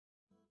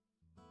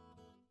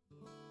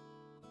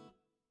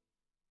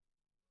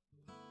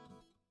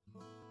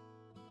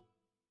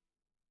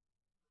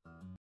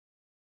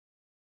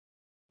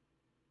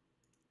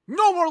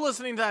No more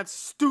listening to that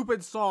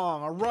stupid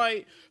song,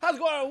 alright? How's it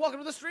going? Welcome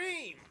to the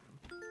stream!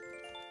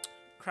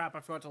 Crap, I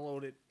forgot to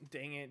load it.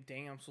 Dang it.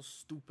 Dang, I'm so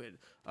stupid.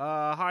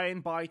 Hi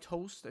and bye,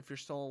 Toast, if you're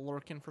still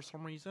lurking for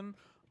some reason.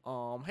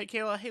 Hey,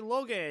 Kayla. Hey,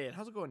 Logan.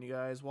 How's it going, you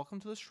guys?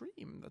 Welcome to the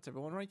stream. That's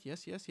everyone, right?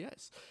 Yes, yes,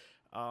 yes.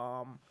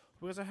 You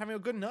guys are having a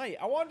good night.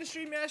 I wanted to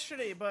stream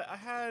yesterday, but I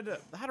had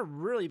a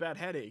really bad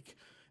headache.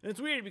 And it's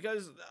weird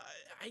because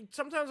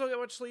sometimes I'll get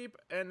much sleep,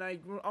 and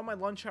on my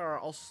lunch hour,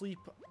 I'll sleep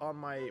on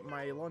my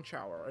lunch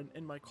hour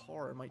in my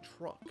car, in my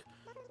truck.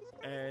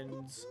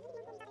 And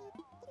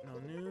no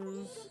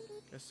news.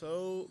 Guess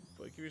so.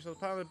 But give yourself a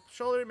pat on the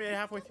shoulder, maybe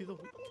halfway through the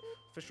week.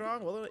 If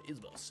strong, well,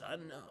 Isabel,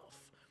 signing off.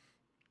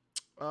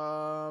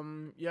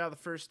 Yeah, the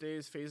first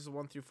days, phases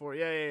 1 through 4.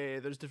 Yeah.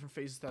 There's different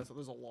phases. There's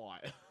a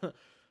lot.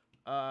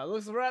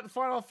 Looks like we're at the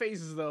final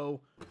phases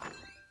though.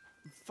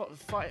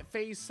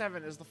 Phase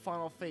 7 is the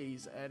final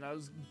phase, and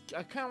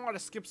I kind of want to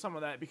skip some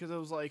of that because it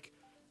was like,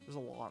 there's a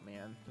lot,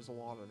 man. There's a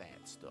lot of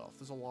that stuff.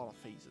 There's a lot of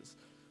phases.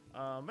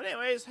 But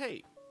anyways,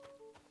 hey.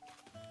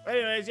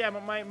 Anyways, yeah,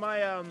 but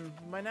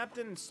my nap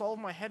didn't solve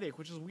my headache,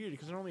 which is weird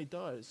because it normally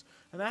does.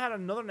 And I had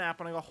another nap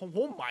when I got home.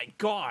 Oh my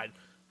god!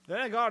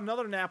 Then I got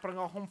another nap when I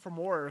got home from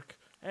work,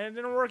 and it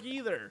didn't work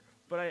either.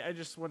 But I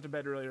just went to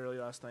bed early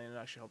last night, and it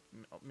actually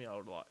helped me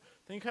out a lot.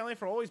 Thank you kindly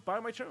for always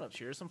buying my turnips.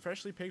 Here's some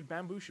freshly picked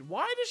bamboo shoot.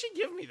 Why does she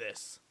give me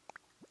this?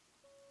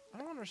 I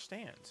don't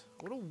understand.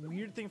 What a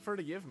weird thing for her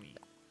to give me.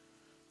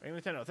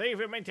 Nintendo, thank you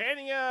for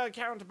maintaining your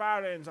account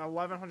balance.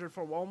 1100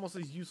 for almost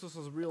as useless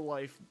as real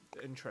life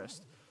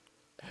interest.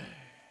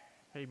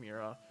 Hey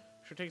Mira,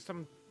 should take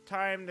some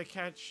time to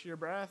catch your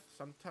breath.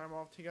 Some time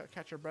off to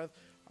catch your breath.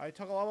 I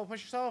talk a lot about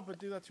push yourself, but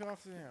do that too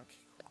often. Yeah, okay,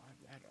 God,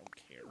 I don't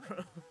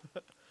care.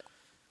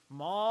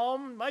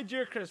 Mom, my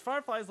dear Chris,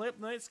 fireflies light up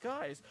the night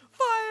skies.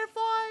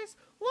 Fireflies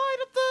light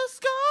up the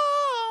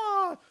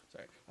sky.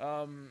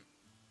 Sorry.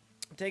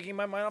 Taking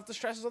my mind off the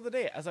stresses of the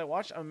day. As I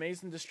watch, I'm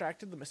amazed and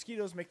distracted. The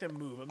mosquitoes make them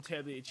move. I'm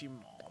terribly itchy,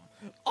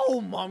 Mom. Oh,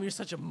 Mom, you're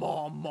such a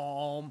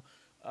mom.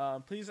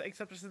 Please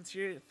accept a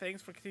sincere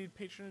thanks for continued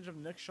patronage of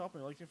Nick's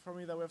Shopping. I'd like to inform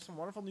you that we have some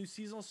wonderful new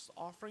seasonal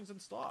offerings in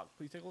stock.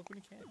 Please take a look when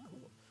you can.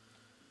 Cool.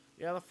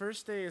 Yeah, the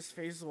first day is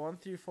phase 1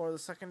 through 4. The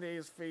second day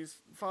is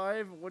phase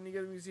 5. When you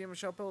get a museum of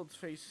Shopville, it's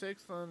phase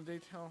 6. Then the day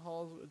town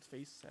halls, it's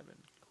phase 7.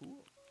 Cool.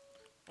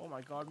 Oh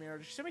my god, Mira,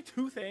 did she send me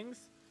 2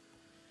 things?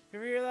 You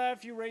ever hear that?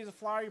 If you raise a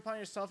flower you plant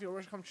yourself, your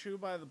wish come true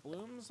by the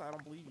blooms? I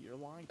don't believe you. You're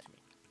lying to me.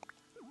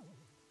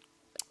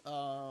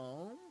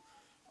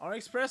 On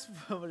Express,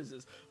 what is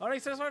this? On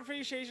Express my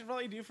appreciation for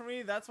all you do for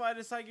me. That's why I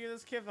decided to give you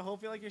this gift. I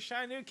hope you like your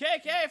shiny new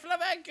KK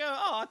Flamenco.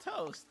 Oh,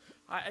 Toast.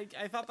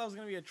 I thought that was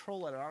going to be a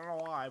troll letter. I don't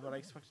know why, but I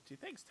expected to.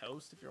 Thanks,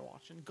 Toast, if you're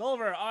watching.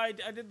 Gulliver, I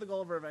did the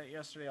Gulliver event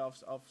yesterday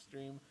off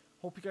stream.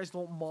 Hope you guys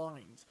don't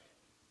mind.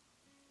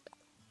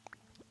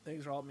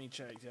 Thanks for helping me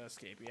check to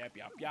escape. Yap.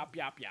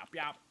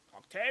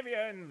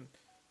 Octavian.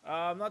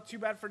 Not too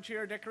bad for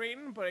interior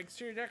decorating, but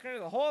exterior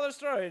decorating is a whole other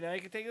story. Now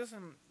you can take this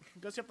and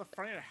go see up the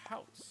front of your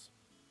house.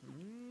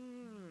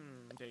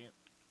 Dang it.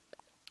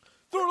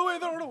 Throw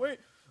it away.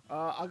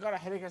 I got a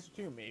headache as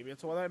too, maybe.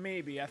 That's what that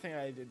may be. I think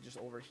I did just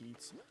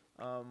overheat.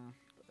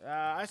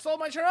 I sold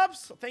my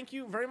turnips. Thank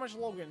you very much,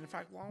 Logan. In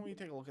fact, why don't we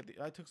take a look at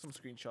I took some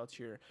screenshots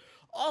here.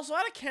 Also, I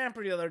had a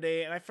camper the other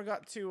day, and I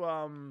forgot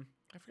to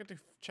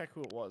check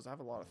who it was. I have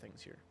a lot of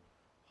things here.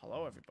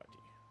 Hello, everybody.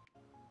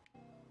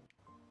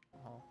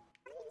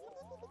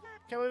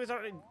 Can't believe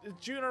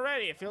it's June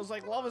already. It feels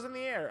like love is in the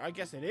air. I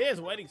guess it is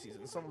wedding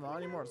season. Some not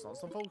anymore. It's not.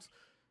 Some folks.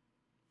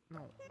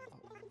 No.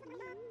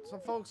 Some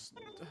folks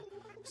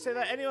say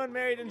that anyone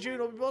married in June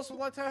will be blessed with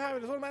lifetime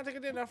happiness. What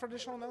romantic dinner for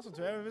additional announcements?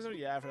 Do I have a visitor?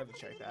 Yeah, I forgot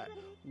to check that.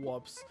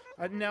 Whoops.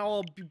 Now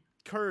I'll be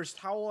cursed.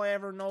 How will I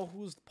ever know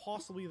who's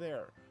possibly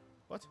there?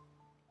 What?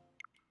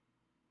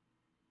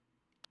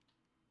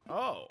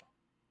 Oh.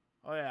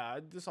 Oh yeah,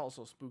 this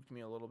also spooked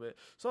me a little bit.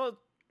 So,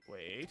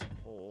 wait.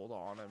 Hold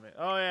on a minute.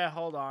 Oh yeah,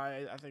 hold on.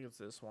 I think it's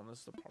this one. This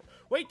is the part.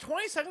 Wait,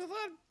 20 seconds? I thought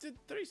I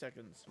did 30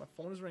 seconds. My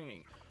phone is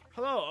ringing.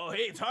 Hello. Oh,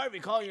 hey, it's hard to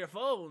be calling your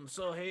phone.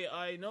 So, hey,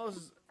 I know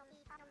this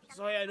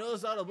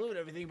is out of blue and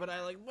everything, but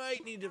I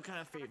might need a kind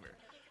of favor.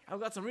 I've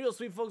got some real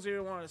sweet folks here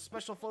who want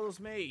special photos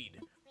made.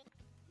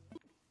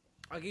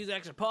 I can use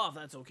extra paw if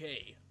that's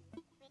okay.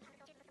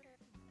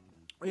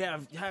 Yeah,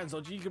 hands,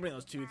 so you can bring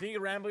those two. Think you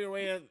can ramble your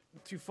way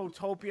to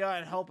Photopia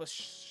and help a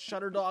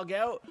shutter dog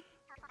out?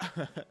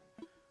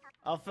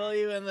 I'll fill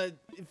you in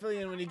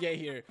when you get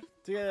here.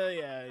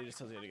 Yeah, it just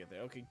tells you how to get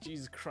there. Okay,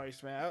 Jesus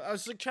Christ, man. I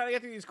was just trying to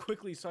get through these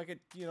quickly so I could,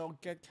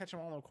 catch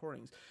them all on the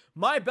recordings.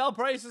 My bell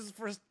prices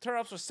for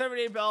turnips are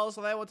 78 bells,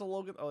 so that went to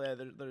Logan. Oh yeah,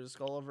 there's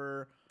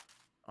Gulliver.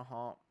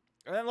 And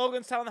then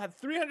Logan's Town had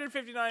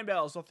 359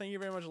 bells. So thank you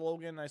very much,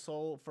 Logan. I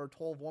sold for a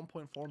total of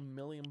 1.4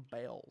 million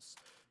bells.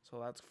 So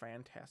that's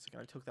fantastic.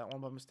 And I took that one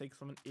by mistake,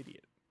 so I'm an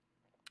idiot.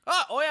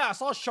 Oh yeah, I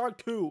saw a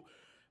shark too.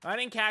 I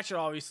didn't catch it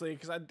obviously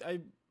because I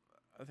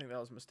think that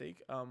was a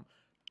mistake.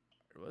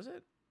 Was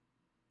it?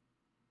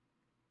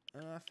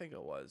 I think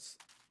it was.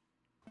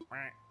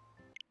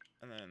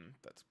 And then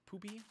that's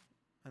poopy.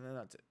 And then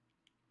that's it.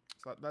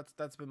 So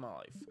that's been my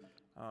life.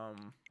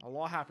 A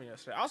lot happened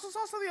yesterday. I also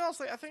saw something else.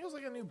 Like I think it was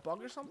like a new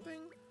bug or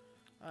something.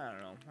 I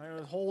don't know.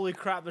 Holy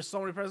crap! There's so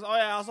many presents. Oh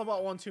yeah, I also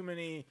bought one too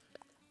many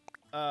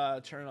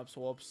turnips.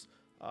 Whoops.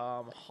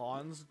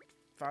 Hans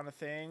found a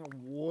thing.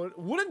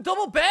 Wooden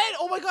double bed.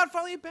 Oh my god!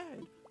 Finally a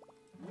bed.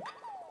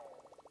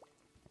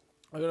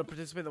 Are you gonna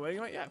participate in the wedding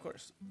event? Yeah, of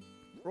course.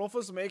 Rolf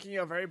is making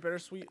a very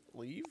bittersweet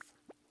leave.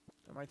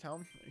 Am I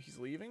telling him he's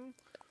leaving?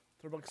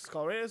 Throwback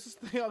Skull. Is this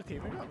thing on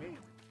taping on me?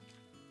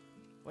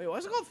 Wait, why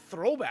is it called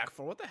throwback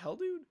for? What the hell,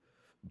 dude?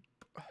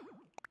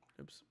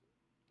 Oops.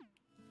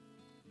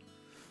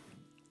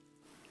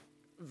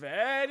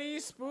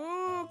 Very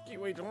spooky.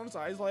 Wait, don't his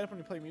eyes light up when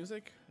you play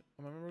music?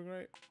 Am I remembering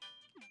right?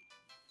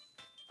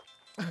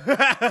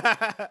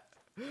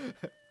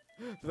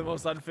 The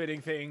most unfitting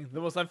thing.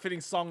 The most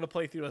unfitting song to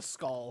play through a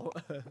skull.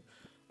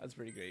 That's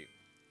pretty great.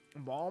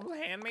 Mom's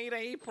handmade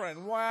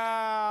apron.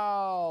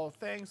 Wow.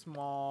 Thanks,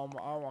 Mom.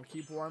 I want to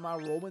keep wearing my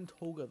Roman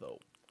toga, though.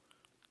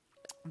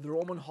 The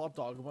Roman hot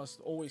dog must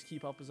always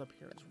keep up his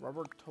appearance.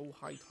 Rubber toe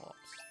high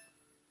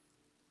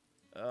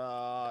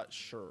tops.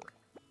 Sure.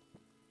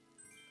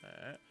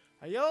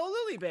 A yellow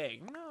lily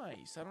bag.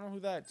 Nice. I don't know who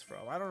that's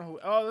from. I don't know who.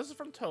 Oh, this is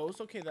from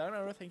Toast. Okay, then I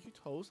remember. Thank you,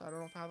 Toast. I don't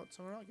know if I have that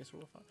somewhere else. I guess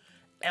we'll find.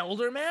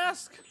 Elder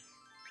mask?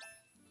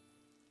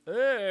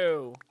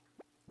 Ew.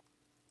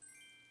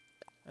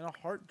 And a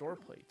heart door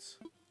plates.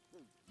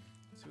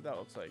 Let's see what that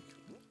looks like.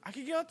 I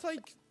could give that to,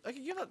 like, I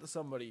could give that to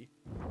somebody.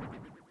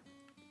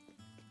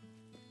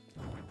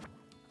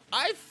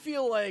 I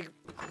feel like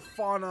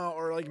Fauna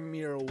or like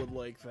Mira would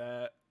like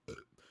that.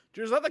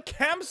 Jitters at the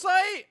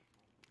campsite?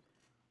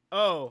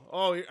 Oh,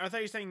 I thought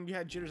you were saying you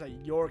had jitters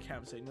at your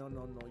campsite. No,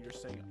 you're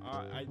saying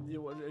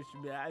you're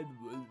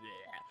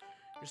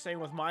saying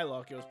with my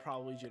luck it was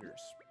probably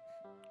jitters.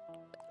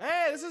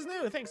 Hey, this is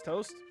new. Thanks,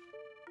 Toast.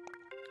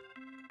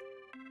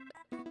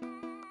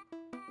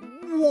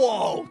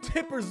 Whoa,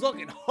 Tipper's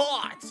looking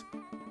hot.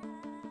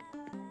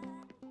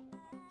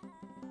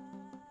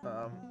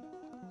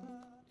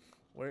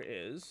 Where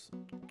is?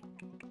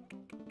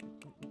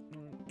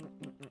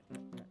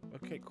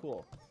 Okay,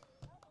 cool.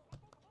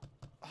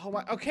 Oh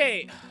my.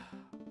 Okay.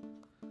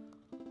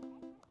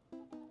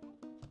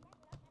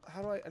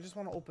 How do I just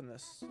want to open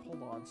this.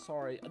 Hold on.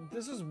 Sorry.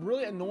 This is a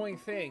really annoying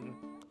thing.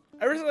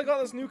 Ever since I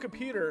got this new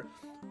computer,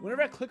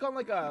 whenever I click on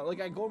like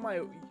I go to my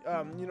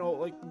you know,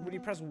 like when you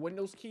press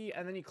Windows key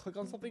and then you click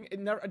on something,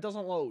 it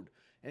doesn't load,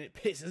 and it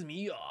pisses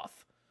me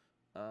off.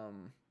 I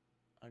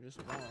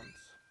just want.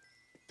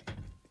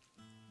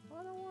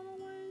 I don't want to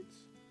wait.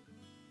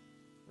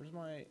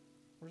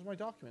 Where's my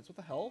documents? What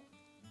the hell?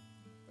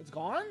 It's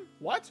gone?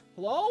 What?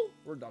 Hello?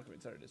 Word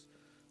documents. There it is.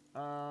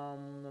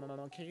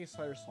 KK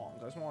Slider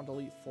songs. I just want to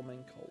delete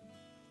flamenco.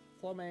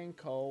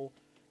 Flamenco.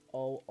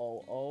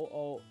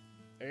 Oh.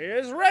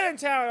 Is Red in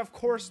town? Of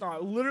course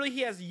not. Literally,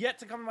 he has yet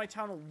to come to my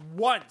town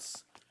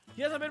once.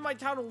 He hasn't been to my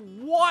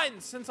town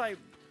once since I.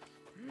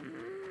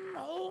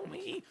 Oh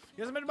me. He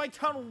hasn't been to my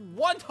town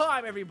one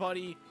time,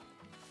 everybody.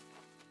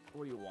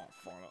 What do you want,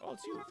 Fauna? Oh,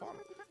 it's you, Fauna.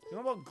 You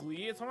know about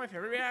Glee? It's one of my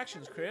favorite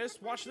reactions,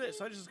 Chris. Watch this.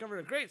 I just discovered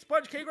a great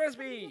sponge cake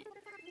recipe.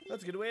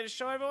 That's a good way to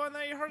show everyone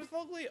that your heart is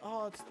full of Glee.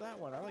 Oh, it's that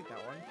one. I like that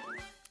one.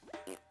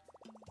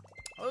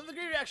 Oh, the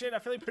great reaction.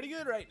 I'm feeling pretty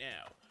good right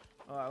now.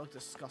 Oh, I look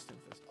disgusting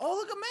with this. Oh,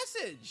 look, a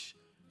message.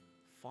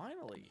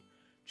 Finally.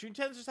 June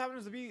 10th just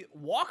happens to be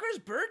Walker's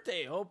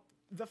birthday. Oh,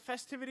 the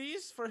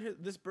festivities for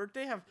this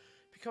birthday have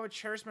become a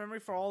cherished memory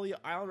for all the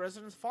island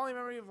residents. Fondly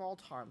memory of all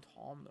time.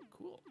 Tom,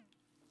 cool.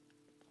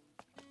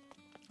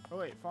 Oh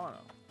wait,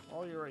 Fauna,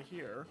 while you're right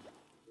here,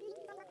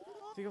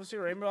 think I'll see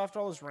a rainbow after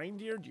all this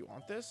reindeer? Do you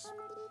want this?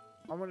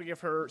 I'm gonna give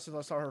her, since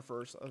I saw her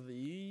first,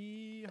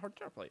 the heart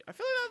jar plate. I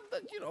feel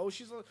like that, you know,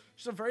 she's a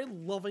very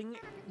loving,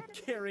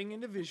 caring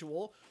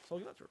individual, so I'll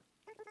give that to her.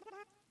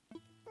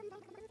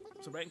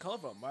 So bright and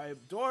colorful. My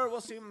door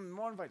will seem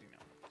more inviting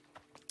now.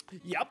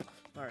 Yep.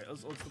 All right,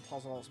 let's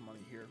deposit all this money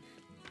here.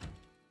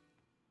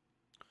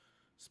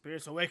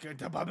 Spirits awaken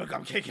to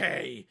bubblegum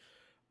KK.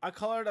 I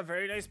colored a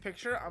very nice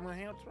picture. I'm gonna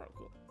hang out tomorrow.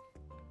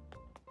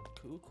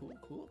 Cool.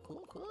 Cool.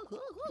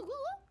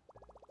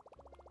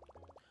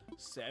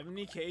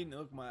 70k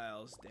Nook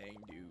Miles. Dang,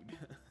 dude.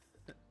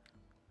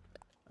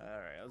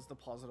 Alright, let's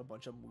deposit a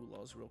bunch of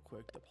moolahs real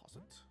quick.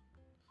 Deposit.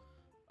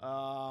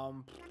 I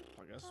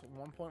guess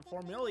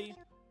 1.4 milli.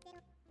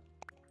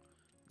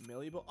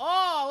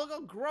 Oh, look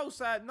how gross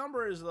that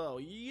number is, though.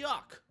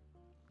 Yuck.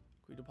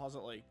 Can we deposit,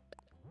 like,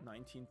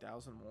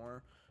 19,000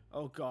 more?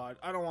 Oh, God.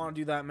 I don't want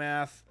to do that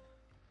math.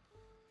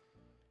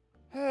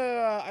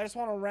 I just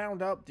want to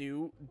round up,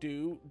 do.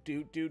 The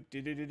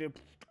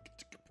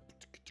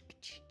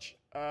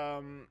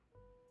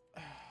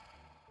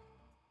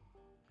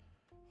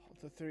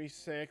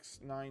 36,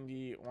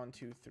 90, 1,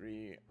 2,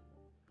 3,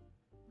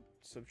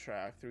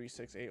 subtract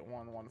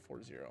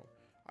 3681140.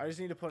 I just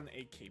need to put in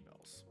 8k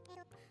bills.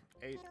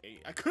 8.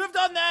 I could have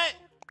done that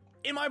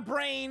in my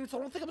brain, so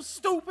I don't think I'm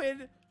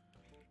stupid.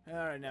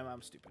 Alright, now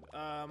I'm stupid.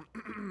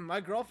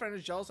 My girlfriend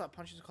is jealous that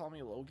Punchy's calling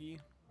me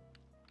Logie.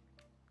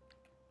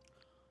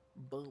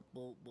 Boop,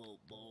 boop, boop,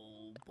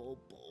 boop, boop,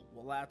 boop.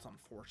 Well, that's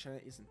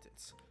unfortunate, isn't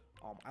it?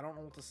 I don't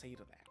know what to say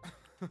to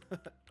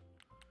that.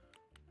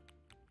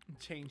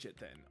 Change it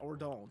then, or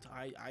don't.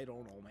 I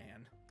don't know,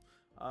 man.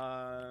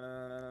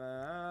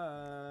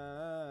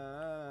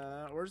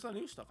 Where's the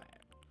new stuff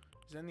at?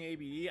 Is it in the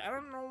ABD? I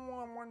don't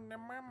know.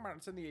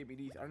 It's in the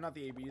ABD, or not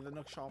the ABD, the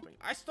Nook Shopping.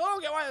 I still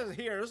don't get why it's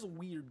here. This is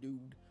weird,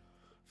 dude.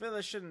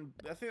 I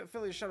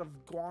feel they should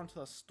have gone to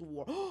the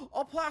store.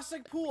 A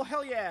plastic pool,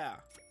 hell yeah!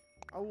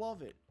 I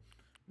love it.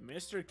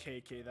 Mr.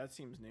 KK, that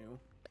seems new.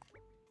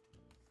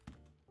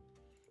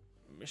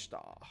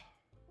 Mishta.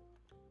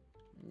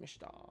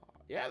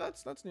 Yeah,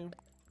 that's new.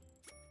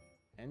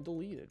 And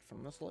deleted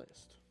from this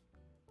list.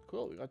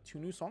 Cool, we got 2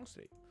 new songs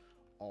today.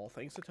 All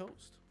thanks to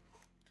Toast.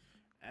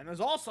 And there's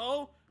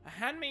also a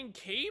handmade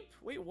cape.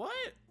 Wait,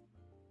 what?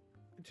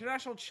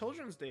 International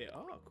Children's Day.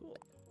 Oh, cool.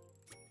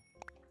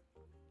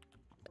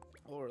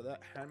 Or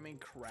that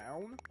handmade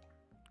crown.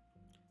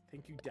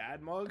 Thank you,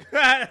 Dad mug.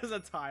 There's a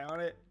tie on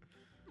it.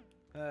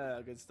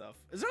 Good stuff.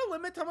 Is there a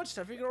limit to how much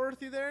stuff you can order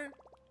through there?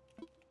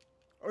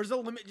 Or is the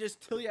limit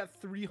just till you have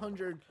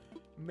 300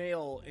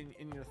 mail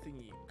in your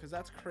thingy? Because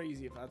that's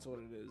crazy if that's what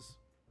it is.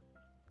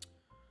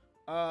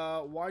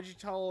 Why'd you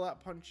tell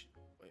that punch?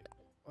 Wait.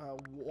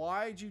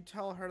 Why'd you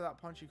tell her that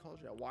Punchy called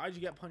you that? Why'd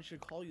you get Punchy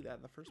to call you that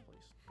in the first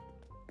place?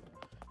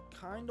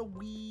 Kinda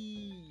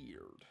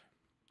weird.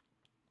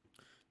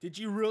 Did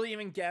you really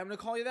even get him to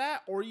call you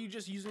that? Or are you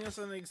just using this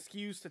as an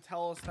excuse to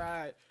tell us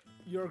that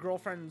your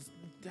girlfriend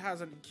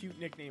has a cute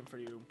nickname for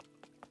you?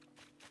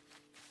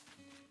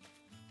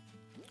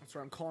 That's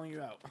where I'm calling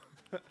you out.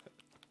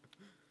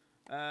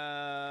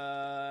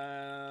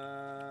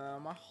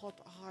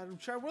 I'm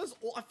trying. I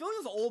feel like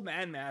this old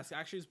man mask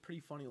actually is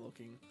pretty funny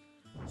looking.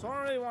 So I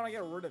don't really want to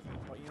get rid of it.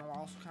 But, you know, I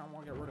also kind of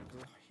want to get rid of it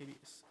because it's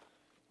hideous.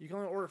 You can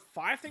only order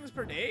 5 things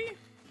per day?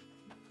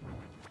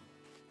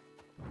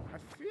 I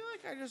feel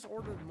like I just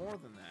ordered more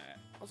than that.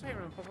 Let's hang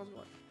around. How's it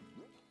going?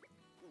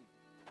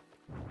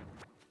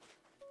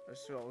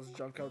 There's all this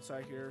junk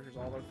outside here. Here's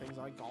all the things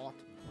I got.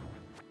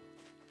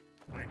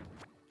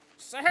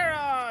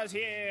 Sahara's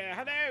here!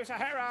 Hello,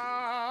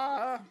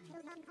 Sahara!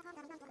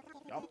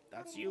 Yup,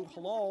 that's you.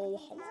 Hello.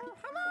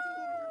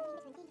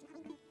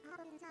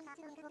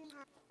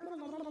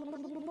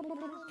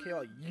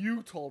 Kayla,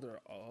 you told her.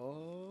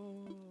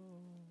 Oh.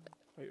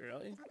 Wait,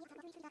 really?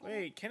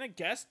 Wait, can a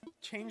guest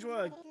change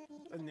a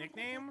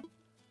nickname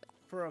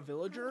for a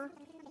villager?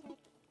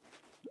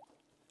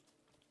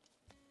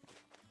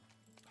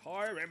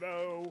 Hi,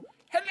 Rainbow.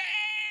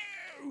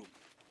 Hello!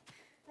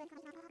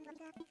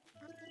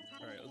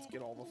 Alright, let's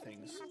get all the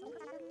things.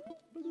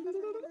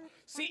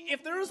 See,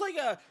 if there was like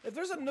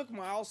there's a Nook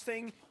Miles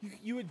thing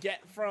you would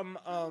get from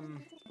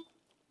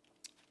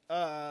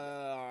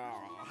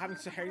having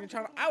Sahara in your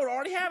town, I would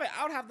already have it.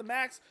 I would have the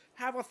max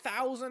have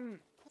 1,000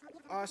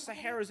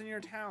 Saharas in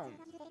your town.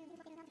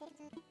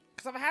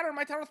 Because I've had her in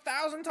my town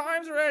 1,000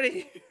 times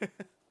already.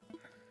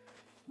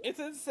 It's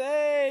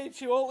insane.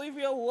 She won't leave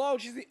me alone.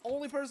 She's the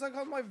only person that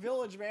comes to my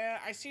village, man.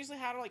 I seriously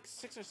had her like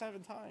 6 or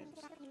 7 times.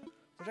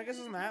 Which I guess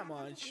isn't that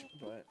much,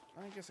 but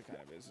I guess it kind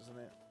of is, isn't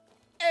it?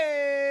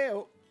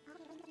 Ew.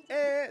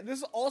 This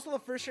is also the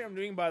first stream I'm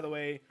doing, by the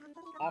way,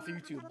 off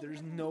YouTube.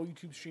 There's no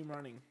YouTube stream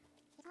running.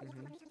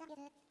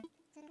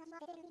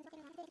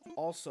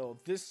 Also,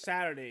 this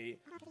Saturday,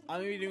 I'm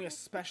going to be doing a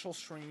special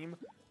stream,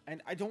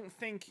 and I don't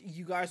think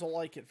you guys will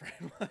like it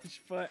very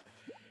much, but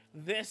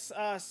this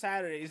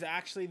Saturday is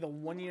actually the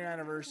 1-year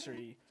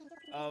anniversary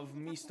of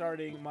me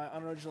starting my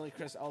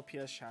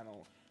UnoriginallyChrisLPs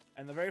channel.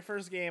 And the very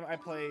first game I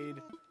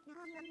played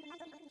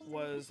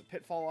was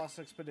Pitfall Lost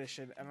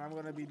Expedition, and I'm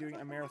going to be doing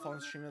a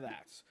marathon stream of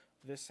that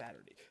this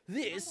Saturday.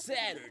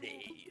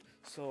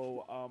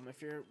 So,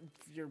 if you're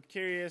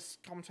curious,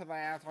 come to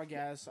that, I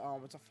guess.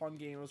 It's a fun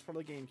game. It was for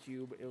the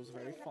GameCube. It was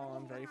very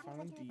fun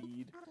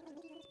indeed.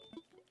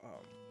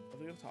 Are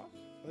they gonna talk?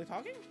 Are they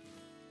talking?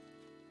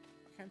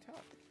 I can't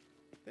tell.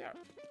 They are.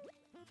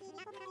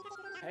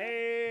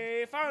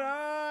 Hey,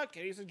 Fauna,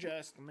 can you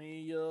suggest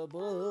me a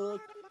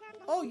book?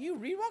 Oh, you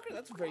read, Walker?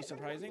 That's very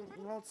surprising.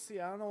 Well, let's see.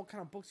 I don't know what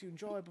kind of books you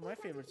enjoy, but my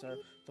favorites are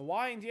The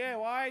Why and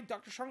DIY.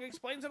 Dr. Shrunk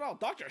Explains It All.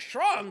 Dr.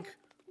 Shrunk?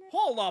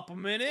 Hold up a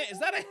minute. Is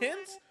that a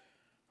hint?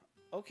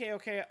 Okay.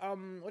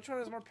 Which one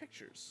has more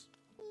pictures?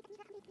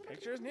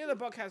 Pictures? Neither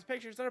book has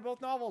pictures. They're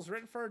both novels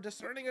written for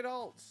discerning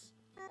adults.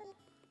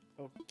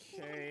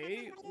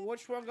 Okay.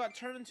 Which one got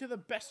turned into the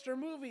bester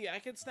movie? I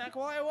can snack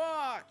while I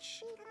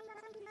watch.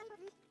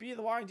 Be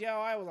the Why and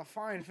DIY was a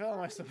fine film,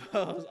 I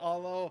suppose.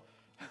 Although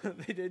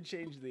they did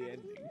change the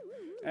ending,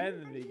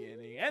 and the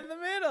beginning, and the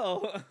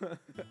middle.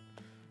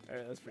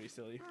 Alright, that's pretty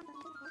silly.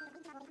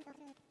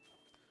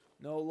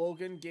 No,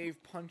 Logan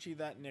gave Punchy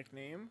that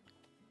nickname.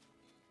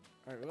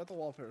 Alright, we got the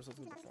wallpapers. Let's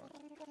look at the front.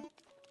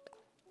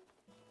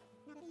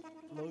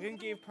 Logan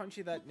gave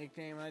Punchy that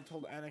nickname, and I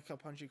told Annika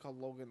Punchy called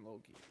Logan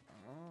Logie.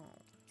 Oh.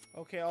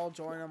 Okay, I'll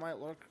join. I might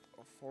look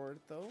for it,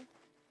 though.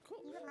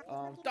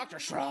 Cool. Dr.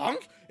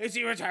 Shrunk? Is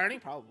he returning?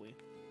 Probably.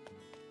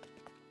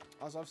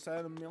 As I've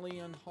said a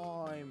million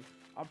times,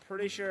 I'm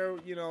pretty sure,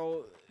 you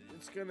know,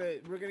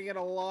 we're gonna get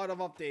a lot of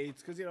updates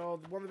because, you know,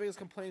 one of the biggest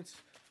complaints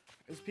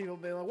is people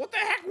being like, what the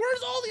heck,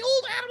 where's all the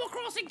old Animal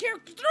Crossing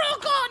characters? They're all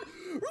gone!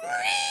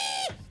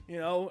 You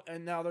know,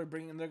 and now they're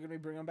gonna be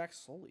bringing them back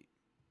slowly.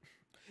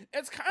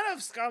 It's kind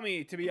of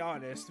scummy, to be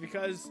honest,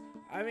 because,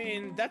 I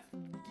mean, that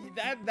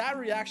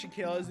reaction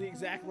kill is the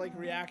exact, like,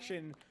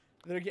 reaction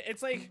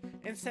it's like,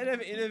 instead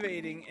of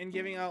innovating and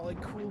giving out, like,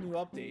 cool new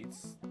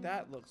updates,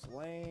 that looks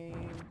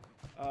lame.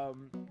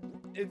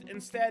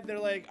 Instead, they're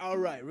like,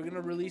 alright, we're gonna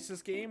release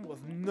this game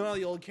with none of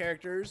the old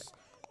characters,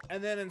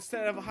 and then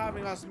instead of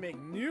having us make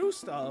new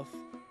stuff,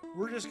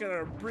 we're just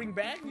gonna bring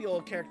back the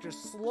old characters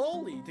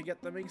slowly to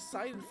get them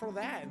excited for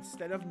that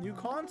instead of new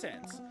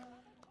content.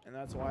 And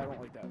that's why I don't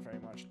like that very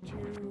much.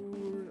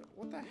 Dude,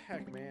 what the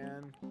heck,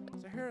 man?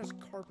 Sahara's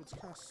carpets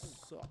kind of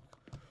suck.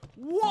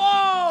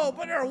 Whoa!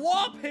 But their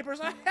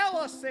wallpapers are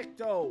hella sick,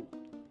 though!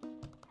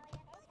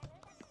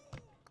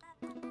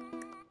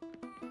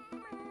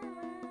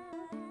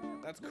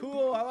 That's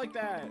cool, I like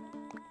that.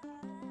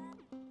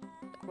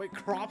 Wait,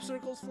 crop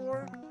circles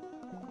for?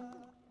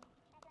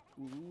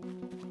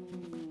 Ooh.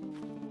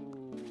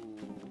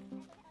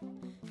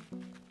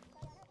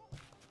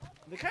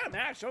 They kind of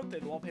match, don't they?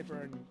 The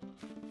wallpaper and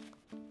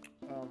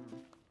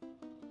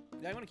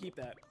yeah, I'm gonna keep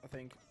that. I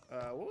think.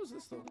 What was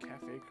this though?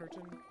 Cafe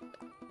curtain.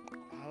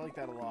 I like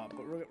that a lot,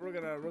 but we're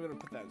gonna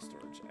put that in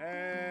storage,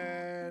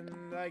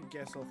 and I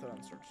guess I'll throw it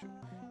in storage too.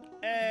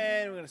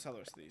 And we're gonna sell the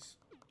rest of these.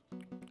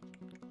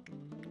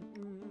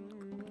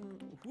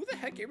 Who the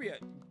heck gave me a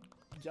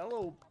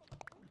yellow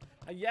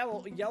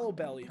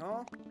belly,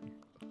 huh?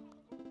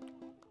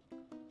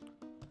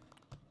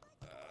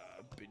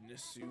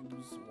 Business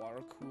shoes,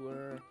 water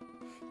cooler,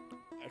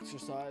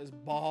 exercise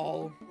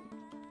ball.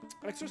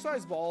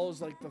 Exercise ball is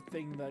like the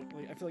thing that,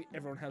 like, I feel like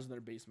everyone has in their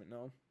basement,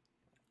 no?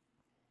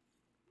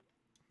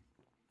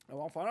 I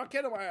won't find a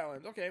kid on my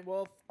island. Okay,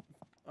 well,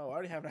 oh, I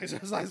already have an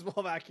exercise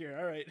ball back here.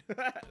 All right,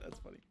 that's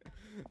funny.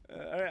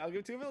 All right, I'll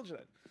give it to a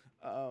villager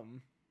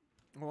then.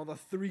 Well, the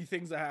 3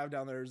 things I have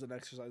down there is an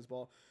exercise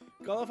ball.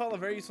 Got all the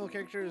very useful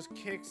characters: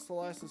 Kick,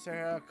 Celeste, and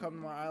Sarah come to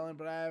my island,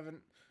 but I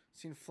haven't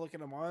seen Flick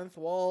in a month.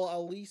 Well, at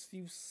least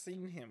you've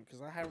seen him,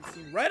 because I haven't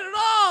seen Red at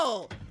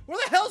all. Where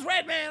the hell's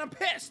Red, man? I'm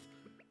pissed.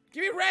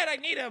 Give me Red, I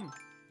need him!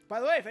 By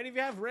the way, if any of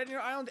you have Red in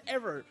your island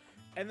ever,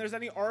 and there's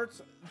any arts,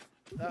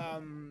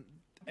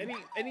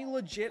 any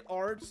legit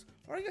arts,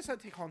 or I guess I'd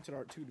take haunted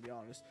art too, to be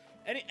honest.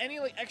 Any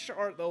like extra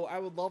art though, I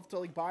would love to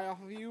like buy off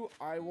of you.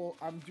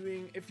 I'm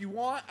doing, if you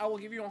want, I will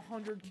give you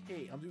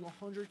 100K. I'm doing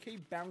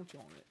 100K bounty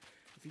on it.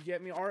 If you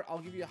get me art, I'll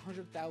give you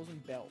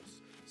 100,000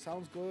 bells.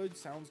 Sounds good,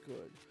 sounds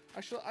good.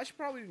 I should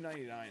probably do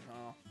 99,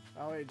 huh?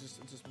 Oh wait,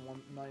 just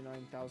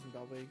 99,000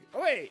 bell big.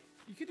 Oh wait!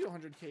 You could do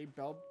 100K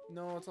bell.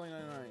 No, it's only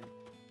 99.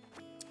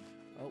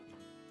 Oh.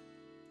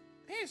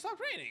 Hey, it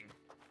stopped raining.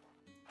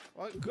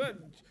 Well,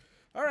 good.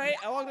 All right,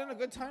 I logged in a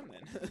good time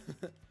then.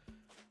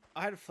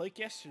 I had a Flake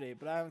yesterday,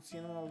 but I haven't seen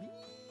him in a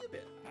little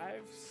bit. I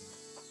don't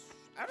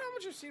know how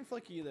much I've seen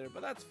Flick either,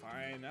 but that's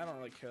fine. I don't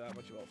really care that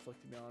much about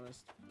Flick, to be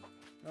honest.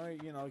 No,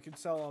 you know, you could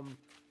sell him.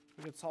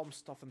 We could sell him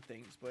stuff and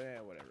things, but yeah,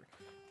 whatever.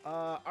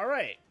 All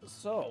right,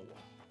 so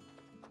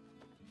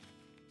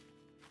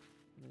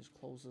let me just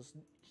close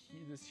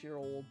this here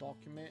old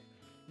document.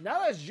 Now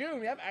that it's June,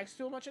 we have access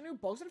to a bunch of new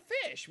bugs and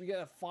fish. We get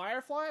a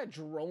firefly, a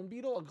drone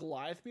beetle, a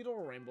Goliath beetle,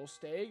 a rainbow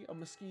stag, a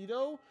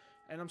mosquito,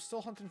 and I'm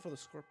still hunting for the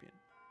scorpion.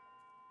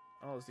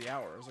 Oh, it's the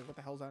hour. I was like, what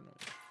the hell is that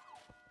noise?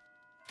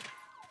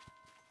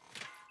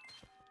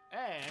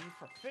 And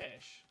for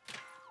fish.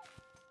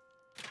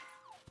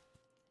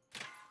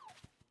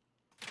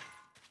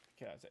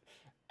 Okay, that's it.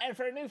 And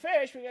for a new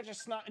fish, we got a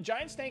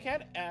giant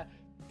snakehead, a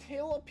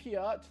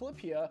tilapia,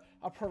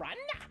 a piranha,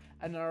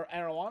 an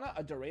arowana,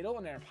 a dorado,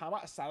 an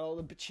arapama, a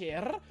saddle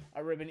bichir,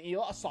 a ribbon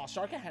eel, a saw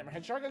shark, a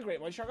hammerhead shark, a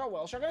great white shark, a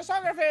whale shark, and a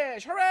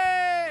saugerfish!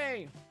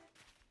 Hooray!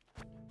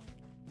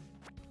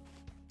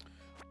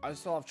 I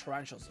still have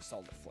tarantulas to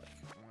sell to Flick.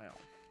 Wow.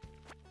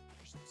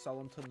 Just sell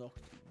them to Nook.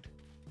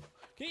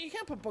 You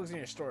can't put bugs in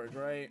your storage,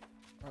 right?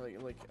 Or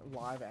like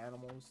live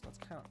animals. That's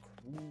kind of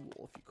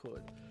cruel if you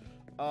could.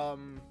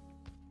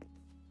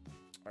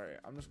 Alright,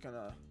 I'm just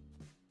gonna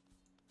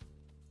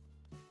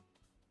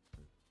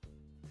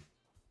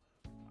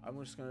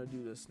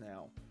do this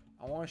now.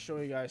 I want to show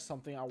you guys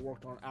something I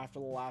worked on after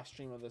the last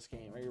stream of this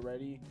game. Are you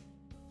ready?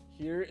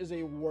 Here is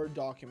a Word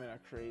document I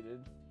created.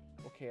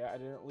 Okay, I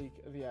didn't leak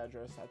the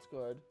address. That's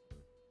good.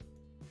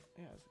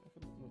 Yeah, I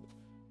could move it.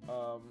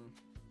 I'm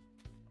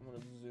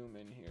gonna zoom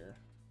in here.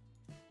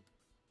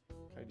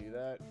 Can I do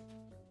that?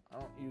 I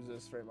don't use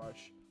this very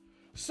much.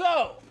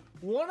 So,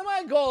 one of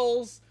my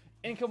goals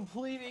in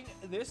completing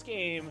this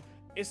game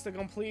is to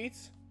complete...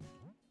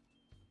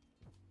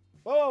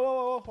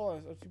 Whoa, hold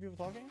on. Are two people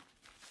talking?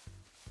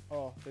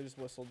 Oh, they just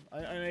whistled.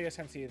 I know you guys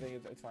can't see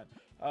anything. It's fine.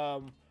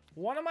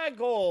 One of my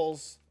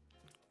goals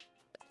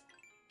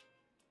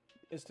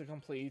is to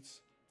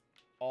complete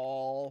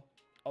all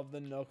of the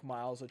Nook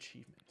Miles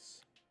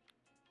achievements.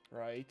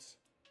 Right?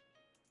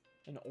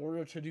 In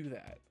order to do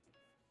that,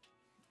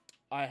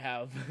 I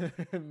have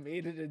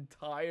made an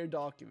entire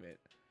document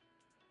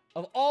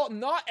of all,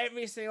 not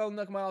every single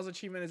Nook Miles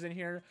achievement is in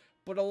here,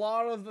 but a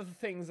lot of the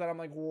things that I'm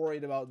like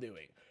worried about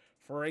doing.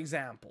 For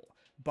example,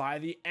 by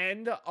the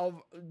end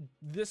of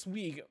this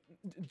week,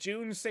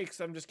 June 6th,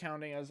 I'm just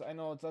counting as, I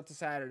know that's a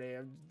Saturday,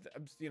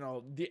 you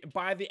know,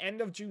 by the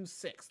end of June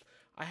 6th,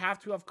 I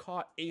have to have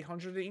caught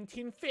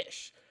 818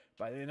 fish.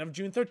 By the end of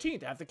June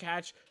 13th, I have to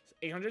catch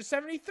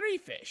 873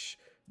 fish.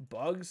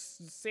 Bugs,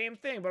 same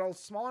thing, but a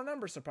smaller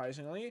number,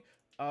 surprisingly.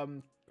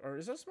 Or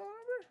is that a smaller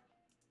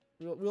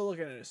number? We'll look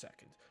at it in a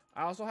second.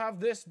 I also have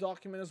this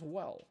document as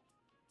well,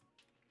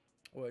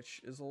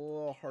 which is a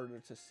little harder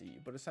to see,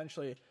 but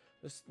essentially,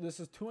 this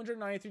is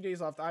 293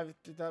 days left.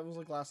 That was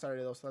like last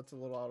Saturday though, so that's a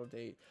little out of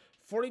date.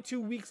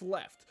 42 weeks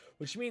left,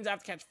 which means I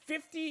have to catch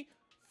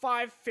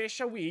 55 fish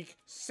a week,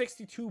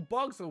 62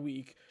 bugs a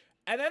week,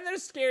 and then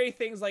there's scary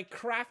things like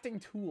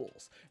crafting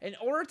tools. In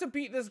order to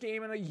beat this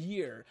game in a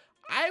year,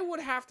 I would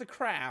have to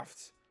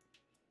craft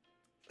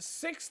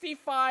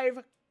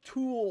 65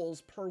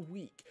 tools per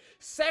week,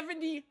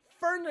 70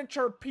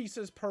 furniture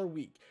pieces per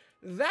week.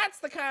 That's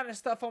the kind of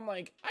stuff I'm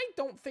like, I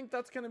don't think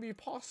that's gonna be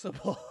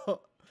possible.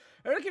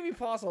 Or it can be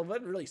possible,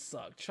 but it really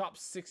sucked. Chop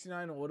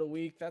 69 wood a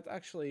week. That's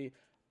actually,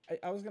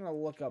 I was gonna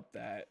look up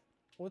that.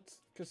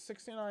 Because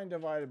 69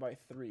 divided by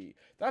 3.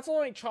 That's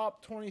only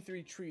chop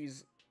 23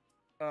 trees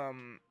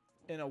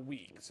in a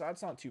week. So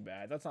that's not too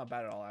bad. That's not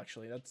bad at all,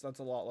 actually. That's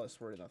a lot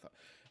less worried than I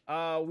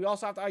thought. We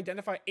also have to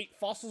identify 8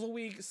 fossils a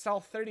week,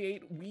 sell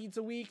 38 weeds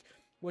a week,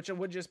 which it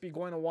would just be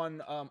going to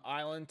one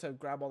island to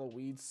grab all the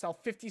weeds. Sell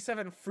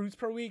 57 fruits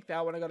per week.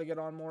 That one I gotta get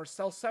on more.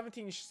 Sell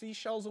 17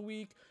 seashells a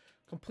week.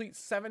 Complete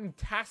 7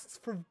 tasks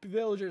for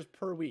villagers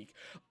per week.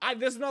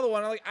 This is another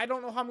one. I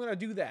don't know how I'm gonna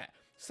do that.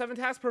 7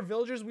 tasks per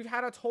villagers. We've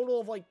had a total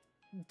of like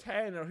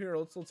 10. Or here,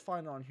 let's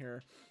find on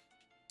here.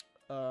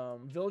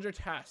 Villager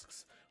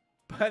tasks.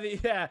 By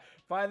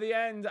the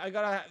end,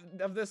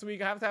 of this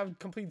week, I have to have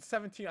complete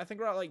 17. I think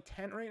we're at like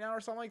 10 right now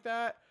or something like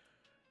that.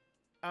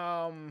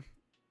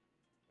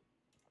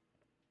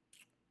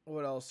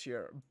 What else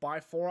here? Buy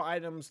 4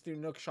 items through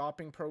Nook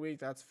shopping per week.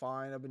 That's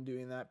fine. I've been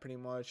doing that pretty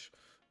much.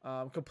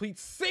 Complete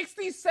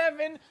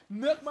 67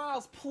 Nook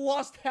Miles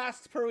plus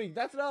tasks per week.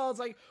 That's what I was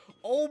like,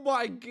 oh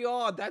my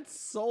god, that's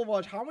so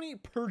much. How many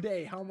per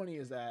day? How many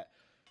is that?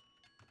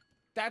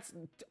 That's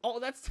 10.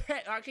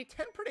 Actually,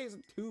 10 per day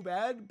isn't too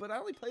bad, but I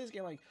only play this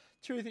game like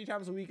 2 or 3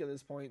 times a week at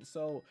this point,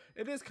 so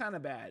it is kind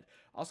of bad.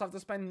 I also have to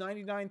spend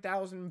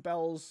 99,000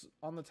 bells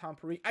on the town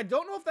per week. I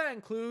don't know if that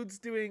includes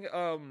doing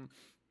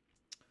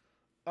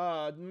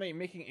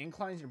making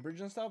inclines and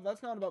bridges and stuff.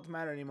 That's not about to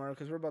matter anymore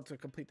because we're about to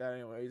complete that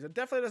anyways. It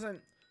definitely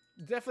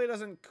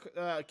doesn't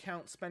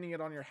count spending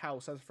it on your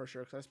house, that's for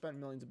sure, because I spent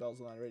millions of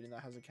bells on that already and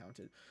that hasn't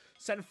counted.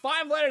 Send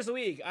 5 letters a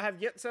week. I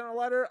have yet sent a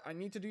letter. I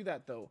need to do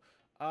that though.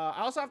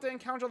 I also have to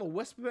encounter the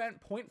Wisp event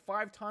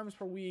 0.5 times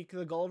per week,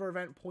 the Gulliver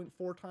event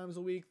 0.4 times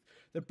a week,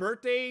 the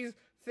birthdays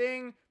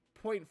thing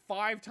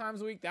 0.5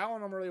 times a week. That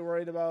one I'm really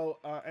worried about.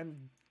 And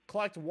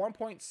collect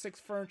 1.6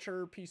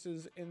 furniture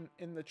pieces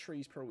in the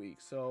trees per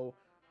week. So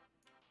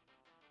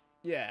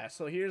yeah,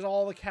 so here's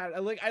all the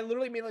I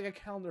literally made like a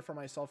calendar for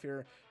myself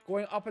here,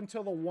 going up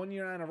until the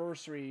 1-year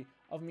anniversary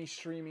of me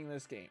streaming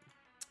this game.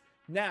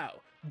 Now,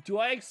 do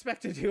I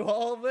expect to do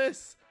all of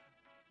this?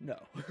 No.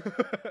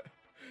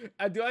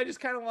 Do I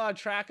just kind of want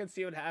to track and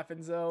see what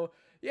happens though?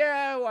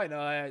 Yeah, why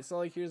not? So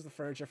like, here's the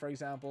furniture, for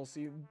example.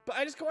 See, but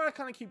I just want to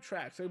kind of keep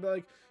track. So it'd be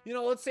like, you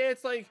know, let's say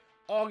it's like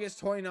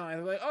August 29th.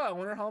 I'm like, oh, I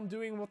wonder how I'm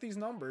doing with these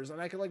numbers. And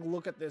I could like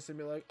look at this and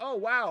be like, oh,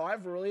 wow,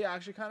 I've really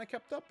actually kind of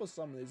kept up with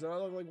some of these. And I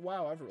look like,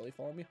 wow, I've really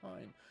fallen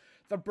behind.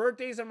 The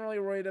birthdays I'm really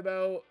worried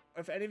about.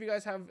 If any of you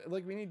guys have,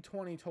 like, we need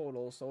 20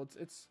 total. So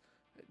it's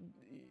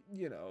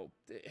you know,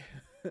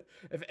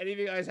 if any of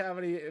you guys have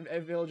any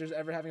villagers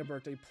ever having a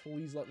birthday,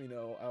 please let me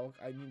know.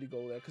 I need to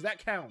go there because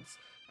that counts.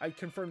 I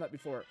confirmed that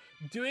before.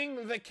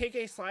 Doing the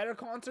KK Slider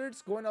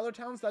concerts, going to other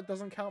towns, that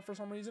doesn't count for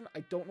some reason.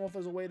 I don't know if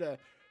there's a way to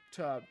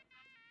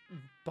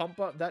bump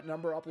up that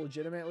number up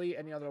legitimately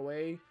any other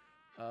way.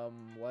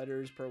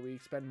 Letters per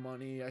week, spend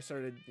money. I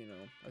started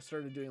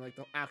doing like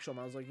the actual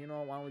amount. I was like, you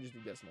know, why don't we just do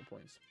decimal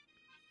points?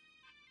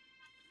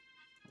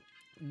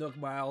 Nook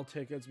Mile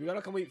tickets. We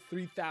gotta complete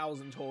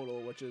 3,000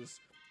 total, which is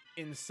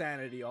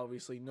insanity,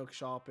 obviously. Nook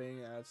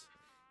shopping,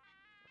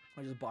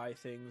 I just buy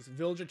things.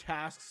 Villager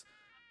tasks.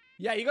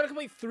 Yeah, you gotta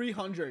complete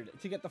 300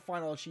 to get the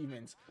final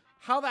achievements.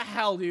 How the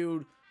hell,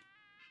 dude?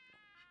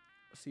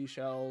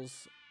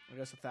 Seashells. I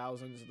guess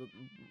 1,000 is the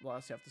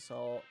last you have to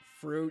sell.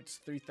 Fruits,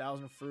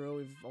 3,000 fruit.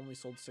 We've only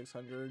sold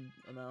 600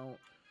 amount.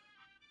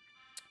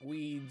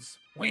 Weeds.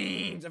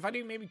 If I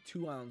do maybe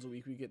 2 islands a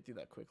week, we get through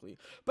that quickly.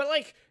 But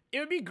like, it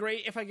would be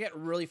great if I get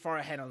really far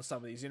ahead on some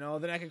of these, you know?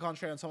 Then I can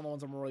concentrate on some of the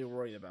ones I'm really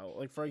worried about.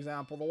 Like, for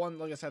example, the one,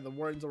 like I said, the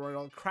ones I'm worried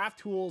about. Craft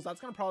tools, that's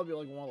gonna probably be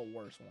like one of the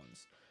worst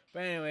ones.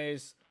 But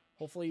anyways,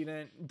 hopefully you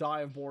didn't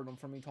die of boredom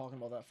from me talking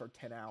about that for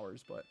 10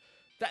 hours. But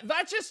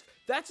that's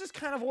just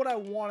kind of what I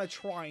want to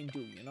try and do,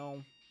 you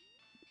know?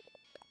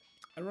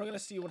 And we're gonna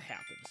see what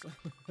happens.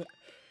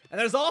 And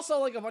there's also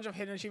like a bunch of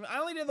hidden achievements. I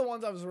only did the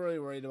ones I was really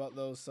worried about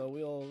those, so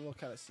we'll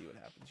kind of see what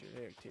happens here.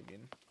 Hey,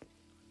 Octavian.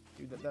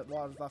 Dude,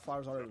 that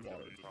flower's already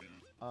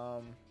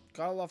watered.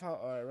 Gotta love how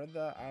I read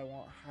that. I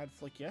had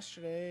flick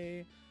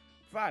yesterday.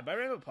 Vibe by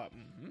Rainbow Pup.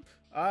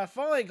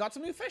 Finally got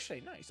some new fish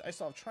today. Nice. I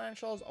still have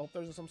tarantulas. Oh,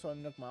 there's some sort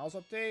of Nook Miles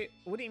update.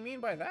 What do you mean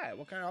by that?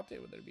 What kind of update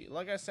would there be?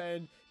 Like I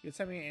said, you can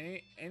send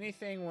me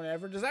anything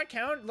whenever. Does that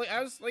count? Like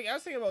I was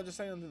thinking about just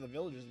sending them to the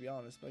villagers, to be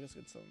honest. But I guess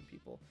it's some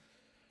people.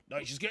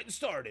 Nice, just getting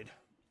started.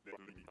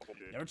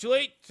 Never too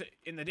late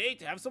in the day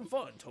to have some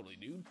fun. Totally,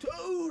 dude.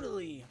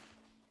 Totally.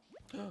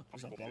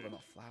 There's a bug on a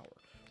flower.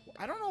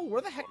 I don't know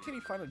where the heck can he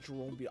find a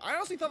drone beetle. I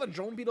honestly thought the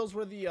drone beetles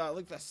were the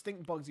like the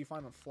stink bugs you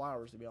find on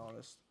flowers. To be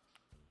honest.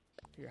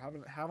 Here,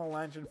 have a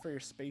lantern for your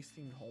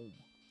space-themed home.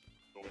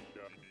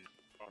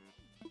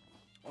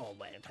 Oh,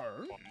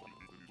 lantern.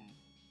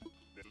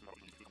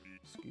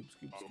 Scoop,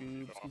 scoop,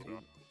 scoop,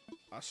 scoop.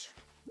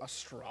 A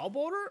straw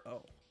boulder?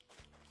 Oh.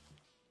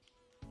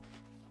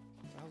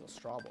 That was a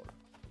straw boulder.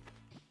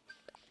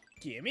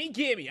 Gimme,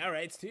 gimme. All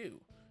right, it's 2.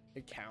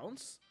 It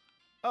counts.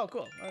 Oh,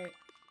 cool. All right.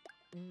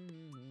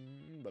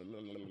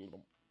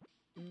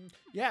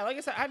 Yeah, like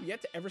I said, I have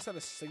yet to ever send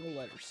a single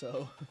letter,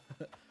 so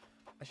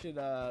I should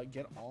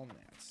get on that.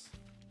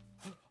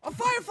 A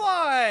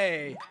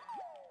firefly!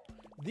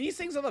 These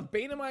things are the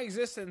bane of my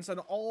existence and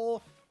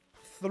all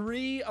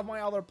 3 of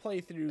my other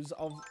playthroughs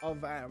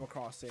of Animal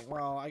Crossing.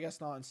 Well, I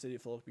guess not in City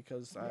Folk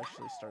because I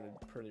actually started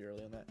pretty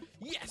early on that.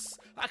 Yes!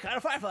 I caught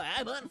a firefly!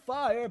 I'm on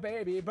fire,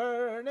 baby!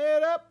 Burn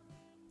it up!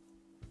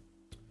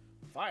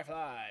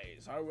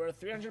 Fireflies are worth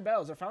 300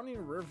 bells. They're found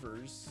in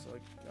rivers. So,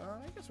 like,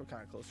 I guess we're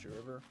kind of close to a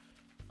river.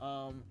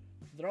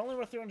 They're only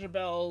worth 300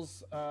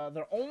 bells.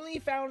 They're only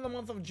found in the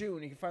month of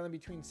June. You can find them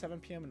between 7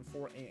 p.m. and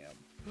 4 a.m.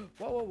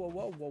 Whoa, whoa, whoa,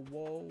 whoa, whoa,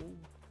 whoa.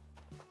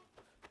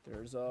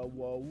 There's a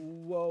whoa,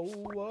 whoa,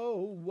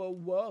 whoa, whoa,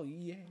 whoa,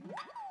 yeah.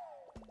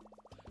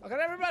 Look at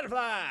every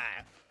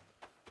butterfly.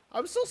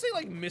 I'm still seeing,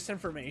 like,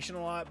 misinformation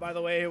a lot, by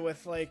the way,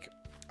 with, like,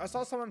 I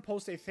saw someone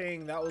post a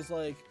thing that was,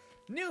 like,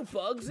 new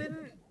bugs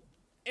in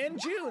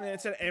June, and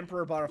it said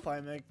Emperor Butterfly.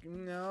 I'm like,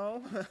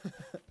 no.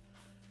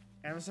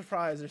 And I'm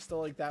surprised there's still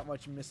like that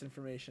much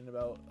misinformation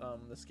about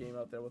this game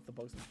out there with the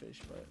bugs and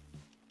fish. But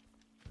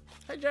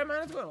hey, Jet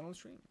Man, it's going on the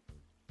stream.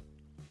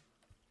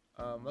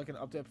 Like an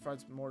update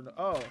provides more.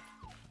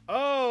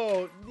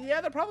 Oh, yeah,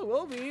 there probably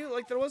will be.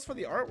 Like there was for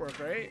the artwork,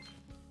 right?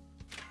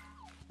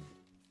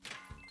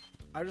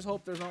 I just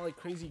hope there's not like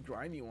crazy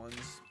grindy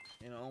ones,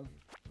 you know,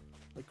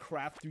 like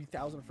craft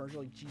 3,000 furniture.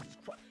 Like Jesus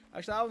Christ.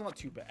 Actually, that was not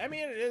too bad. I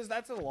mean, it is.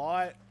 That's a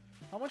lot.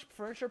 How much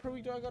furniture per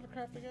week do I got to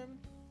craft again?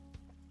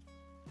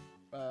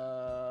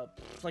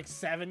 Like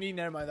 70.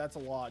 Never mind. That's a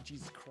lot.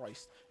 Jesus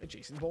Christ.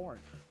 Jason Bourne.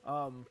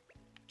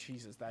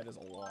 Jesus, that is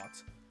a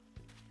lot.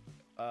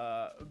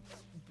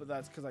 But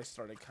that's because I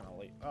started kind of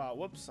late.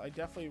 Whoops. I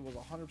definitely was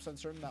 100%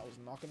 certain that was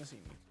not going to see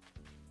me.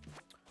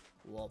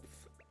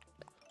 Whoops.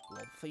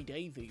 Whoopsie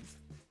daisies.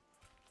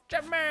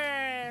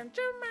 Jetman!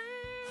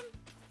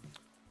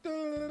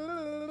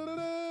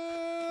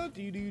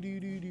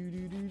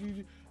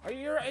 Are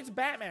you? It's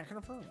Batman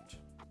confirmed.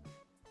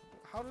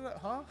 How did I?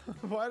 Huh?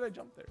 Why did I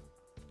jump there?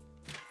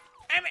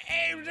 I'm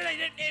aimed and I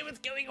don't know what's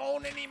going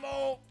on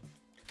anymore.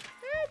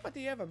 Yeah, but do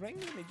you ever bring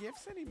me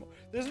gifts anymore?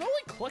 There's no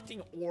like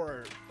collecting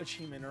ore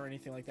achievement or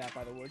anything like that,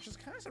 by the way, which is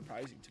kind of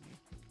surprising to me.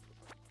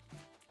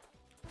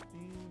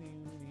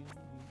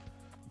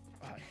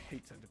 I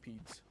hate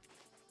centipedes.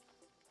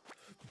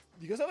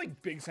 You guys have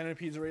like big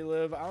centipedes where you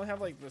live? I only have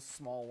like the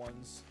small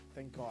ones.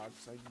 Thank God,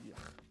 because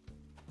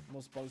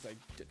most bugs I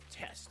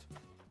detest.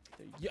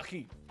 They're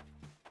yucky.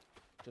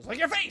 Just like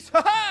your face!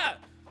 Haha!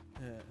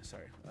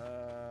 Sorry.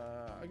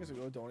 I guess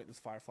we'll go donate this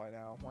firefly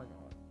now. Why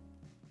not?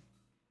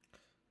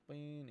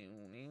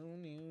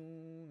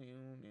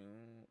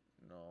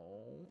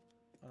 No.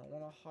 I don't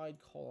want to hide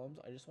columns.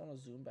 I just want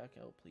to zoom back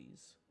out,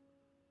 please.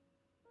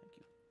 Thank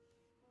you.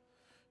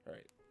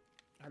 Alright.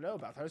 Hello,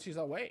 Bathurst. He's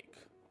awake.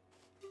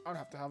 I don't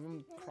have to have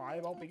him cry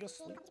about being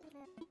asleep.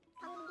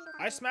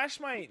 I smashed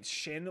my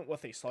shin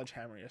with a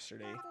sledgehammer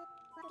yesterday.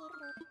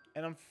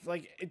 And I'm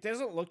like, it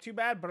doesn't look too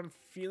bad, but I'm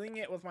feeling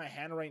it with my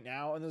hand right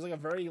now. And there's like a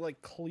very like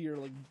clear,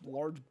 like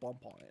large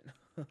bump on it.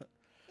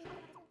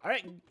 All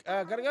right,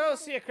 gotta go.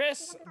 See ya,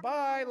 Chris.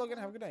 Bye, Logan.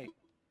 Have a good night.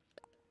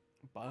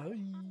 Bye.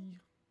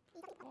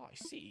 Oh, I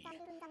see.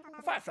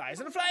 A firefly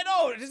isn't flying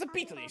over. It is a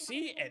beetle, you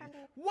see, and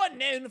one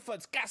known for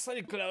its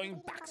ghastly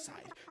glowing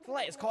backside. The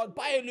light is called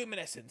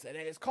bioluminescence, and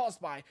it is caused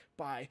by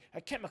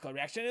a chemical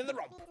reaction in the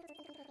rump.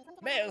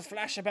 Males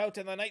flash about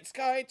in the night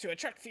sky to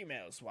attract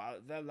females, while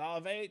the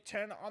larvae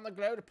turn on the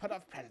glow to put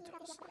off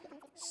predators.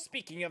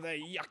 Speaking of the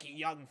yucky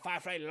young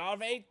firefly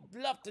larvae,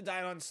 love to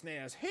dine on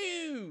snails.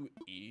 Who?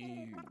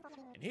 Ew.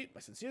 And Hoot, my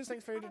sincerest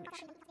thanks for your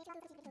donation.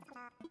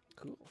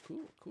 Cool.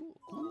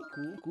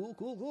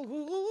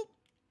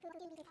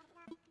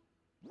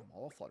 I'm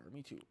all aflutter,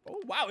 me too. Oh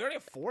wow, we already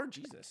have 4?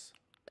 Jesus.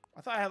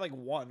 I thought I had like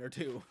 1 or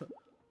 2.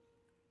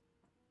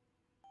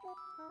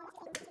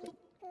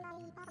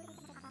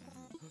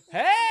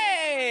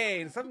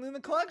 Hey! Something in the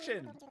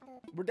collection!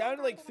 We're down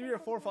to like 3 or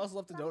 4 fossils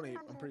left to donate,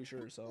 I'm pretty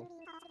sure, so.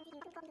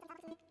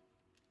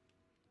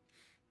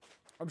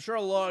 I'm sure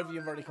a lot of you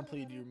have already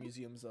completed your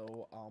museums,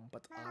 though,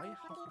 but I have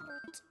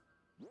not.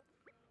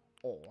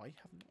 Oh, I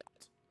have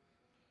not.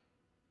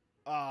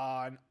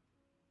 An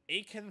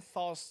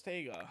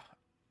Acanthostega.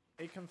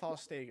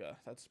 Acanthostega.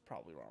 That's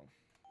probably wrong.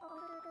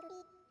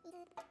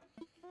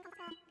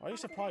 Why are you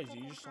surprised?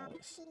 You just saw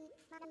this.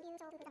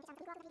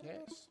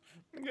 Yes.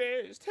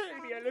 Yes, tell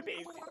me all about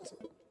it.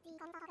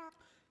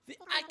 The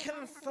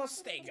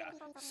Acanthostega,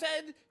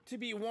 said to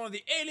be one of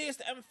the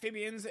earliest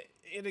amphibians.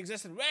 It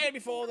existed way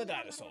before the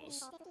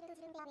dinosaurs.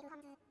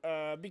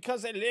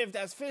 Because they lived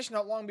as fish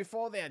not long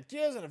before they had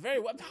gills and a very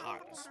webbed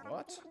harness.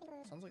 What?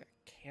 Sounds like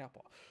a kappa.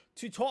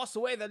 To toss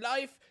away the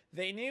life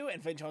they knew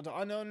and venture into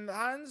unknown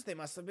lands, they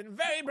must have been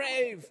very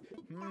brave.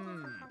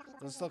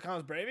 Does it still count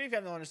as bravery if you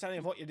have no understanding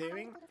of what you're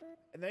doing?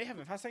 And there you have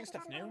it, fascinating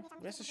stuff new.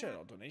 Rest assured,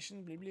 all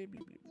donation, blah, blah, blah,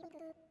 blah.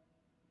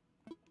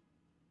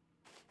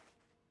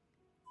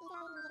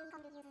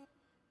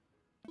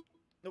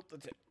 Nope,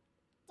 that's it.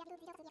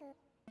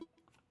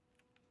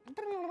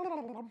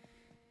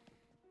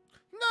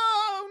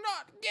 No,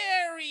 not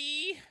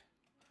Gary!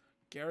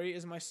 Gary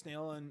is my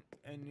snail in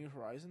New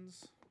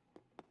Horizons.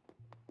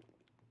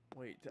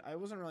 Wait, I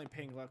wasn't really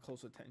paying that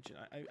close attention.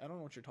 I don't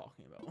know what you're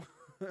talking about.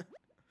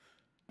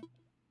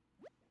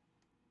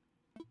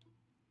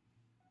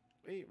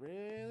 Wait,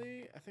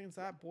 really? I think it's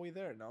that boy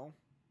there, no?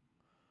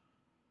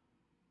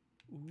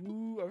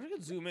 Ooh, I wish I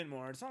could zoom in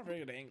more. It's not a very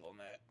good angle on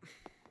that.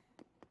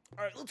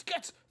 Alright, let's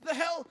get the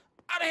hell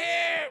out of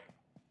here!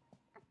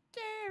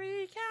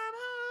 Gary, come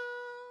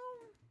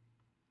home!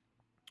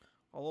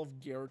 I love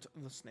Garrett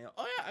the snail.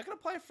 Oh yeah, I can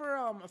apply for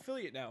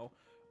affiliate now.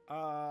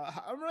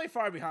 I'm really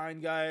far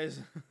behind,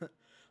 guys.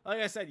 Like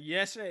I said,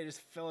 yesterday I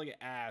just felt like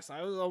an ass.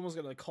 I was almost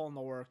gonna call in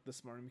the work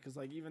this morning because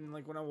like even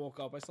like when I woke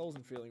up, I still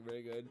wasn't feeling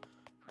very good.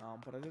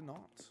 But I did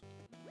not.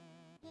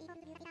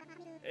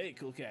 Hey,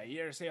 cool cat.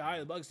 You ever say hi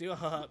to the bugs too?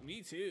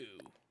 Me too.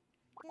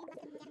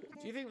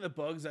 Do you think the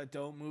bugs that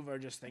don't move are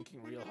just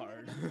thinking real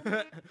hard?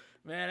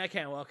 Man, I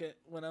can't walk it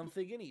when I'm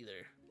thinking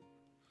either.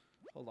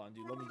 Hold on,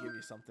 dude. Let me give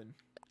you something.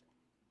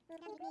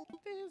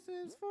 This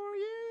is for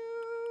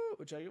you.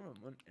 Which I give him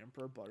an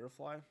emperor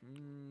butterfly.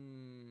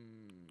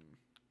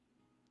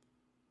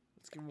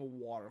 Let's give him a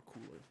water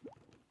cooler.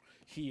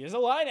 He is a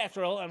lion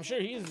after all. I'm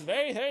sure he's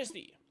very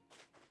thirsty.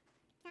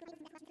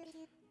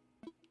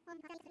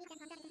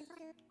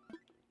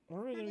 When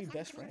are we gonna be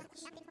best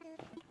friends?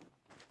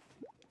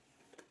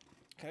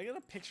 Can I get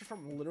a picture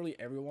from literally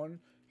everyone?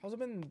 How's it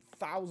been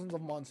thousands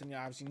of months and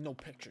I've seen no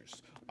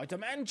pictures? I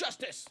demand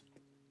justice!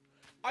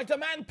 I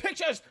demand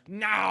pictures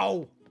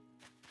now!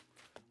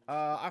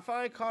 I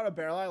finally caught a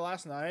barreleye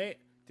last night.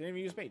 Didn't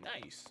even use bait.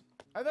 Nice.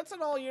 That's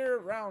an all year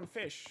round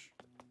fish,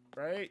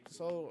 right?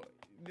 So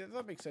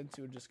that makes sense.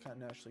 You would just kind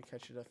of naturally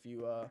catch it if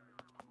you're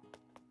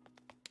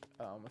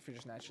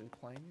just naturally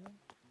playing, you know?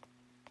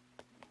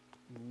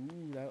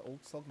 Ooh, that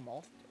old silk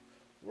moth.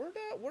 Where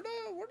the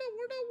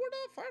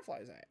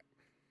fireflies at?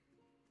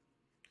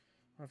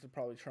 I have to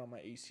probably turn on my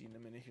AC in a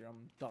minute here.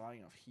 I'm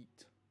dying of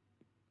heat.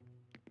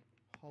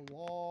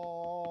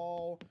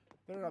 Hello?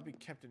 Better not be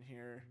kept in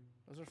here.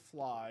 Those are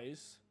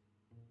flies.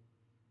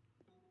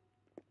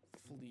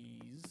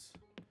 Fleas.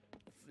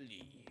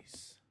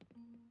 Fleas.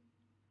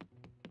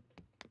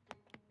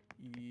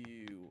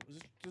 Ew.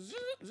 Is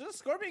this a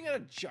scorpion in a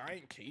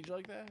giant cage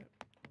like that?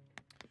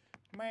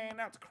 Man,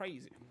 that's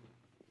crazy.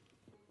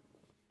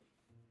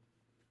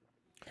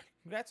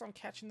 Congrats on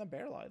catching the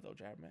barreleye though,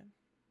 Jabman.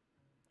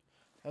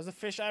 That's a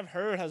fish I've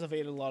heard has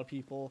evaded a lot of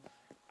people.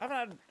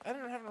 I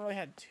haven't really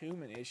had too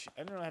many issues. I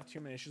didn't really have too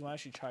many issues when I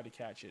actually tried to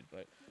catch it,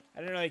 but I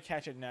didn't really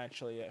catch it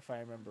naturally, if I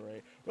remember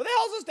right. Where the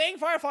hell's this dang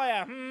firefly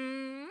at?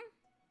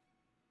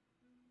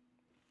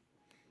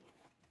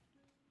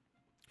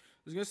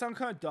 It's gonna sound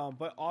kind of dumb,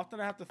 but often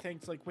I have to think,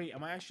 it's like, wait,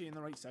 am I actually in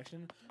the right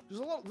section? There's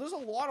a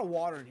lot of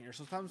water in here,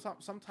 so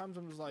sometimes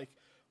I'm just like,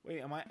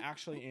 wait, am I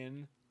actually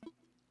in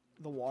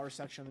the water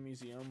section of the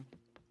museum?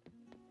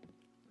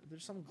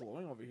 There's some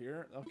glowing over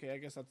here. Okay, I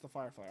guess that's the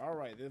firefly. All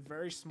right, they're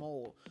very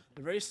small.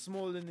 They're very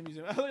small in the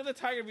museum. Look at the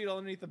tiger beetle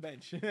underneath the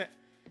bench.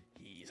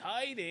 He's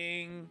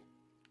hiding.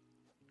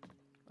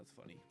 That's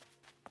funny.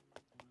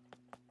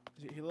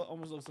 He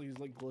almost looks like he's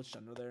like glitched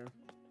under there.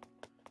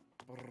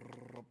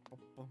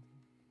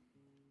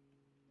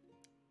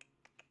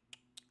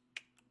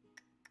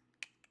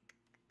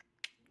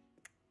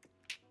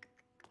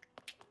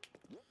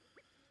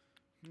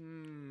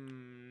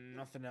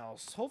 Nothing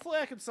else. Hopefully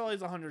I can sell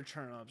these 100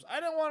 turnips. I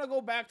didn't want to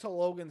go back to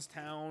Logan's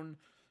Town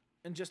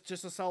and just to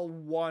sell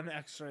one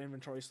extra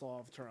inventory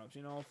slot of turnips.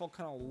 You know, it felt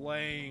kind of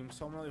lame.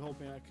 So I'm really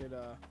hoping I could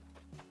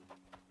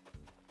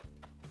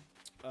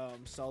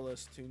sell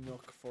this to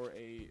Nook for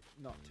a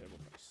not terrible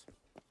price.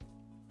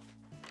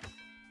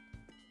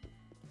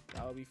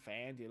 That would be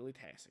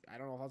fan-diddly-tastic. I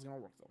don't know if that's gonna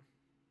work though.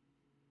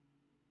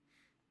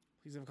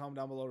 Please have a comment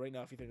down below right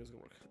now if you think it's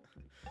gonna work.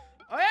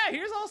 Oh yeah,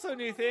 here's also a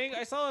new thing.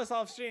 I saw this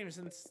off stream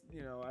since,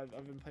 you know,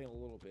 I've been playing a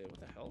little bit. What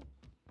the hell?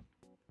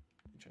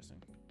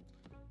 Interesting.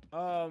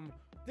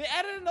 They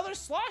added another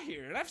slot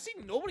here, and I've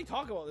seen nobody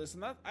talk about this,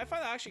 and I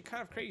find that actually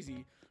kind of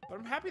crazy. But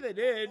I'm happy they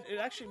did. It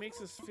actually makes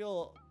us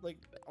feel like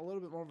a little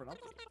bit more of an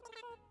update.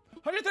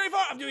 134!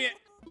 I'm doing it!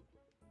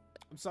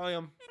 I'm selling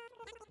them.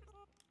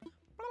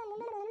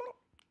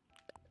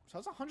 So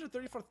that's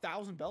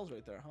 134,000 bells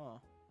right there, huh?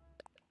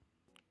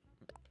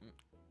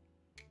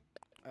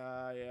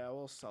 Yeah,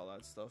 we'll sell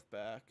that stuff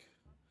back.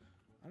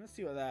 I'm gonna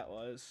see what that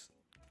was.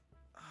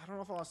 I don't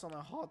know if I want to sell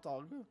my hot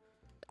dog.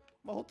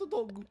 My hot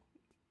dog.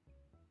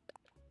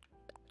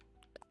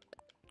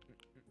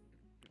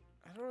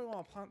 I don't really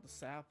want to plant the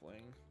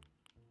sapling.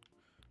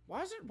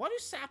 Why do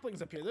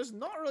saplings appear? There's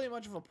not really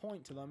much of a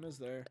point to them, is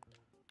there?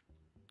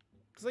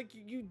 Cause like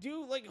you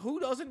do, like, who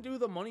doesn't do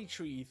the money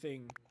tree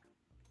thing?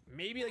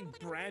 Maybe like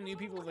brand new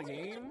people in the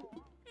game.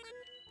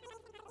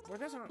 Or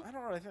doesn't? I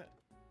don't really think.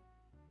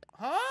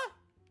 Huh?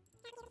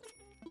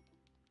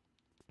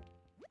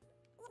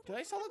 Did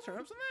I sell the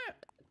turnips in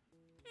that?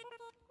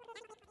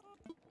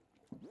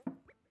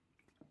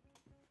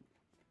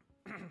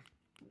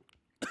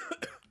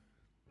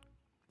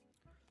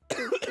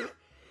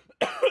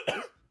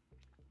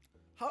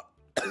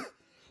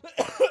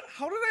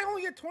 How did I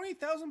only get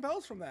 20,000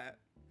 bells from that?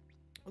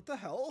 What the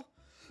hell?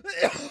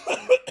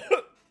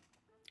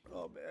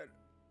 Oh man.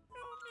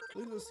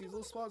 Look at the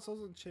seasonal spot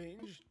doesn't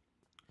change.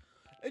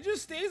 It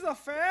just stays a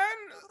fan?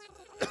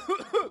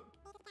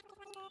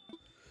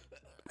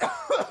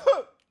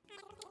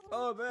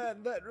 Oh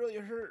man, that really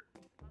hurt.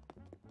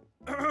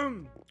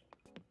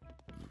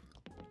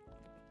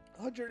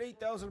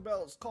 108,000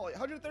 bells. Call it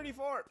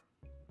 134.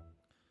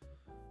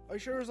 Are you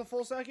sure it was a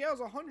full stack? Yeah, it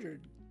was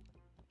 100.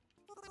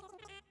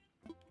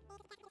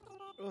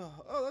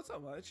 Oh, that's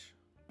not much.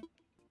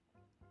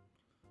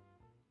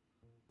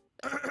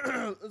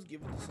 Let's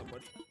give it to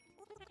somebody.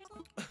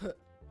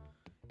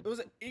 It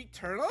was 8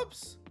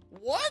 turnips?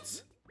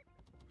 What?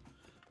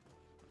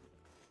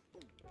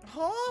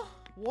 Huh?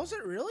 Was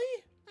it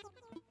really?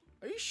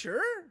 Are you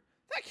sure?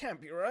 That can't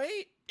be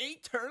right.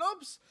 8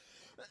 turnips?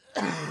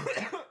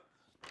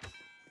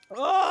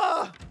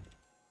 Ah!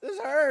 This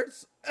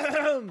hurts.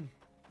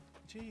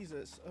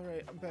 Jesus.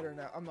 Alright, I'm better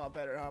now. I'm not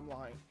better. I'm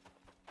lying.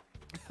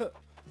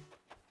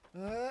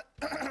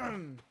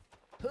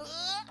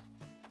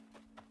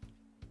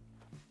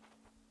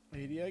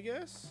 80, I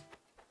guess.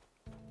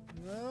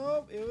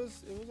 Nope, it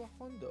was a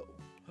hundo.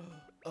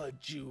 A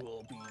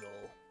jewel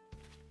beetle.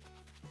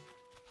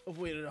 I've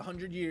waited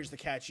 100 years to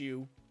catch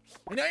you,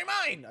 and now you're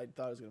mine. I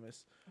thought I was gonna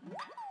miss.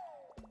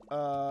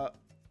 Oh,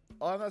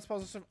 I'm not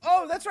supposed to.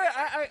 Oh, that's right.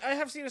 I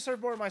have seen a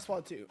surfboard in my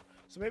spot too.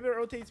 So maybe it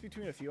rotates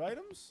between a few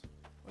items,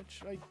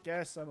 which I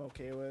guess I'm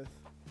okay with.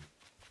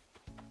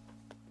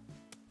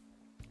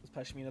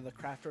 Especially the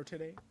crafter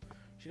today.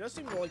 She does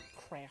seem to like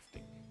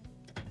crafting.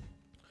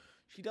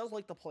 She does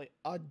like to play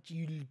a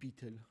jewel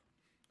beetle.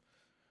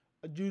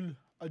 A jewel.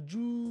 A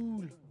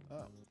jewel.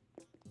 Oh.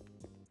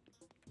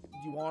 Do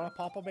you want a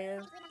Papa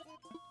Bear?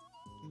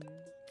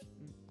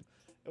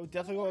 It would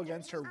definitely go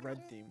against her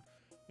red theme.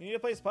 You need to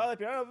play Spotlight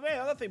Piano.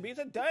 Man, that thing beats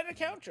a diner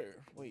counter.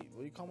 Wait,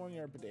 will you come on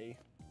your bidet?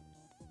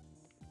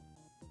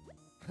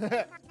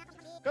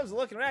 Comes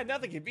looking around,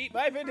 nothing can beat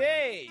my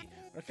bidet.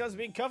 When it comes to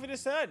being comfy to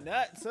sun,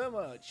 not so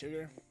much,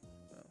 sugar.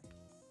 Oh.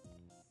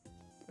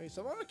 Wait,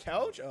 someone on the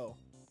couch? Oh.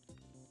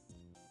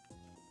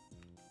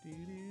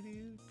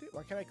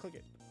 Why can't I click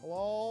it?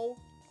 Hello?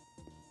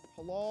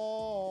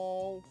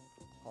 Hello?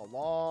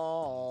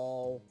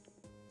 Hello?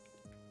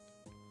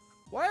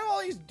 Why are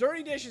all these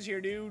dirty dishes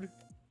here, dude?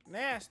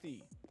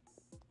 Nasty.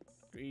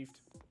 Griefed.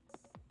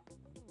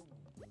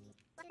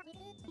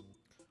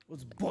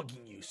 What's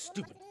bugging you,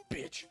 stupid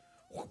bitch?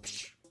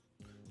 Whoopsh.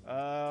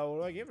 What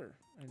do I give her?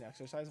 An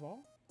exercise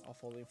ball? A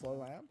folding floor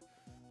lamp?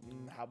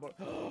 How about...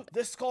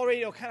 This skull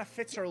radio kind of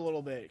fits her a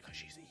little bit, because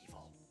she's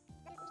evil.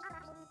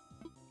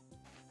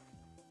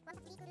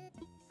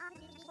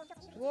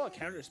 There's a lot of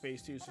counter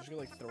space, too, so she's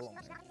gonna, like, throw them.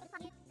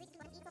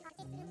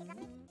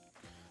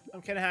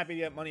 I'm kind of happy to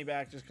get money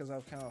back just because I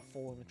have kind of a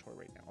full inventory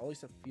right now. At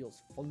least it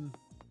feels full.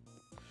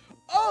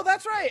 Oh,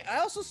 that's right. I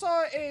also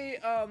saw a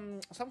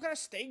some kind of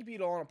stag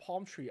beetle on a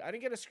palm tree. I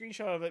didn't get a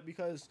screenshot of it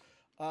because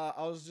I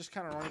was just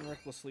kind of running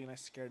recklessly and I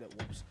scared it.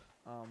 Whoops.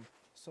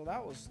 So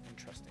that was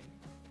interesting.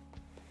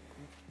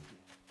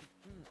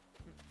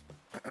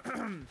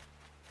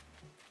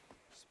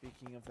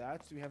 Speaking of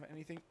that, do we have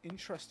anything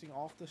interesting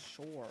off the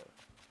shore?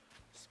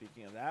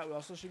 Speaking of that, we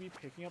also should be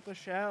picking up the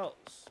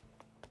shells.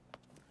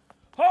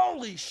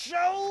 Holy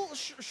shrimp!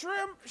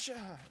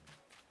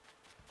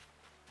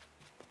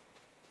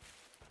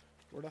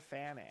 Where the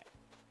fan at?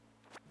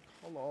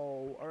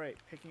 Hello. All right,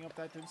 picking up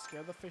that didn't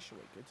scare the fish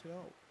away. Good to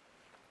know.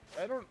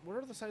 I don't. What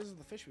are the sizes of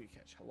the fish we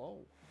catch?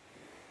 Hello.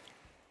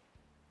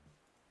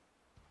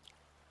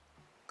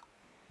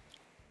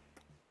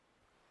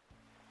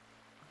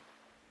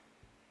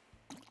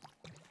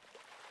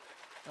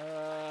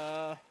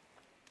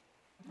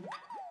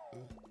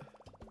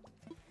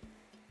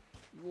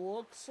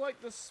 Looks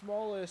like the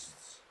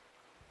smallest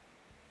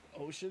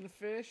ocean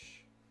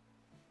fish.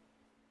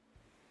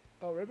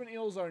 Oh, ribbon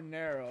eels are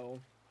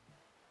narrow.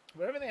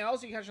 But everything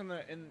else you catch in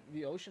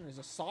the ocean is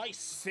a size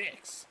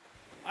 6.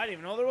 I didn't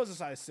even know there was a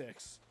size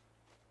 6.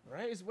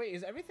 Right?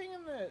 Is everything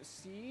in the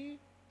sea?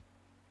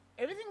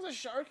 Everything's a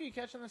shark you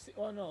catch in the sea.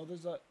 Oh no,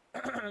 there's a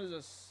there's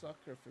a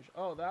suckerfish.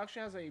 Oh, that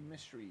actually has a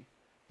mystery.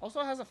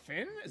 Also has a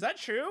fin? Is that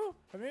true?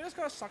 Have you guys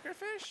got a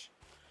suckerfish?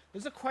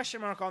 There's a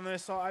question mark on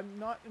this, so I'm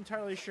not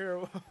entirely sure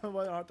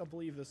whether or not to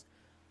believe this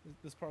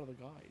part of the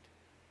guide.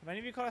 Have any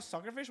of you caught a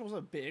suckerfish? Was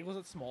it big? Was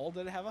it small?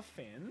 Did it have a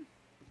fin?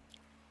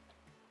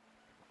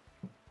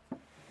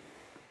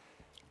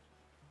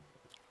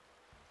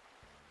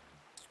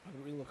 How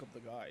do we look up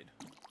the guide?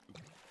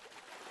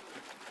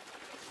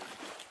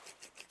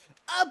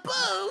 A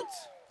boat!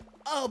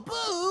 A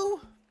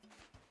boo!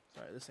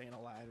 Sorry, this ain't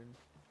Aladdin.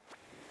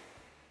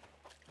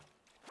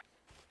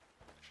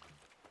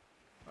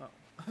 Oh,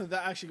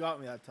 that actually got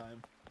me that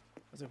time. I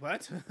was like,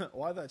 what?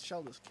 Why did that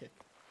shell just kick?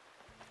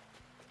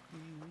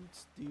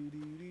 It'd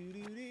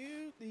be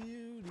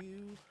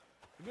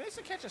nice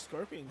to catch a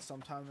scorpion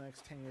sometime in the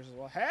next 10 years as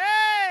well.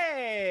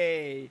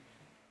 Hey!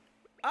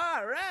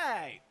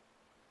 Alright!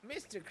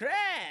 Mr.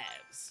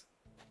 Krabs!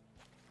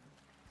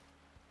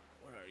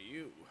 What are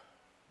you?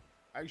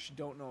 I actually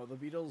don't know. The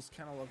beetles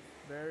kind of look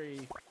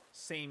very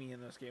samey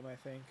in this game, I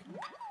think.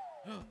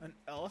 An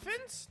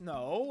elephant?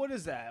 No. What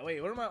is that? Wait,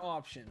 what are my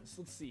options?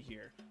 Let's see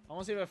here. I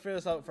want to see if I figure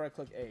this out before I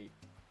click A.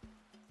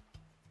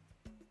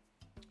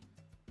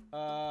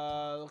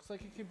 Looks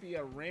like it could be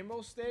a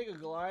rainbow stag, a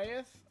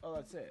Goliath. Oh,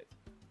 that's it.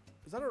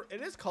 Is that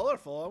it is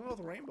colorful. I'm going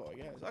with a rainbow, I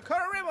guess. I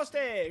caught a rainbow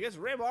stag. It's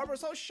rainbow armor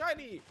so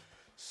shiny.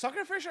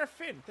 Suckerfish or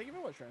fin? Thank you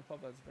very much, Ryan.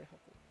 That's very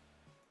helpful.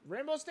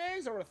 Rainbow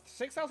stags are worth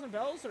 6,000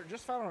 bells. They're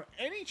just found on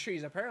any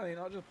trees, apparently,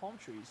 not just palm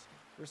trees.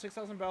 There are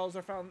 6,000 bells.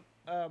 They're found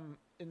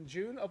in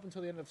June up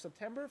until the end of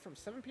September from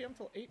 7 p.m.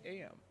 till 8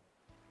 a.m.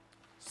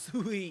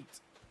 Sweet.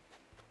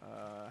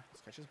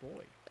 Let's catch this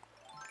boy.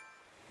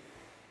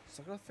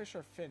 Suckerfish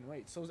or fin?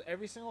 Wait, so is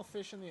every single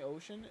fish in the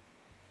ocean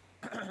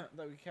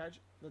that we catch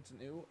that's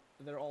new,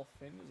 they're all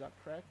fin? Is that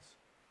correct?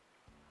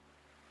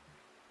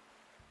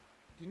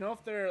 Do you know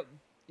if they're...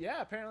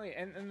 Yeah, apparently.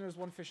 And there's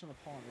one fish in the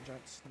pond, a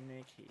giant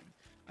snakehead.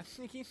 A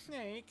sneaky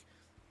snake.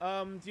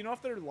 Do you know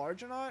if they're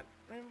large or not,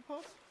 Rainbow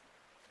Puff?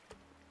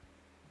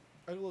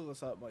 I can look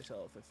this up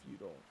myself if you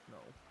don't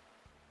know.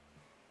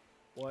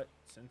 What?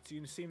 Since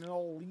you seem to know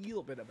a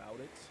little bit about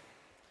it,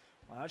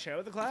 why not share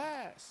with the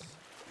class?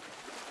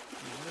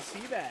 Even the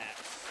sea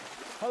bass.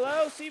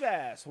 Hello, sea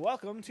bass.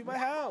 Welcome to my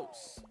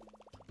house.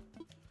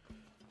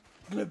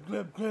 Glib,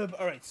 glib, glib.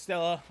 All right,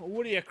 Stella.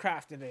 What are you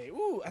crafting today?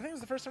 Ooh, I think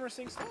it's the first time we're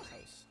seeing Stella's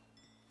house.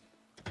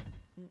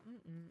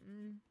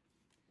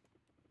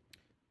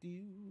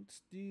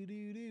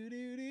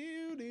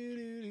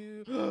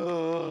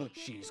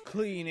 She's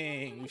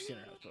cleaning. We've seen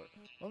her house before.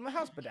 Well, my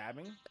house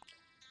bedabbing.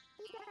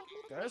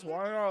 Did I just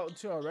wander out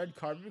to a red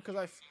carpet because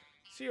I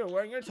see you're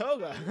wearing your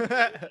toga?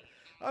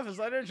 Off his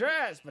leather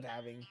dress,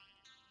 bedabbing.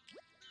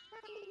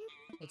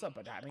 What's up,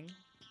 bedabbing?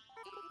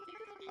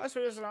 I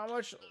swear there's not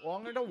much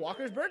longer to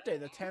Walker's birthday.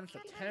 The 10th. The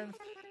 10th.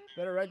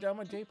 Better write down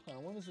my day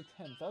plan. When is the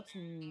 10th? That's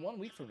 1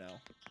 week from now.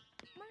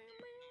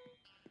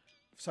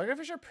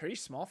 Suckerfish are pretty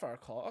small for our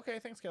call. Okay,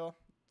 thanks, Kayla.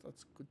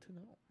 That's good to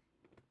know.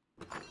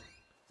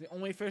 The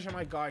only fish on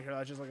my guide here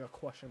that's just like a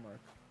question mark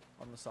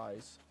on the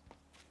size.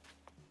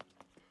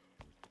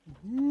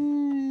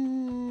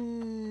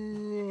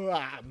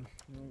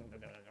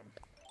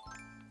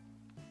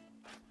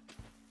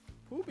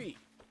 Poopy.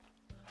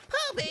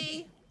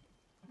 Poopy!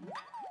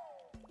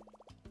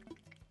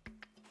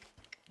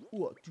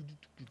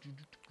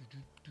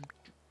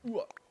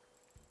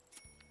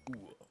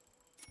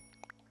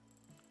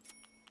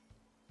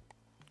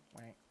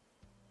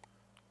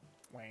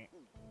 Wait.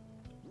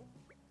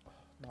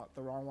 Not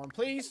the wrong one,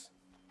 please.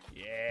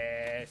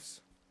 Yes.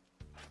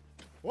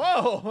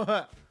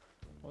 Whoa!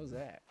 What was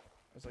that?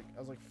 I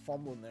was like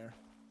fumbling there.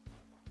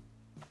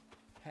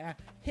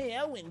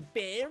 How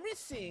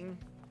embarrassing!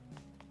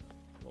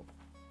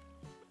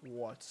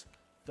 What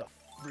the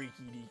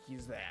freaky deaky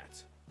is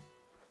that?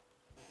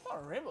 Not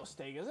a rainbow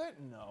steak, is it?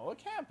 No, it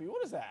can't be.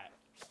 What is that?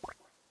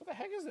 What the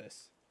heck is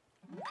this?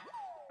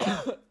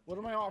 What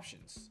are my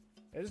options?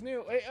 It is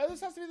new. Wait,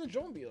 this has to be the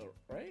drone beetle,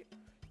 right?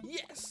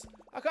 Yes!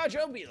 I caught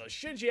drone beetles.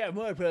 Should you have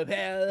more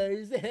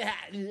propellers?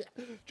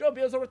 Drone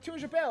beetles are worth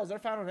 200 bells. They're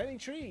found on any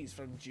trees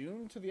from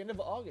June to the end of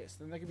August.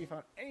 And they can be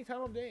found any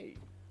time of day.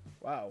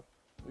 Wow.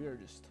 We are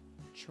just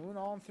chewing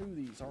on through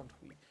these, aren't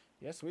we?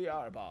 Yes, we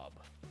are, Bob.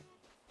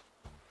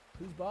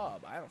 Who's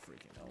Bob? I don't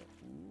freaking know.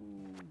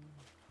 Ooh.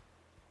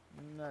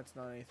 That's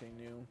not anything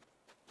new.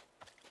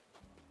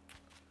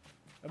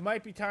 It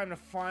might be time to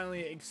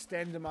finally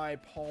extend my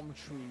palm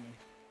tree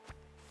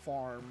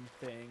farm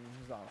thing.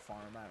 It's not a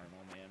farm, I don't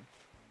know, man.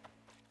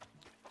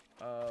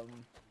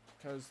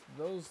 Because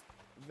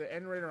the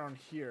end right around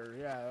here,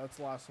 yeah, that's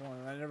the last one.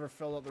 And I never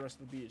filled out the rest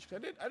of the beach. I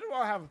didn't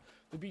want to have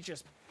the beach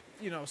just,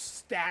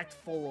 stacked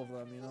full of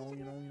them, you know.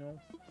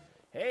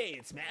 Hey,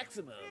 it's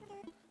Maximum.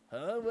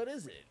 Huh, what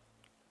is it?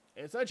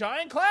 It's a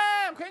giant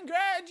clam!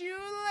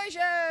 Congratulations!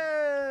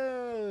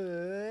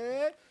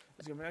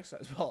 Let's go next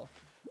size. Well,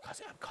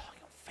 because I'm calling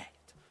him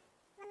fat.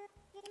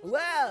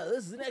 Wow,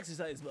 this is an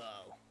exercise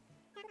ball.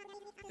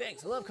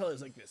 Thanks, I love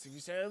colors like this. If you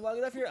stare at it long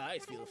enough, your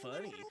eyes feel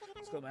funny.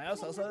 Let's go to my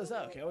house, I'll sell this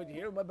out. Can't wait to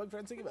hear what my bug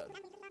friends think about it.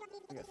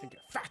 I gotta think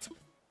you're fat.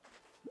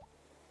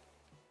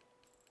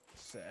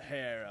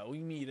 Sahara, we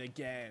meet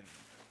again.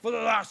 For the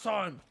last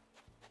time!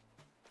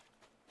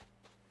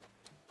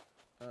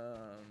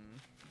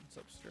 What's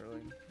up,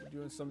 Sterling? We're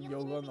doing some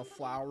yoga on the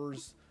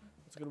flowers.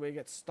 It's a good way to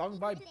get stung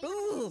by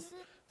both.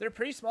 They're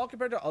pretty small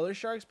compared to other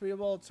sharks, but you're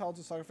able to tell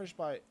to suckerfish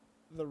by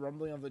the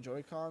rumbling of the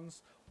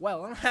Joy-Cons.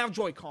 Well, I don't have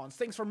Joy-Cons.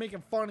 Thanks for making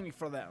fun of me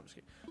for that. I'm just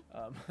kidding.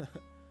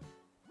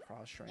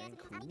 Cross-train,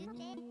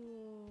 cool.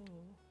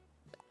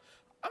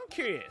 I'm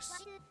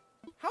curious.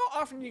 How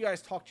often do you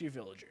guys talk to your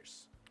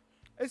villagers?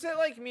 Is it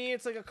like me?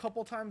 It's like a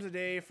couple times a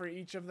day for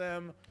each of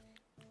them.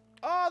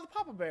 Oh, the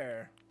Papa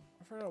Bear.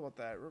 I forgot about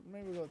that.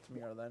 Maybe we'll go to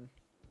Mira then.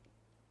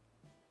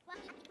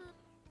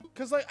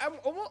 Cause like I'm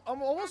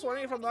almost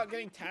wondering if I'm not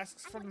getting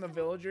tasks from the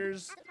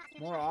villagers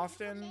more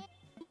often.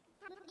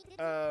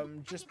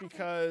 Just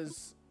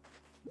because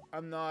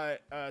I'm not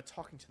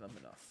talking to them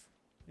enough.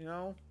 You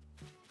know?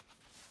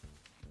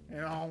 You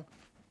know?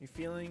 You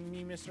feeling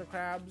me, Mr.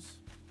 Krabs?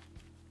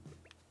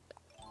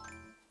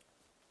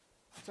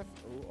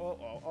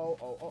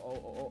 Oh.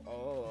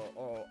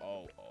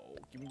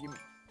 Gimme.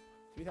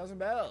 3,000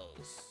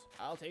 bells.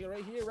 I'll take it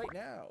right here, right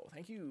now.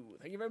 Thank you.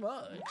 Thank you very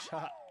much.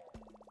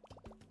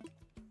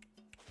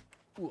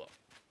 Ooh.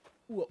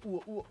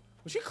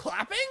 Was she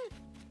clapping?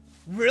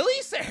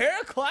 Really?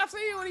 Sahara claps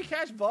at you when you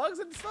catch bugs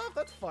and stuff?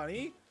 That's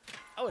funny.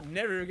 I would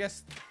never have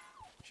guessed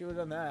she would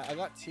have done that. I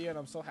got tea and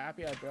I'm so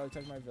happy I barely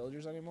touch my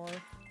villagers anymore.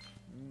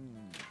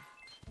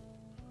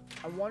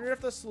 I wonder if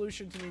the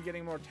solution to me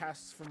getting more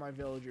tasks from my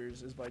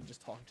villagers is by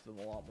just talking to them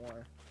a lot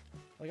more.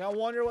 Like, I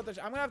wonder what the...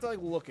 I'm gonna have to,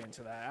 like, look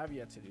into that. I have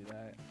yet to do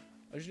that.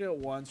 I should do it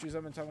once. Usually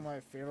I've been talking about my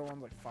favorite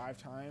ones, like, 5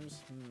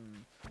 times.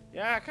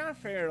 Yeah, I kind of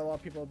figured a lot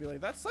of people would be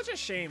like, that's such a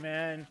shame,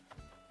 man.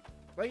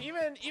 Like,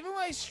 even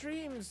my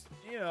streams,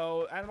 you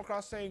know, Animal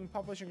Crossing,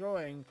 population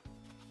growing,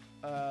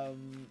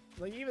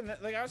 like, even,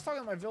 like, I was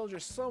talking to my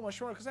villagers so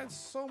much more because I had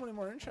so many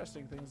more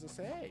interesting things to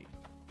say.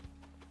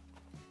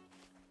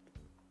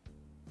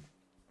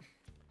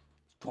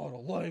 Caught a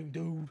lame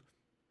dude.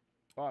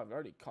 Oh, I've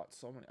already caught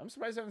so many. I'm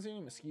surprised I haven't seen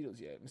any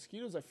mosquitoes yet.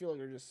 Mosquitoes, I feel like,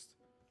 are just...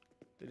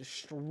 They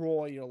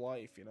destroy your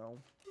life, you know?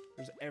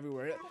 There's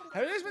everywhere.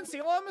 Have you guys been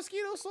seeing a lot of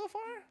mosquitoes so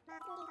far?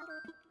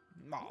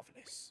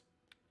 Marvelous.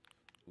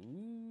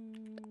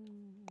 Ooh.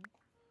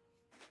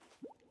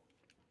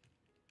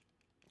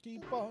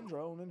 Keep on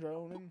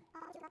droning.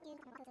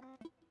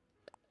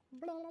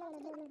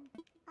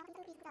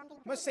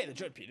 Must say the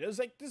Joy Peter is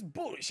like this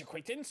boorish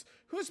acquaintance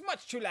who is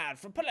much too loud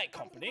for polite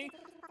company.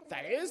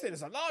 That is, it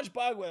is a large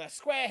bug with a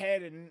square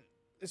head and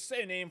the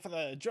same name for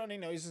the droning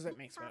noises it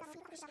makes when it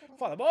flies.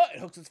 Furthermore, it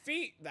hooks its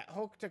feet that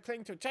hook to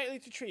cling to tightly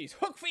to trees.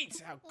 Hook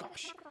feet! Oh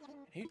gosh.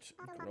 Hate.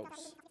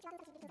 Gross.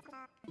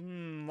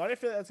 Why do I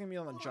feel like that's gonna be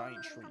on a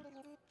giant tree?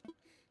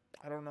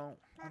 I don't know.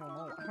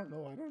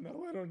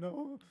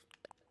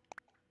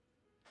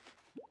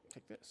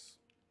 Take this.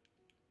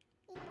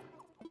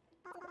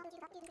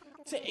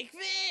 Take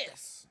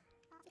this!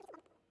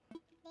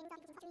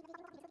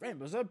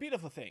 Rainbows are a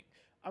beautiful thing.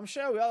 I'm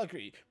sure we all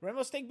agree.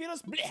 Rainbows take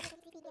beetles? Blech!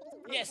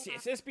 Yes,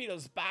 this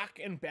beetle's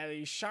back and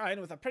belly shine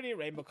with a pretty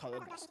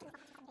rainbow-colored luster.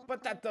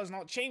 But that does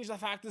not change the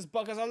fact this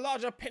bug has a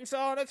larger pincer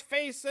on its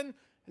face and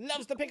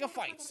loves to pick a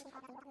fight.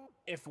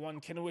 If one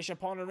can wish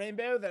upon a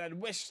rainbow, then I'd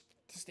wish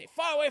to stay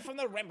far away from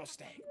the rainbow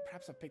stag.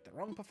 Perhaps I picked the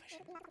wrong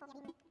profession.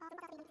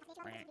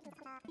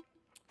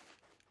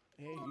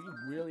 Yeah, you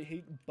really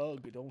hate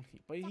bug, don't he?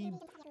 But he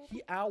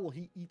owl,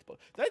 he eats bug.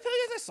 Did I tell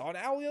you guys I saw an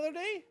owl the other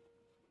day?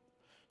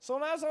 So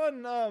when I was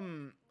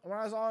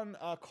on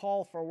a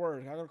call for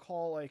work, I got a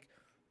call like,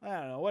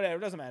 I don't know, whatever, it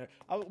doesn't matter.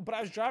 But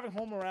I was driving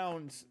home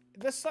around,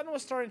 the sun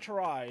was starting to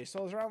rise, so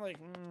it was around like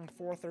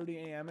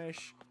 4:30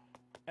 a.m.-ish.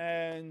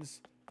 And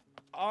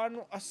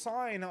on a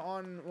sign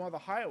on one of the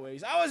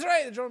highways, I was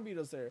right, the drone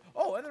beetle's there.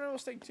 Oh, and the rainbow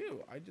stag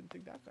too. I didn't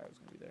think that guy was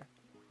gonna be there.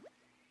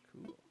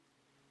 Cool.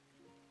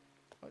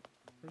 What?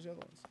 Where's the other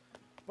ones?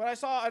 But I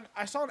saw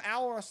an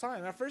owl on a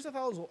sign. At first I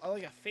thought it was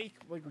like a fake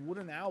like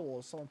wooden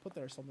owl someone put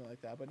there or something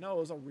like that. But no, it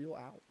was a real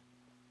owl.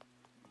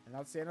 And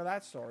that's the end of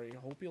that story.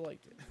 Hope you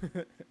liked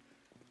it.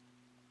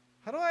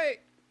 How do I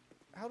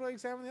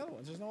examine the other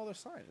ones? There's no other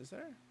sign, is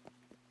there?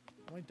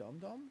 Am I dumb?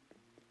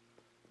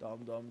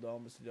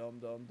 It's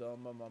dumb.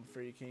 I'm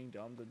freaking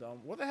dumb.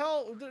 What the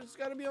hell? There's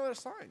got to be another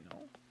sign,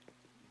 no?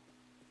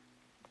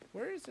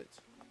 Where is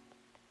it?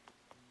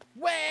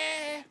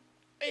 Where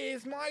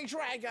is my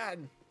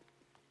dragon?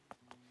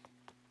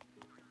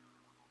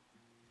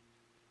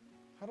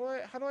 How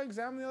do I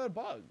examine the other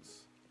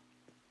bugs?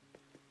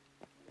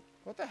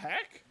 What the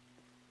heck?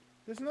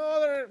 There's no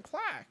other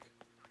plaque.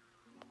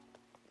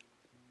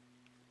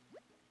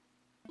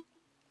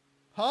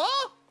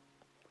 Huh?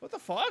 What the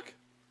fuck?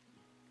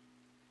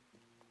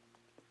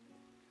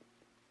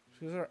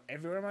 These are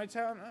everywhere in my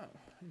town? Oh,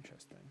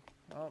 interesting.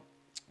 Well,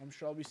 I'm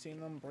sure I'll be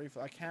seeing them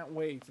briefly. I can't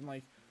wait in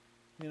like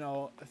you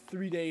know,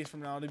 3 days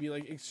from now to be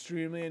like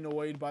extremely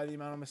annoyed by the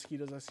amount of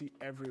mosquitoes I see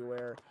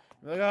everywhere.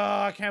 Like,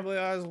 oh, I can't believe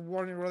I was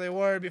wondering where they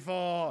were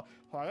before.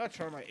 Oh, I gotta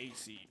turn my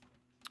AC.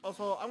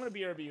 Also, I'm gonna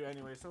BRB you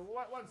anyway, so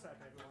one sec,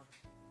 everyone.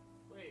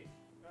 Wait,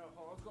 no,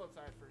 hold on, let's go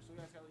outside first. So you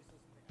guys can at least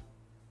listen to me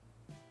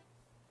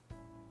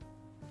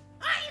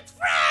out. Hi, it's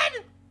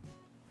Fred!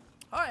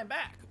 Hi, I'm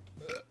back.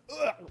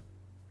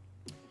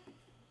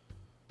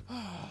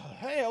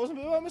 Hey, I wasn't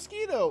bit by a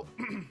mosquito.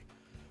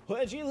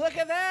 Would you look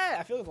at that?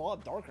 I feel it's a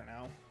lot darker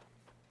now.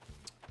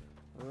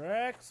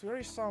 Rex,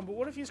 very somber. But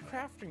what if he's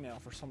crafting now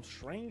for some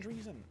strange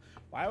reason?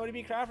 Why would he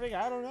be crafting?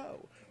 I don't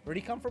know. Where'd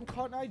he come from?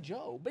 Cotton Eye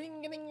Joe.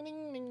 Bing, ding,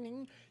 ding, ding,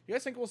 ding. You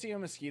guys think we'll see a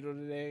mosquito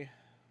today?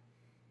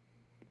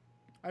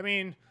 I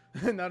mean,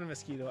 not a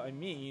mosquito. I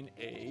mean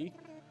a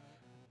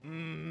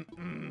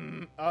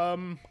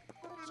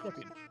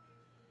scorpion.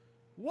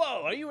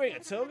 Whoa, are you wearing a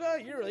toga?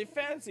 You're really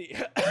fancy.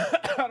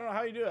 I don't know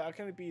how you do it. How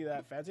can it be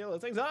that fancy?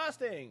 It's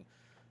exhausting.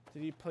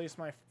 Did he place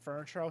my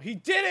furniture out? He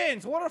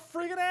didn't! What a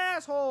freaking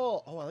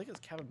asshole! Oh, I like his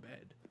cabin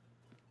bed.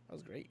 That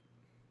was great.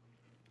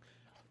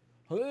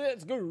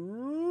 That's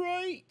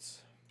great!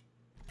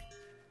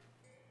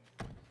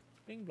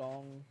 Bing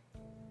blong.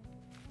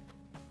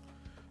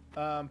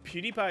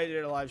 PewDiePie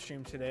did a live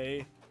stream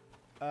today.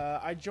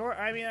 I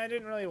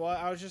didn't really watch.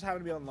 I was just having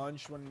to be on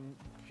lunch when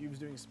he was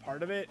doing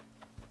part of it.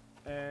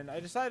 And I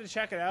decided to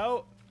check it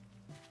out.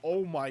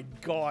 Oh my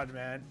god,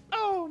 man.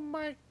 Oh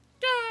my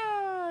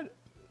god!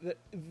 What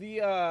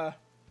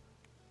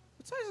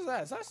size is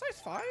that? Is that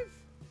size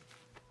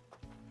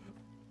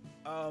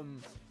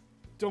 5?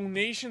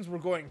 Donations were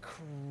going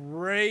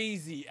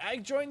crazy. I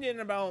joined in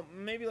about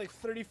maybe like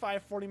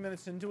 35-40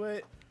 minutes into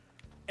it,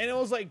 and it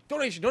was like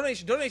donation,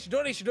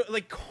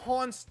 like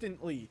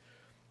constantly.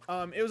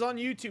 It was on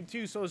YouTube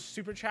too, so it was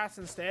super chats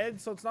instead.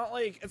 So it's not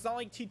like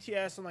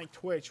TTS and like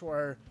Twitch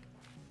where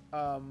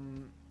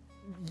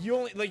you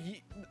only like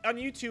on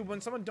YouTube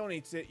when someone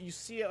donates it, you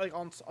see it like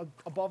on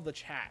above the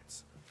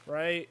chats.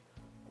 Right?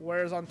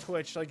 Whereas on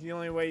Twitch, like the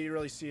only way you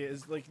really see it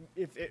is like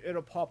if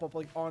it'll pop up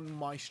like on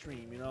my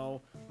stream, you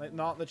know, like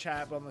not in the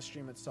chat but on the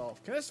stream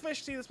itself. Can this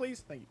fish see this,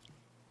 please? Thank you.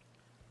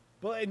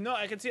 But no,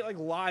 I can see it like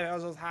live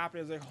as it was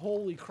happening. I was like,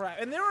 holy crap!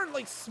 And there weren't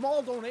like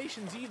small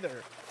donations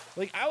either.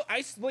 Like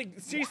I like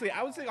seriously,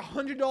 I would say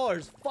 $100,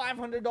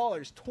 $500,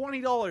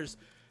 $20,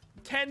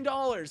 $10,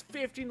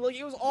 $15. Like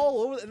it was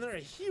all over, and they're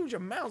huge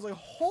amounts. Like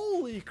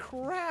holy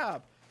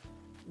crap!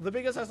 The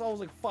biggest I saw was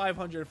like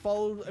 500,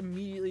 followed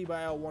immediately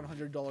by a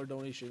 $100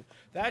 donation.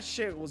 That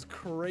shit was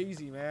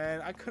crazy,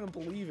 man. I couldn't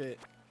believe it.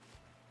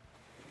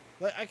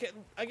 Like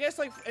I guess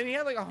like, and he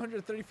had like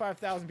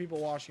 135,000 people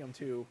watching him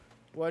too,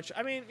 which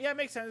I mean, yeah, it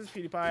makes sense. It's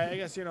PewDiePie. I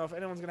guess, you know, if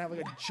anyone's gonna have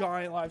like a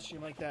giant live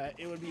stream like that,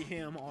 it would be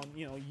him on,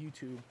 you know,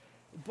 YouTube.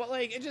 But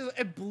like,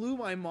 it blew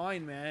my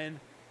mind, man,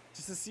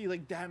 just to see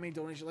like that many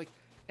donations. Like,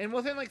 and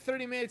within like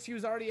 30 minutes, he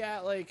was already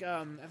at like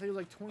I think it was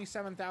like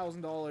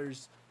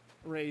 $27,000.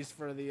 Raised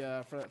for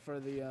the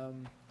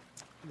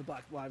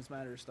Black Lives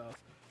Matter stuff.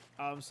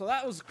 So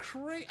that was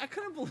great. I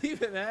couldn't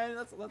believe it, man.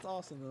 That's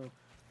awesome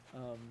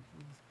though.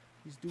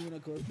 He's doing a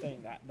good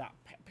thing. That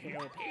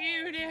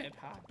PewDiePie.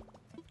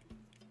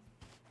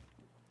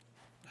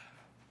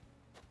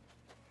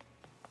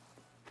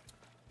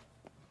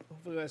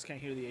 Hopefully you guys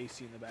can't hear the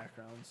AC in the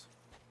backgrounds.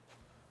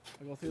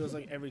 I go through those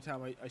like every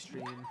time I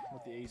stream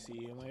with the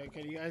AC. I'm like,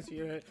 okay, do you guys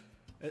hear it?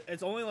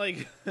 It's only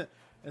like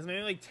it's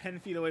maybe like 10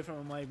 feet away from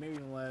a mic, maybe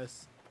even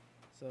less.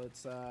 So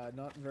it's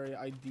not very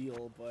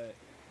ideal, but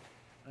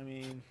I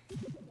mean,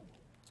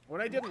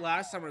 what I did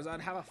last summer is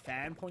I'd have a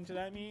fan pointed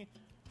at me,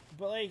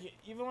 but like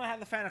even when I had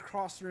the fan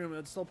across the room, it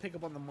would still pick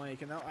up on the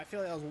mic, and that, I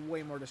feel like that was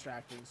way more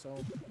distracting. So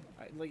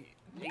like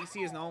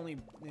AC is not only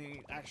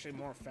actually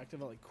more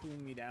effective at like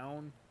cooling me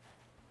down,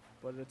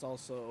 but it's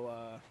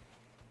also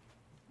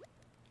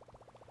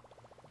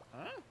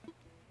huh?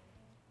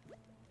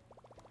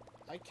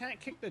 I can't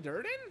kick the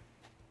dirt in?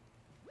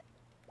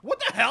 What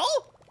the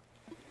hell?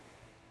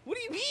 What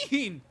do you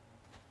mean?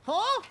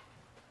 Huh?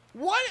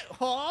 What?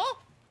 Huh?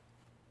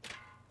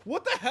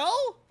 What the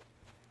hell?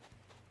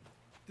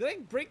 Did I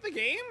break the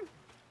game?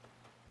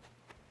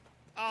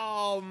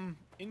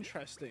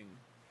 Interesting.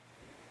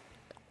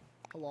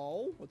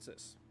 Hello? What's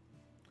this?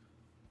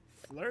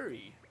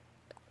 Flurry.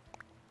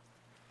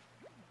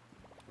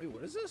 Wait,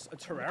 what is this? A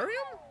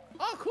terrarium?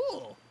 Oh,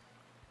 cool.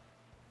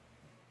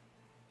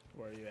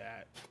 Where are you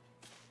at?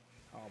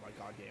 Oh my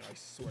god, game. I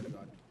swear to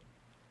god.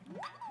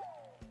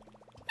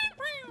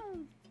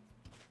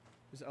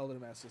 This Elder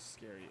Mask is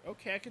scary.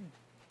 Okay, I could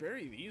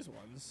bury these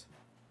ones.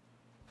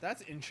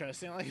 That's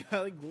interesting. I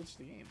like glitched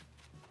the game.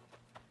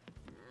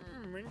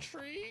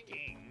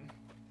 Intriguing.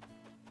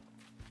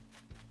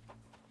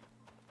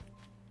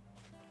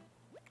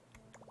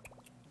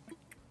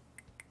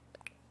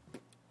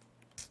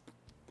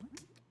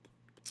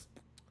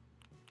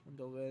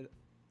 Window lid,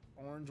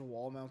 orange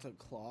wall-mounted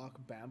clock,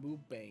 bamboo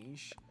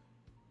bench.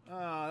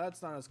 Ah,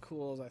 that's not as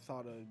cool as I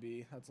thought it would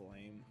be. That's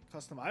lame.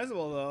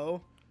 Customizable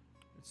though.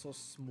 It's so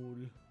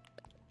smooth.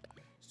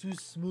 So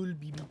small,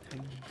 baby,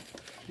 tiny. Do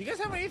you guys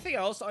have anything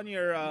else on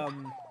your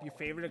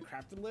favorite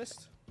crafted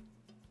list?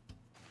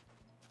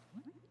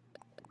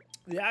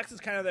 The axe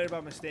is kind of there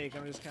by mistake.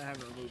 I'm just kind of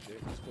haven't removed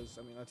it just because,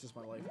 I mean, that's just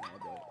my life now.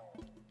 But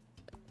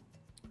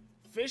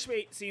fish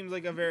bait seems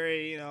like a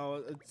very, you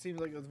know, it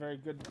seems like a very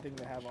good thing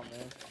to have on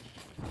there.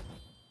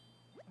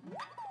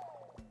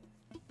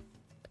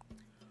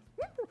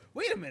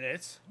 Wait a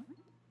minute.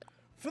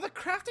 For the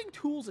crafting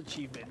tools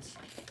achievements,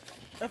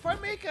 if I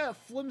make a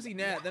flimsy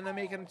net, then I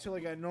make it into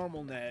like a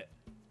normal net,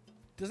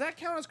 does that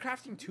count as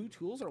crafting 2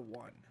 tools or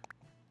 1?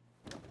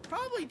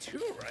 Probably 2,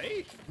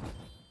 right?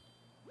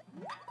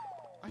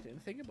 I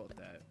didn't think about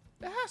that.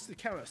 It has to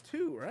count as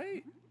 2,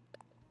 right?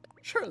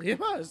 Surely it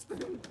must.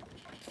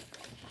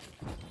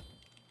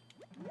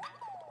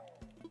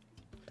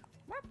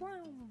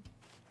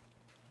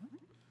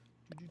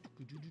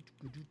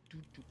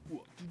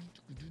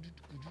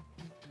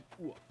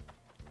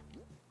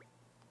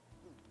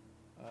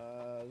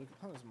 Look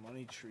upon this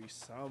money tree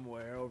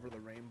somewhere over the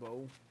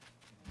rainbow.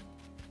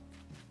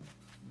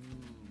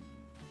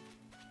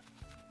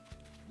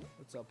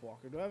 What's up,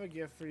 Walker? Do I have a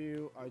gift for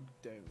you? I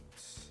don't.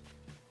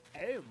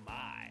 Oh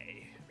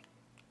my.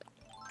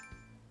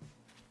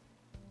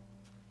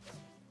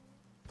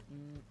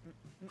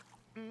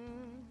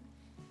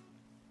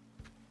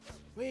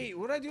 Wait,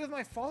 what did I do with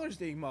my Father's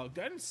Day mug?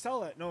 I didn't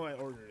sell it. No, I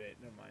ordered it.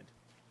 Never mind.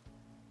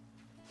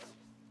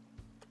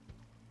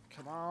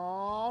 Come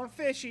on,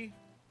 fishy.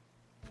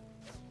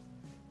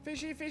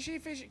 Fishy, fishy,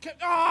 fishy.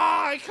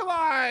 Oh, come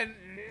on.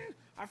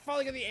 I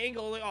finally get the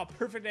angle. Like, oh,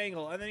 perfect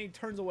angle. And then he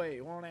turns away.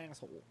 What an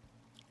asshole.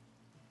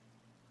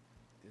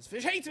 This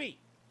fish hates me.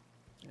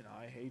 And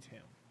I hate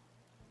him.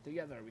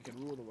 Together, we can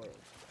rule the world.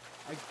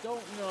 I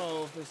don't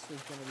know if this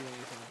is going to be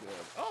anything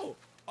good. Oh!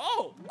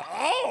 Oh!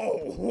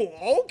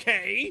 Oh!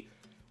 Okay!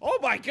 Oh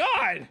my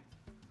god!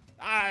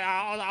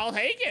 I'll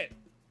take it!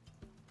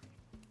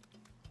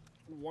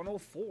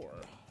 104.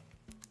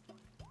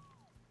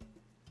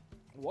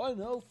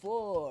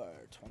 104.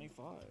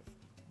 25.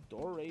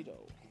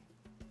 Dorado.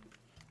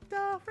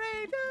 Dorado!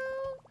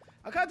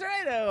 I call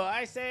Dorado!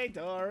 I say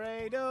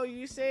Dorado,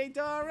 you say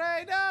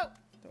Dorado!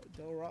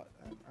 Dorado?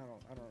 I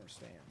don't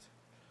understand.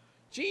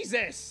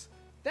 Jesus!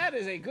 That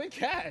is a good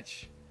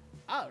catch!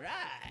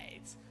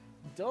 Alright!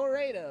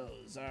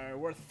 Dorados are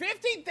worth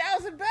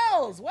 15,000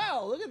 bells!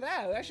 Wow, look at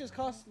that! It actually just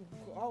cost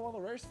all the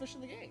rarest fish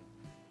in the game.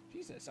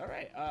 Jesus,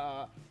 alright.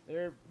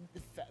 They're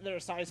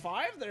size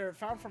 5. They're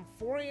found from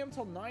 4 a.m.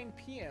 till 9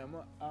 p.m.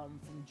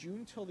 From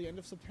June till the end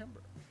of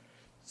September.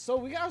 So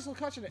we can also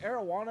catch an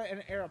arowana and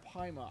an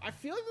arapaima. I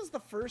feel like this is the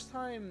first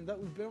time that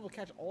we've been able to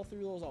catch all 3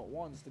 of those at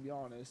once, to be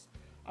honest.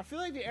 I feel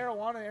like the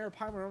arowana and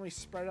arapaima are normally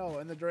spread out,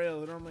 and the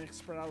dorado are normally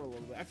spread out a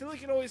little bit. I feel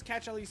like you can always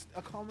catch at least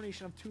a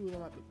combination of 2 of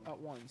them at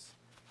once.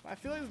 But I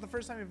feel like it's the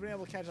first time we've been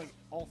able to catch like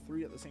all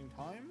 3 at the same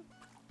time.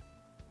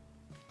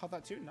 Caught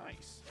that too?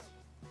 Nice.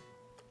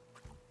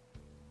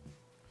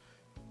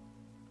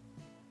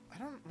 I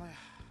don't like.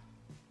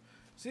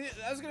 See,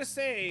 I was gonna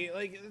say,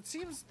 like, it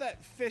seems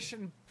that fish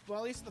and, well,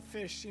 at least the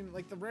fish seem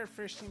like the rare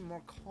fish seem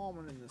more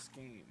common in this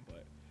game,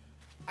 but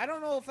I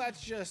don't know if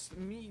that's just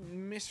me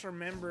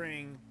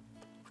misremembering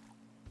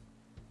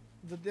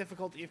the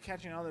difficulty of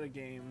catching other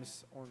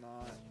games or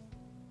not.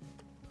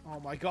 Oh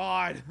my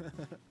god!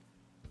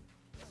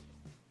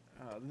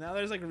 Now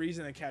there's like a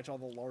reason to catch all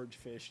the large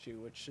fish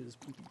too, which is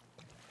poopy.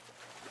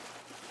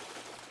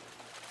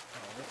 Oh,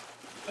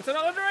 that's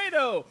another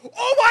Dorado!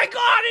 Oh my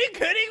god, are you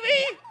kidding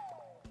me?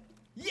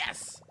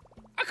 Yes!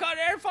 I caught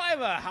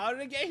Arapaima! How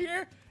did it get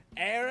here?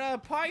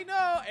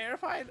 Arapaino!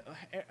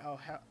 Oh,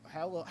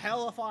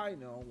 hell if I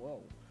know.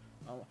 Whoa.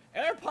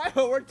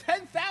 Arapaima were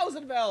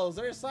 10,000 bells!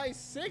 They're size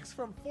 6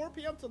 from 4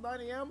 p.m. till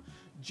 9 a.m.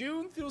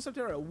 June through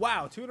September.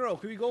 Wow, 2 in a row.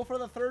 Can we go for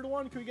the 3rd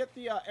one? Can we get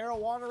the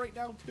arowana right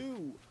now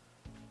too?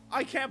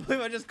 I can't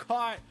believe I just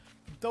caught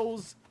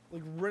those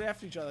like right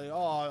after each other. Oh,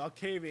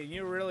 Octavian,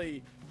 you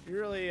really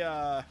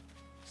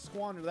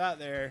squandered that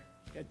there.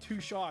 You had 2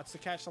 shots to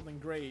catch something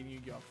great, and you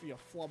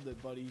flubbed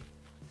it, buddy.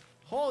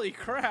 Holy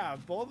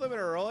crap! Both of them in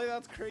a row?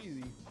 That's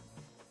crazy. Man,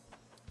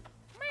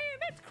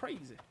 that's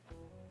crazy.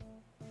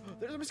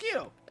 There's a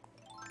mosquito.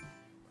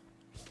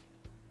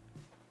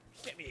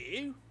 Get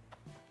me.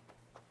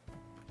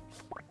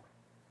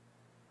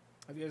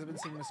 Have you guys been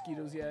seeing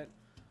mosquitoes yet?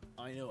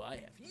 I know I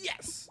have.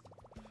 Yes!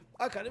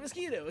 I caught a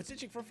mosquito. It's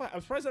itching for fun.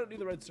 I'm surprised I don't do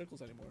the red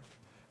circles anymore.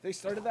 They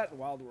started that in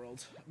Wild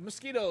World.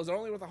 Mosquitoes are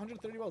only worth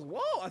 130 bells.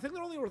 Whoa! I think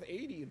they're only worth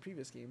 80 in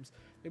previous games.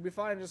 They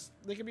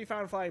can be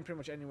found flying pretty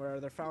much anywhere.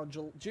 They're found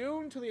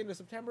June to the end of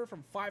September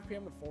from 5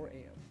 p.m. to 4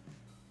 a.m.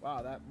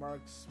 Wow, that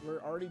marks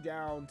we're already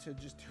down to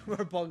just 2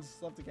 more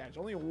bugs left to catch.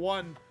 Only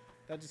 1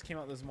 that just came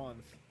out this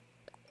month.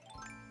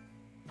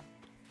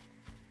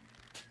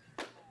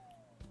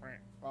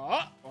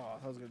 Oh,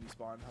 that was gonna be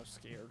spawned. I was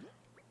scared.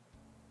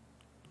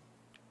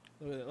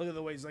 Look at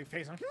the way he's like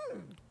facing.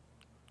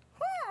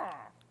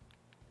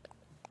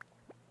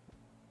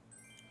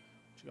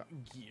 You got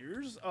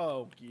gears?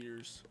 Oh,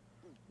 gears.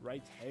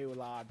 Right-ho,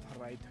 lad.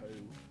 Right-ho.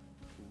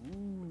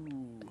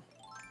 Ooh.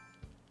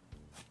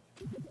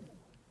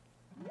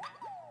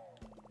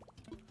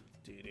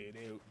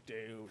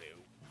 Did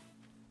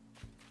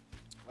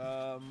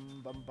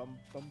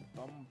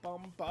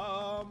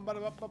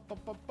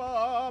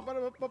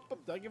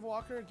I give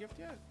Walker a gift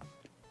yet?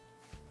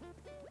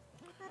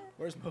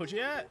 Where's Moji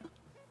at?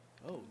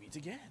 Oh, meets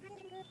again.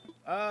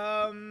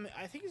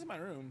 I think he's in my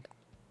room.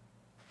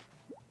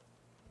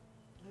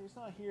 He's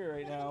not here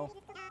right now.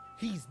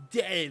 He's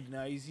dead.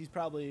 No, he's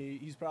probably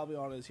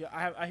on his.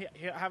 I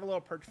have a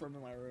little perch for him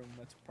in my room.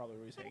 That's probably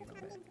where he's hanging out.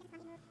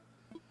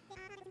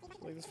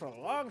 Like this for a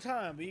long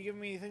time, but you give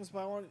me things, but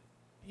I want.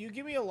 You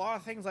give me a lot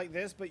of things like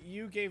this, but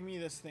you gave me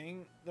this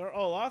thing. There are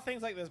a lot of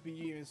things like this, but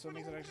you so it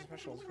makes it extra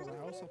special. It's for my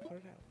house. I'll put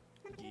it out.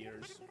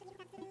 Years.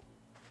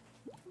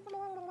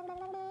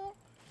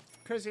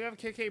 Chris, you have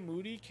KK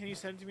Moody. Can you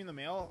send it to me in the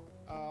mail?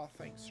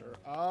 Thanks, sir.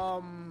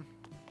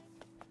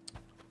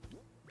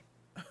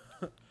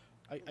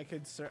 I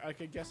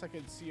could guess I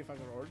could see if I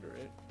can order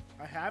it.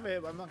 I have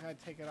it, but I'm not gonna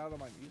take it out of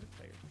my music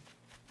player.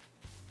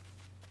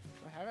 Do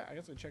I have it? I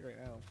guess I can check right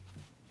now.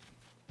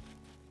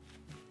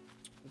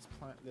 Let's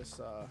plant this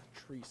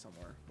tree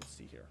somewhere. Let's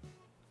see here.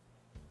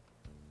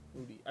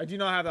 Moody. I do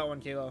not have that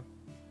one, Kayla.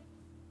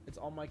 It's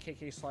on my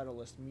KK slider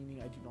list,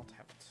 meaning I do not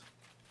have it.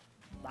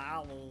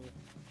 Wow.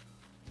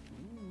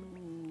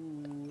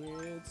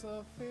 Ooh, it's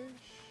a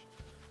fish.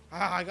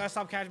 Ah, I gotta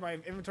stop catching. My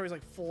inventory's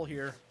like full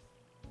here.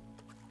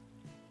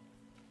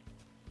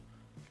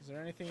 Is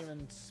there anything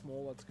even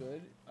small that's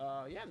good?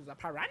 Yeah, there's a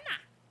piranha.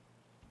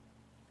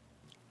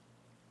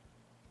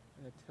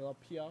 And a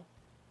tilapia.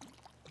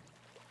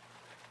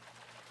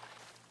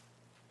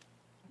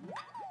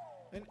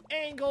 An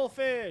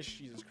anglefish!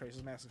 Jesus Christ,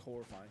 this mask is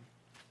horrifying.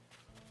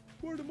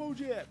 Where's the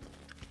emoji at?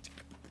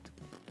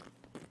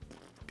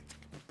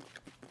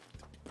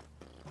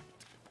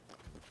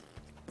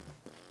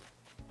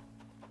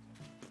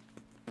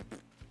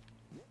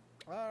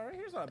 Right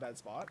here's not a bad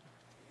spot.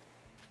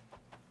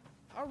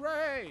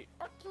 Alright!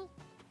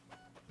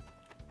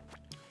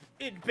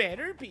 It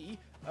better be.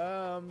 Do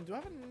I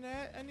have a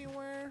net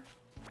anywhere?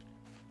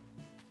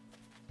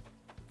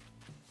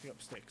 Pick up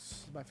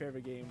sticks. My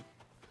favorite game.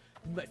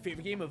 My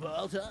favorite game of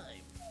all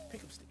time.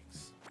 Pick up sticks.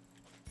 Is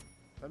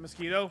that a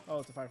mosquito? Oh,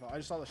 it's a firefly. I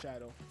just saw the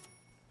shadow.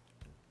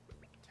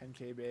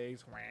 10k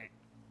bags.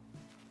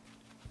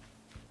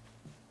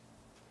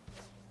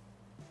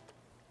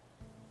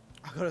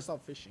 I gotta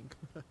stop fishing.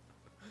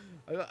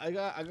 I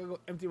gotta go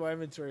empty my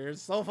inventory.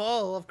 It's so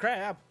full of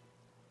crap.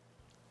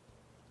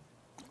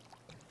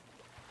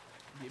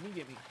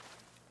 Gimme.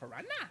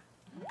 Piranha.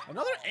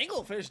 Another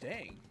anglefish,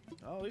 dang.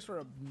 Oh, at least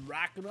we're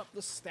racking up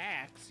the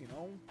stacks, you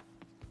know.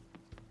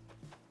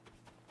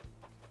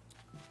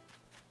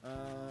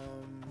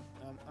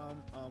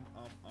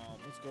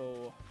 Let's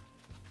go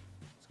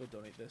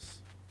donate this.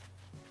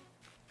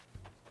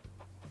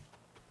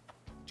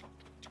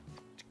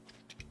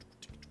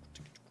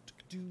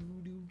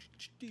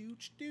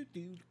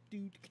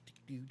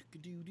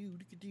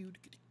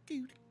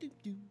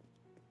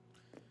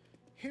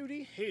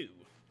 Hooty hoo.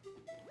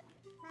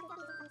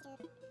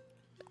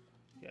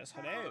 Yes,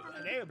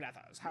 hello,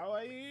 brothers. How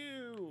are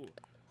you?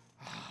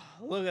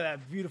 Look at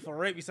that beautiful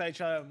right beside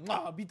each other.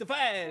 Mwah, beat the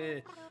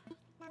fire.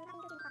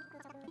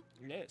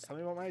 Yes, tell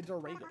me about my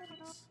Dorado,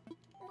 please.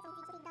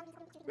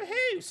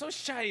 Woohoo! So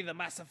shiny, the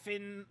massive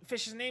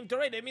fish's name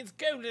Dorado means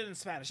golden in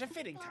Spanish. A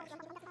fitting title.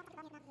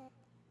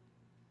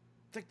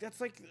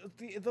 That's like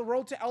the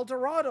road to El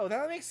Dorado.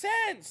 That makes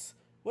sense.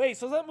 Wait,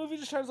 so that movie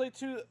just translates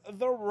to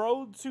the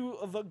road to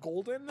the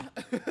golden?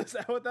 Is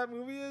that what that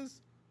movie is?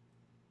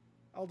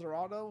 El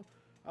Dorado?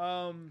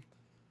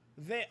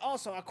 They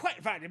also are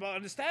quite valuable,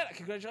 understand? I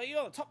congratulate you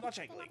on the top-notch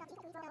angling.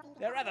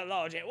 They're rather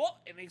large, eh? What?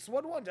 It makes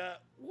one wonder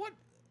what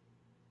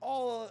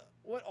all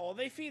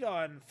they feed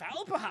on.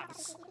 Fowl,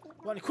 perhaps?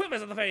 One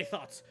quivers at the very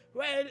thoughts.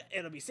 Well,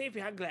 it'll be safe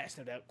behind glass,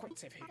 no doubt. Quite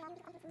safe here.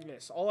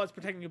 Yes, all that's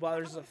protecting you,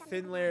 brothers, is a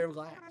thin layer of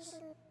glass.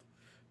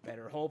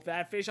 Better hope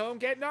that fish don't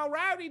get no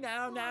rowdy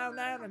now.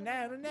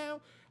 I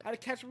had to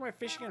catch my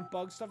fishing and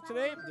bug stuff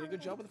today. Did a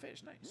good job with the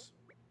fish. Nice.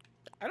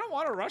 I don't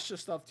want to rush this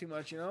stuff too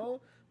much, you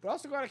know? But I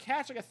also got to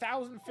catch like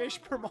 1,000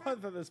 fish per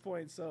month at this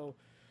point, so...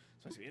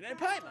 Supposed to be an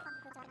Arapaima.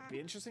 Be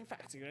interesting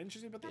facts. You're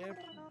interesting about the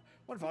Arapaima.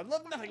 One of I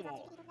love nothing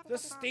more. The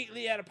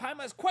stately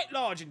Arapaima is quite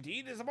large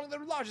indeed. It is among the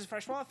largest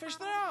freshwater fish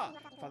there are.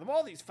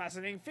 Furthermore, these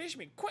fascinating fish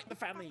make quite the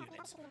family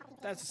unit.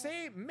 That's to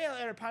say, male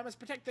Arapaimas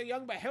protect their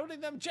young by holding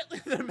them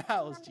gently in their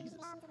mouths. Jesus.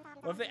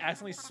 What if they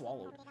accidentally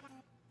swallowed?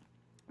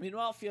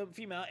 Meanwhile,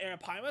 female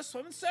Arapaimas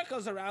swim in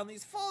circles around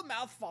these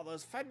full-mouthed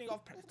fathers, fending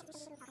off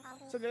predators.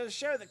 So they'll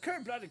show that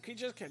curd-blooded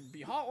creatures can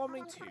be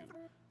heartwarming too.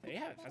 There you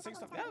have it. Fascinating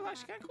stuff. Yeah, that's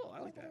actually kind of cool.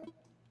 I like that.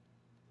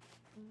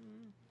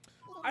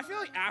 I feel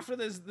like after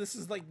this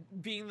is like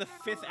being the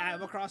 5th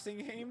Animal Crossing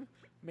game,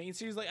 main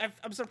series. Like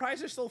I'm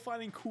surprised they're still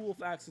finding cool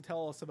facts to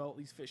tell us about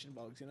these fish and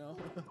bugs. You know.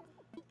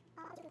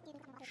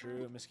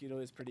 True, mosquito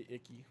is pretty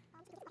icky.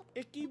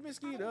 Icky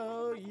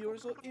mosquito, you're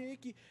so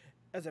icky.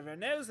 As everyone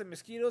knows, the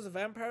mosquito is a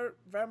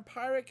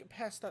vampiric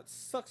pest that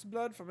sucks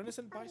blood from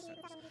innocent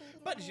bystanders.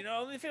 But did you know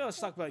only females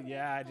suck blood?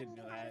 Yeah, I didn't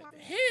know that.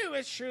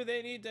 It's true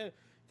they need to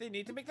They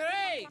need to make their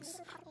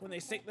eggs. When they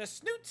stick their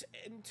snoot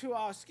into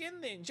our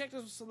skin, they inject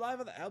us with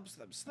saliva that helps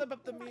them slip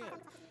up the meal.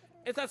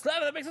 It's that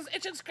saliva that makes us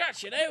itch and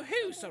scratch, you know?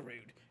 Who's so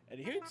rude?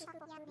 Any hoots?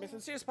 My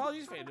sincere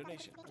apologies for your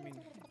donation. I mean,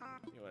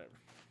 whatever.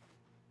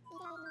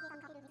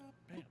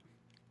 Bam.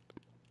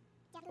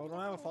 Oh, don't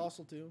I have a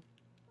fossil too?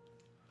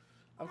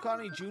 I've caught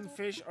any June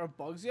fish or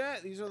bugs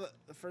yet? These are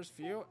the first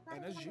few.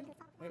 And it's June.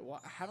 Wait,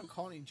 what? I haven't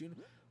caught any June.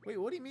 Wait,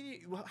 what do you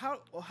mean?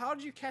 How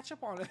did you catch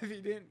up on it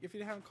if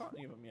you haven't caught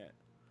any of them yet?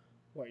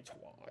 Wait,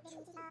 what?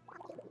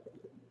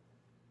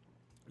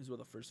 These were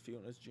the first few,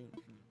 and it's June.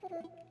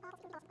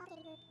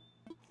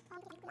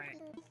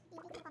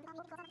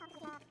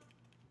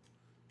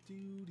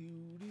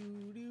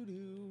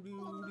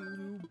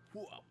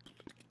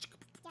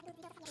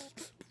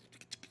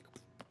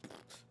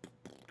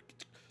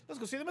 Let's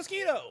go see the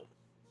mosquito.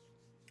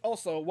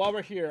 Also, while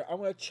we're here, I'm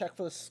gonna check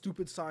for the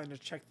stupid sign to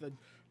check the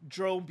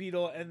drone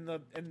beetle and the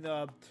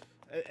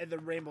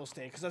rainbow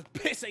snake, because that's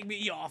pissing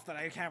me off that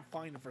I can't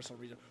find it for some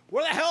reason.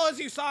 Where the hell is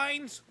you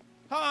signs?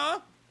 Huh?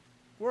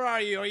 Where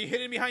are you? Are you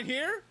hidden behind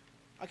here?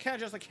 I can't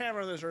adjust the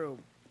camera in this room.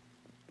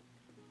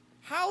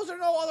 How is there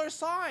no other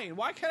sign?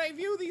 Why can't I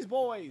view these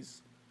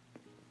boys?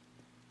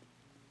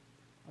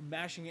 I'm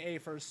mashing A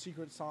for a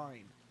secret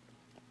sign.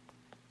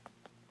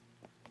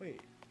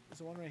 Wait, is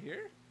there one right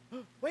here?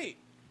 Wait,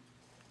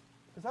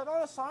 is that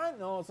not a sign?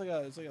 No, it's like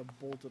a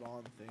bolted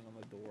on thing on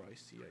the door. I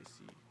see.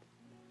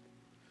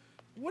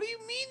 What do you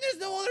mean there's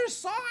no other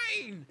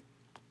sign?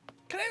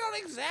 Can I not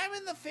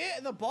examine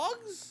the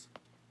bugs?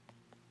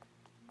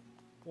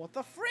 What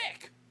the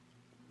frick?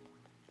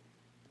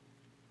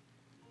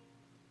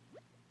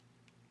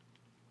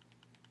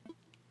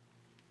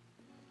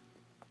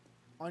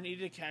 I need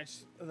to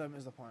catch them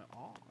is the point.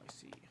 Oh, I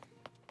see.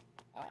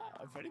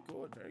 Oh, very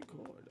good, very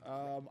good.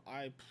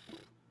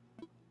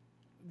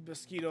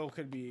 Mosquito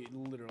could be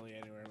literally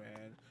anywhere,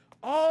 man.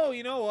 Oh,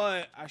 you know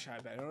what? Actually,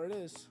 I bet I know where it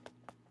is.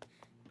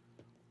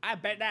 I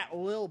bet that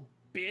little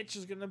bitch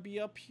is gonna be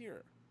up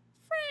here.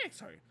 Frick!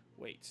 Sorry.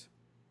 Wait.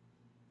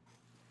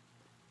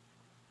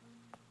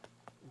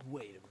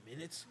 Wait a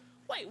minute.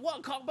 Wait,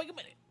 what? Wait a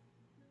minute.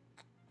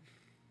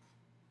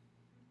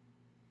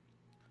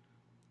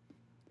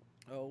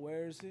 Oh,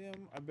 where's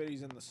him? I bet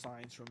he's in the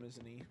science room,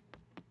 isn't he?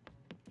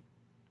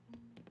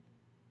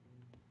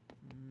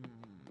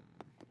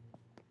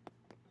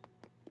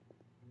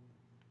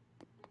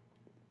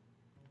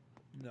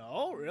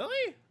 No,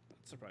 really?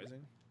 That's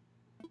surprising.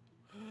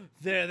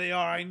 There they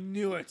are. I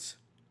knew it.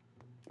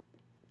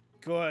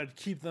 Good.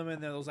 Keep them in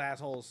there, those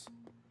assholes.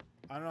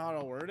 I don't know how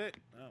to word it.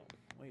 Oh,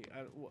 wait.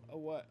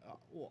 What?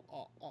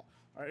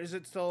 Or is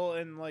it still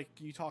in, like,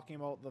 you talking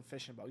about the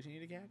fish and bugs you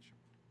need to catch?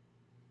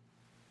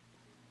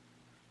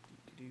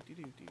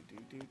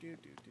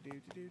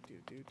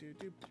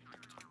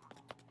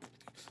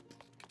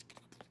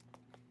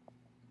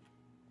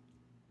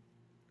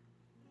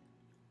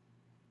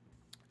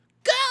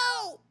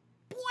 Go!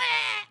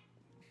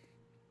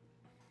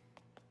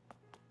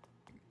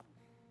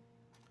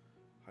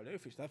 How do you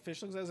fish? That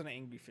fish looks like has an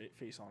angry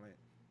face on it.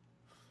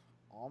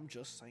 I'm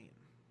just saying.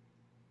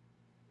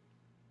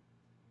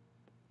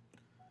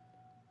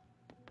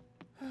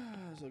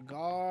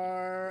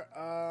 Cigar.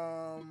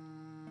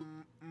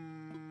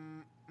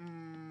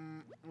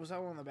 Was that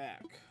one on the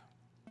back?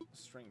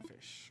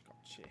 Stringfish.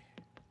 Gotcha.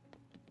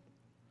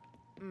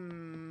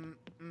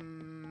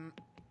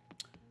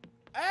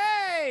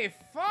 Hey!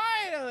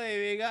 Finally,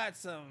 we got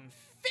some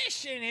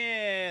fish in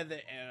here. The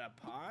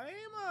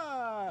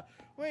Arapaima.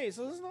 Wait,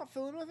 so this is not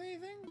filling with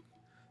anything?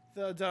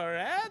 The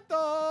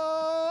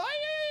DORADO.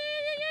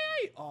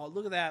 Oh,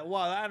 look at that.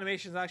 Wow, that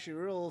animation is actually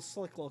real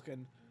slick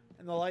looking.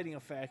 And the lighting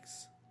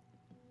effects.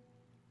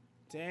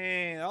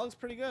 Dang, that looks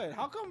pretty good.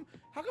 How come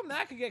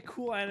that could get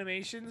cool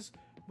animations,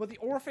 but the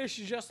oarfish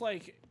is just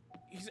like,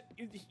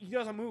 he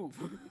doesn't move.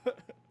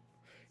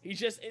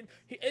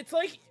 It's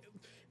like,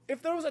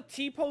 if there was a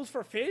T-pose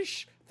for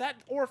fish, that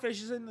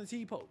oarfish is in the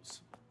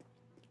T-pose.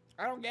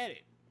 I don't get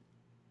it.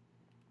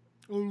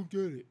 I don't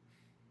get it.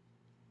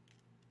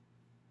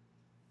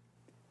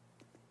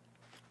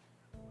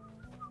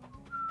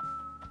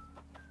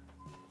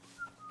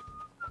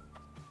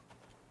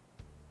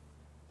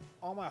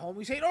 All my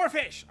homies hate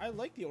oarfish. I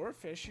like the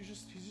oarfish. He's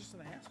just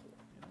an asshole,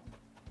 you know.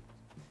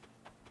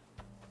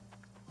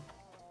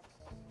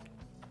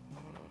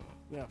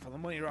 Yeah, for the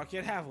money rock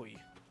yet, have we?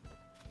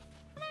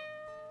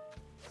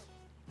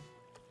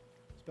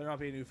 This better not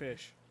be a new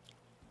fish.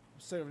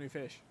 I'm sick of new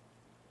fish.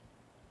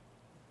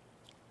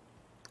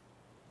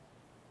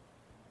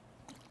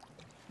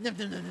 What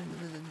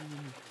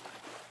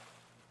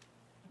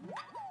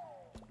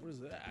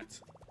is that?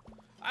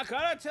 I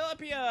caught a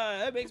tilapia!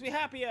 That makes me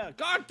happier!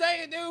 God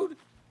dang it, dude!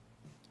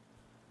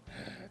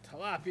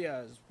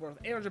 Tilapia is worth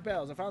 800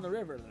 bells. I found the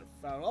river. They're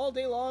found all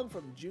day long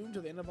from June to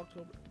the end of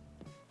October.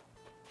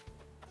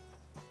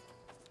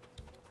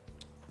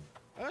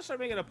 I'm gonna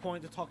start making a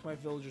point to talk to my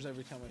villagers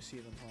every time I see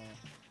them,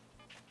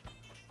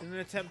 in an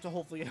attempt to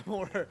hopefully get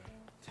more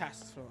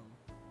tasks from them.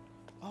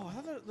 Oh, I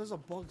thought there's a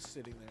bug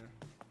sitting there.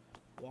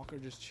 Walker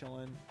just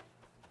chilling.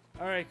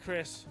 Alright,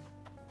 Chris.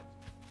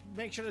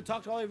 make sure to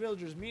talk to all your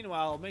villagers.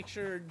 Meanwhile, make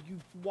sure you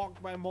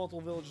walk by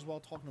multiple villagers while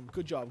talking to them.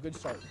 Good job. Good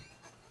start.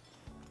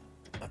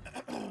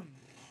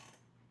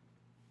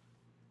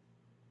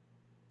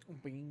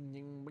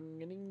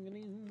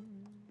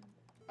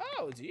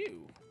 Oh, it's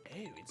you.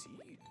 Hey, it's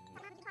you.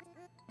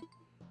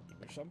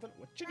 Or something.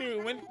 What you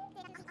doing?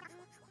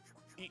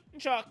 Eating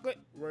chocolate.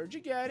 Where'd you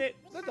get it?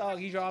 The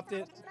doggy dropped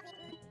it.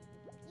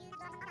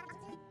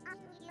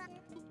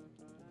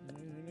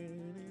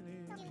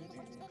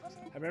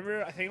 I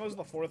remember, I think it was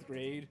the 4th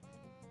grade.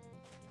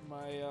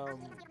 My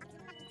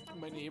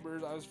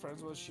neighbor I was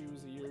friends with, she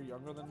was a year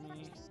younger than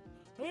me.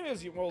 Maybe I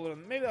was older.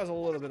 Maybe I was a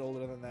little bit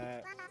older than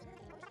that.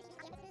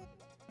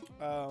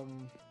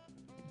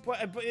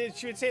 But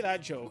she would say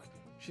that joke.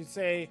 She'd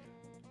say,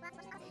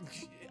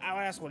 I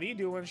would ask, "What are you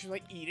doing?" She's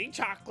like, "Eating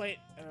chocolate."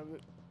 And I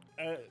would,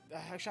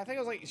 actually, I think it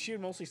was like she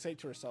would mostly say it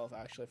to herself.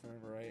 Actually, if I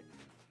remember right.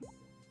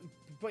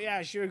 But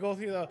yeah, she would go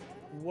through the,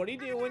 "What are you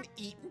doing?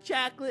 Eating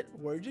chocolate.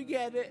 Where'd you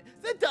get it?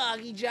 The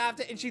doggy dropped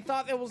it." And she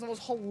thought that was the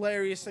most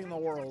hilarious thing in the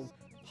world.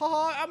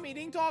 Haha, I'm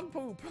eating dog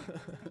poop.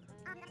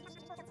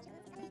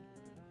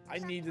 I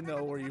need to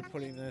know where you're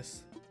putting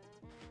this.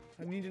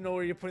 I need to know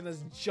where you're putting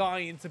this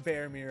giant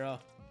bear mirror.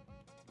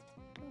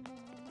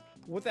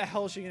 What the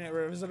hell is she gonna get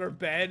rid of? Is it her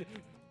bed?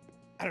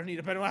 I don't need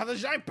a bed. I have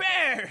this giant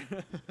bear!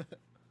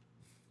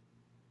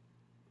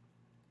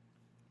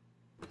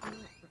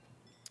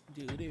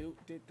 Do do do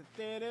do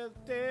do do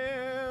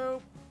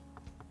do.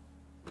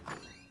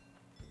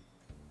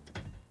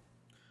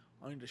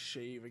 I need to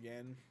shave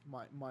again.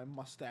 My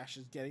mustache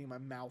is getting in my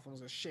mouth. I'm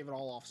just gonna shave it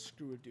all off.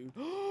 Screw it, dude.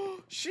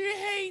 She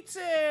hates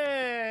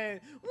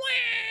it!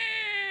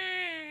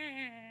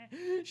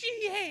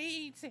 She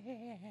hates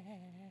it!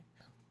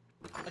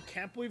 I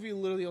can't believe you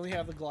literally only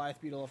have the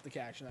Goliath beetle left to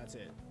catch, and that's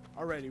it.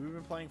 Already, we've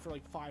been playing for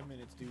like 5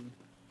 minutes, dude.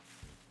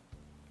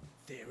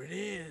 There it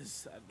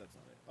is! That's not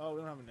it. Oh, we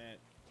don't have a net.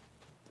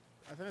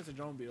 I think it's a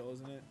drone beetle,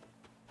 isn't it?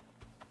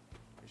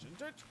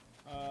 Isn't it?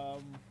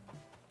 Do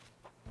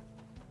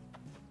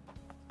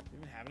we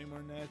even have any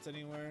more nets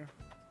anywhere?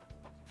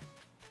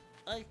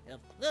 I have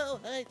no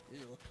idea.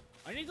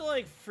 I need to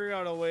like figure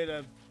out a way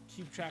to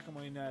keep track of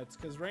my nets,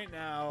 because right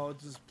now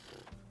it's just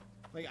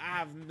like I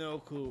have no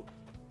clue.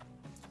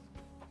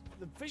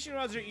 The fishing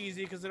rods are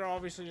easy because they're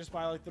obviously just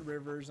by like the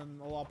rivers and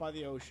a lot by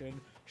the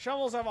ocean.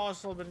 Shovels I've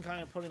also been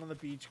kind of putting on the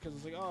beach because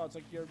it's like, oh, it's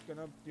like you're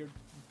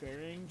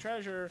burying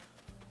treasure.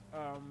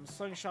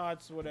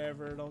 Slingshots,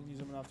 whatever, don't use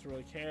them enough to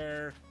really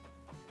care.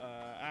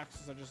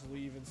 Axes I just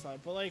leave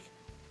inside, but like,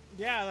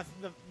 yeah,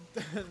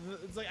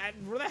 it's like,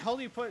 where the hell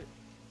do you put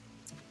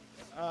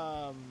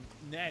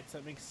nets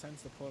that makes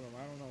sense to put them?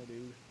 I don't know,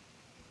 dude.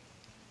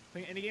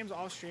 Playing any games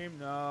off stream?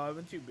 No, I've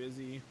been too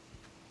busy.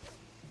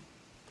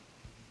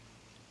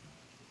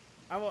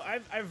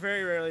 I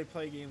very rarely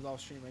play games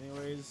off stream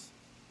anyways,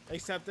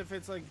 except if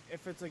it's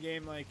a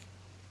game like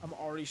I'm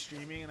already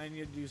streaming and I need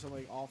to do some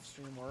like off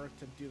stream work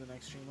to do the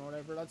next stream or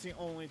whatever. That's the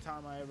only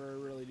time I ever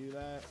really do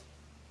that.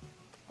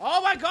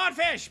 Oh my god,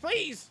 fish,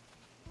 please!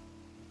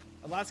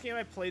 The last game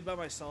I played by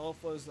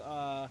myself was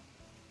what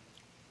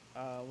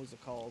was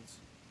it called?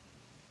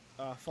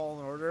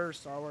 Fallen Order,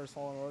 Star Wars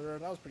Fallen Order.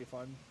 That was pretty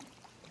fun.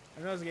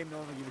 I know it was a game no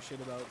one would give a shit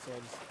about, so I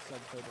just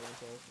decided to play it by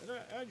myself. And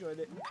I enjoyed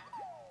it.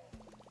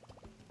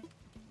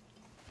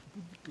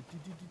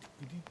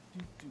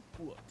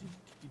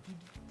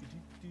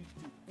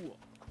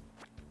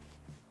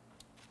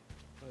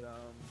 But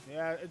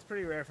yeah, it's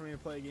pretty rare for me to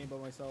play a game by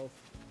myself.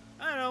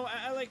 I don't know,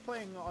 I like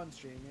playing on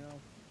stream, you know.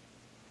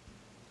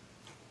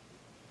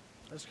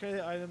 Let's carry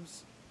the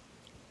items.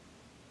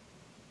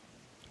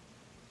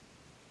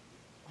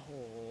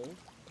 Hold.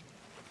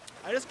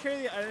 I just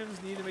carry the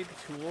items needed to make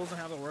the tools and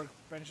have the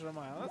workbench on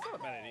my own. That's not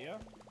a bad idea.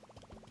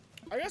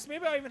 I guess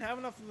maybe I even have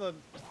enough of the...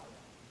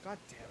 God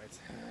damn it.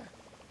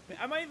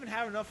 I might even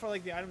have enough for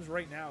like the items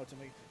right now to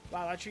make...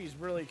 Wow, that tree's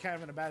really kind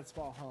of in a bad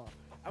spot, huh?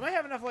 I might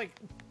have enough like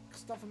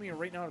stuff in me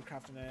right now to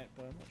craft a net,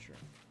 but I'm not sure.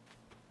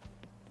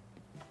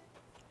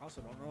 I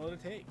also don't know what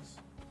it takes.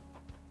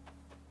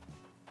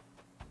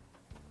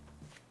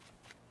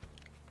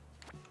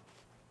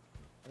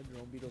 The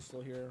drone beetle's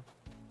still here.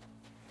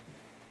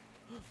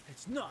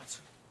 It's not!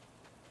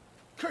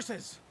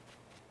 Curses!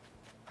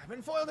 I've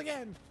been foiled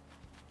again!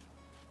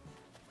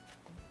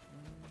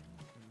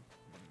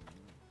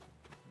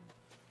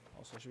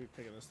 Also, I should be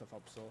picking this stuff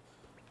up, so...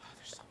 Oh,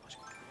 there's so much.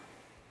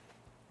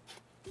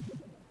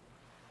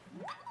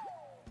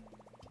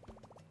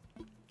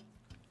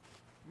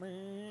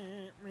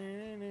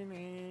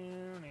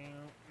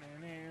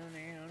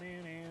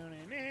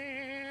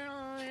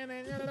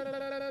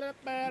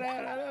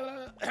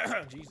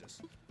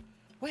 Jesus.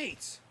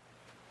 Wait!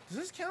 Does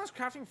this count as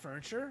crafting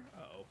furniture?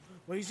 Uh-oh.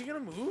 Wait, is he gonna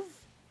move?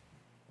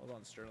 Hold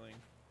on, Sterling.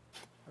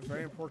 A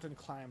very important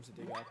clams to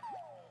dig up.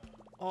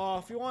 Oh,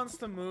 if he wants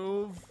to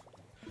move...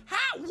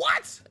 Ha!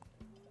 What?!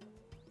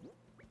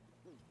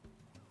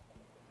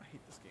 I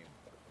hate this game.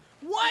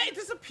 What? It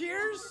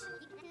disappears?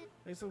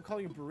 I guess they'll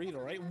call you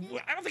Burrito, right?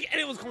 I don't think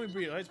anyone's calling me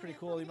Burrito. That's pretty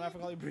cool. You might have to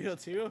call you Burrito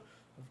too?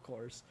 Of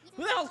course.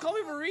 Who the hell's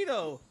calling me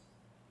Burrito?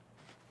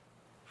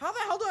 How the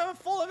hell do I have a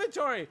full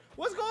inventory?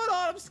 What's going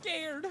on? I'm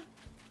scared.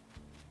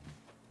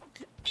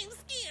 I'm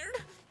scared.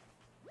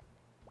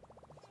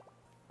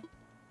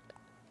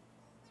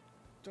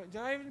 Did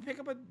I even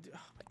pick up a... Oh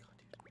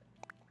my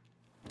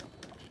god,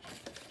 dude.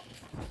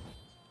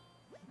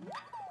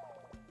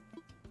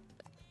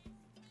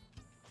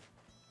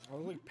 I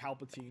look like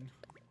Palpatine.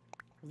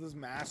 With this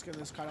mask and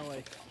this kind of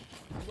like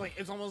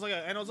it's almost like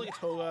a... I know it's like a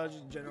toga,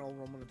 just general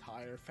Roman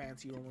attire,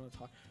 fancy Roman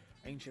attire.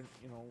 Ancient,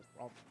 you know,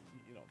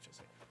 just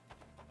like...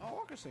 Oh,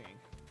 Walker's singing.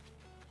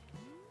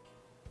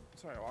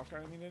 Sorry, Walker, I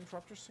didn't mean to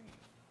interrupt your singing.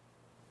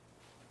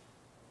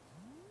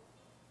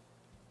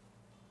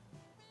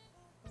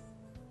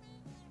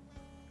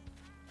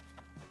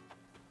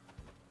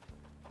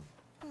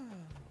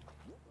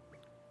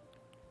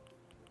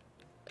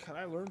 Can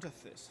I learn to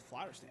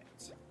flatter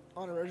stance?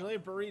 Unoriginally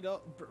burrito.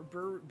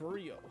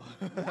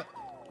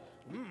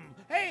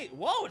 Hey,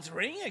 whoa, it's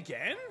raining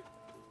again?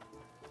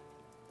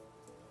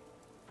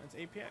 It's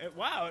 8 p.m.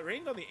 Wow, it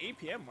rained on the 8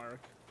 p.m. mark.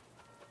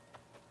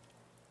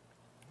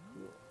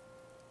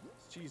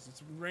 Jeez,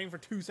 it's raining for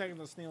 2 seconds.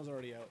 The snail's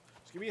already out.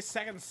 Just give me a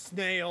second,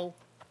 snail.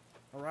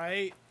 All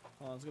right.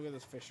 Oh, let's go get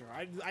this fisher.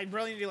 I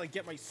really need to like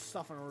get my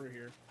stuff in order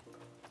here.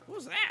 What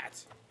was that?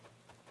 Did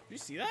you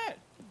see that?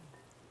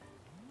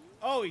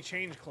 Oh, he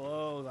changed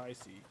clothes. I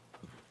see.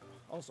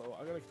 Also,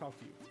 I gotta talk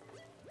to you.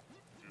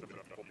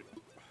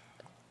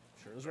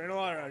 Sure, it's raining a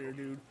lot around here,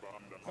 dude.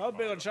 I'm not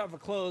big on shopping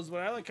for clothes,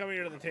 but I like coming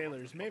here to the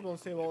tailors. Mabel and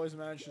Steve always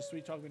manage to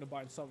sweet talk me to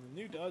buy something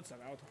new. Duds,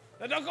 I'm out.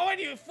 Now don't go in,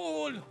 you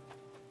fool!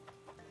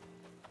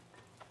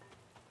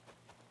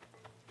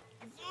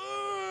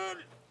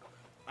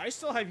 I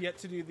still have yet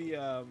to do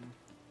the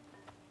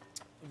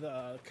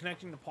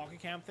connecting the Pocket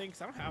Camp thing,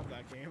 because I don't have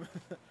that game.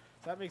 So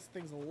that makes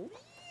things a little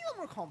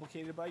more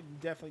complicated, but I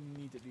definitely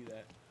need to do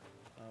that.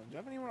 Do I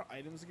have any more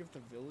items to give to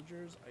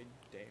villagers? I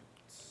don't.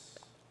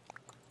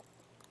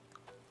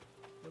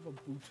 I have a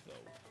boot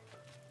though.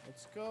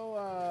 Let's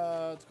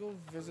go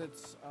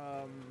visit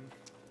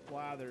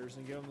Blathers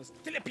and give him this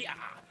tilapia,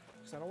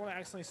 because I don't want to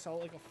accidentally sell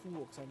it like a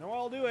fool, because I know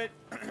I'll do it.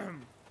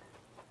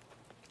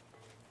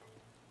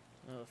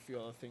 A few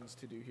other things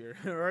to do here.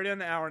 We're already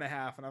on an hour and a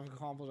half, and I've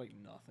accomplished like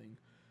nothing.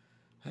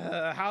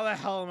 How the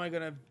hell am I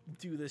gonna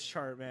do this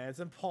chart, man? It's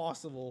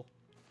impossible.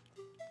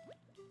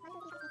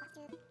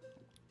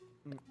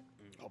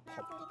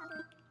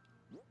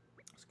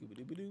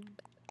 Scooby-Dooby-Doo.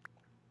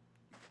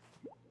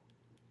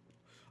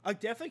 I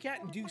definitely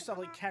can't do stuff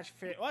like catch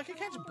fish. Well, I can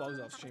catch bugs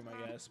off stream,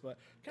 I guess, but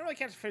I can't really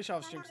catch fish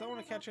off stream because I don't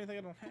want to catch anything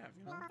I don't have,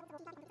 you know?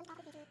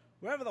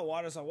 Wherever the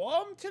waters are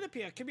warm,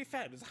 tilapia can be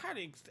fed as a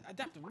highly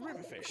adaptive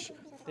river fish.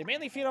 They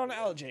mainly feed on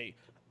algae,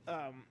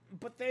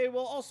 but they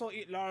will also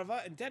eat larvae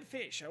and dead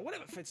fish, or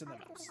whatever fits in their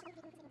mouths.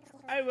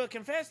 I will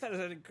confess that as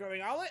a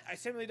growing owlet, I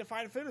simply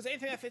define food as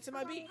anything that fits in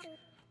my beak.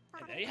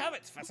 And there you have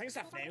it, fascinating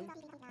stuff now.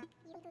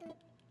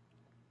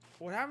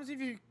 What happens if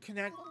you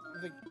connect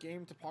the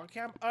game to Pocket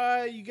Camp?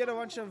 You get a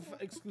bunch of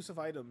exclusive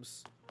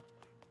items.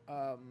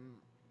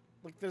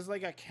 Like there's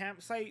like a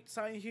campsite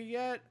sign you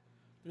get.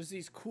 There's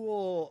these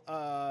cool,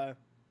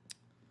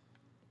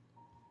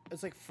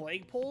 it's like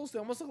flagpoles. They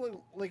almost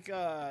look like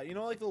you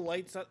know, like the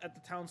lights at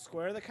the town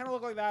square. They kind of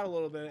look like that a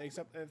little bit,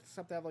 except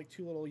they have like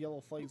 2 little yellow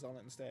flags on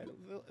it instead.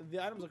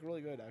 The items look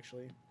really good,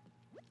 actually.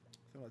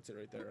 I think that's it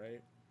right there,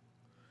 right?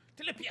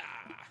 Tilapia!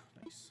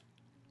 Nice.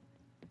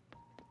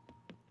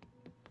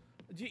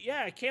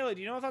 Yeah, Kayla,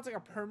 do you know if that's like a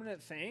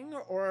permanent thing,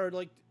 or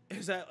like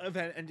is that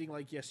event ending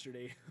like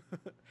yesterday?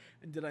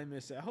 And did I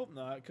miss it? I hope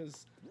not,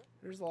 because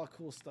there's a lot of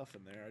cool stuff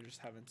in there. I just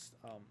haven't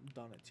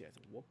done it yet.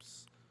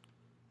 Whoops.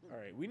 All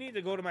right, we need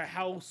to go to my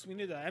house. We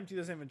need to empty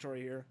this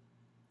inventory here.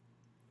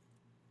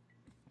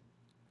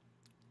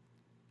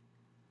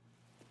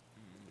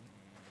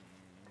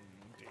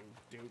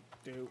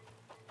 Do.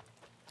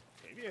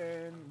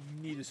 Fabian,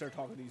 we need to start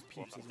talking to these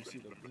peeps as we see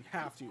them. We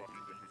have to.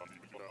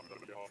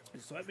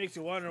 So that makes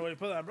you wonder when you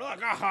put that.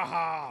 Like, ah ha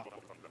ha!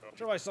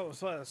 Sure, I saw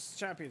a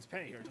champion's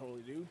penny here,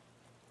 totally, dude.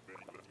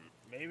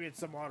 Maybe it's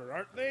some modern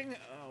art thing.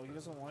 Oh, he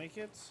doesn't like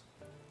it.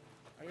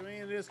 I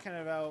mean, it is kind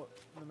of out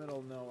in the middle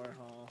of nowhere,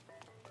 huh?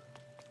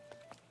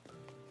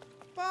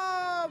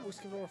 Bob, we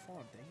skipped over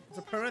farm thing. It's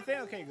a permanent thing.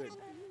 Okay, good.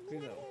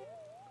 Good though.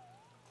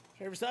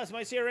 Favorite stats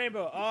might see a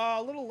rainbow.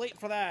 A little late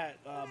for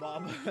that,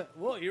 Bob.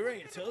 Whoa, you're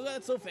wearing it too?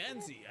 That's so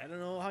fancy. I don't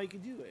know how you can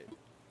do it.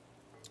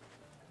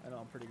 I know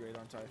I'm pretty great,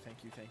 aren't I?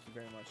 Thank you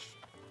very much.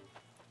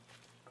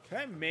 Can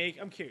I make?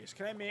 I'm curious.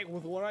 Can I make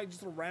with what I just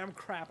the ram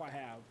crap I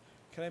have?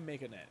 Can I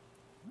make a net?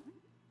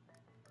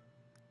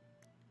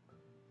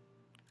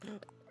 I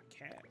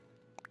can.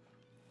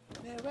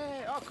 No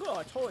way. Oh, cool.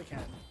 I totally can.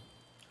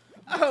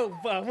 Oh,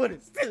 wow. What a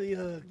silly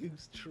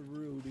goose.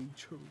 True, dude.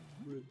 True.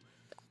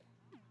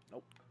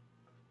 Nope.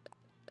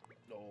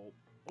 Nope.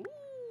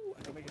 Ooh,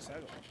 I can make a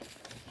saddle.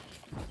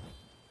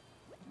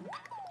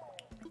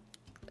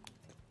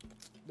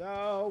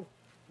 No.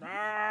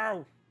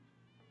 No.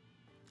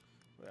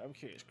 Wait, I'm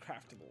curious.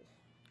 Craftable.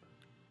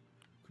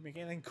 Can we make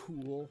anything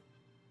cool?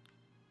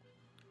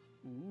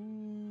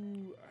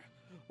 Ooh.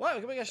 Wow, we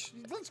can make a...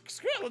 Let's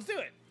screw it. Let's do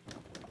it.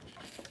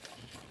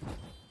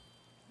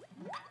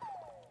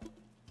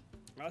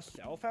 A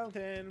cell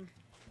fountain.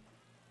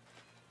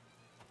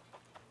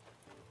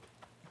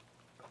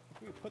 Where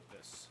do we put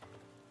this?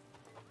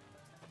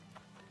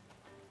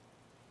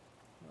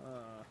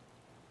 I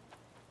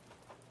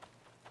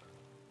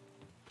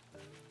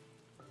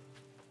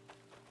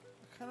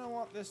kind of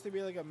want this to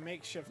be like a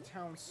makeshift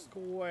town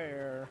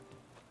square.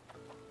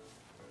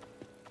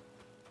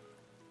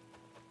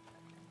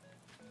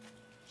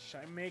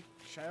 Should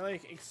I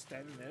like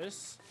extend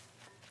this?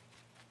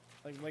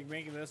 Like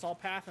making this all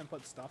path and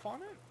put stuff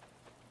on it?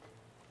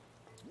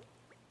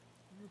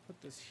 I'm gonna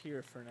put this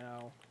here for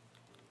now.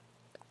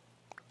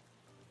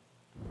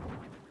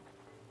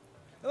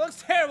 It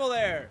looks terrible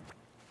there!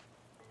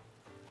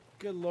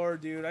 Good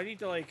lord, dude. I need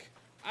to like...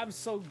 I'm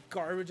so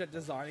garbage at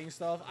designing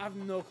stuff. I have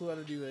no clue how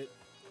to do it.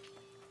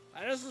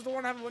 I just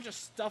want to have a bunch of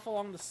stuff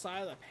along the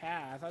side of the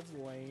path. That's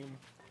lame.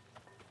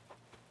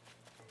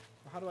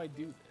 How do I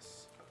do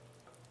this?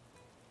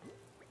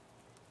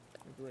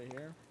 Like right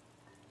here?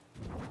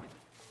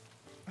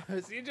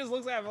 See, it just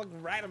looks like I have like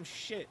random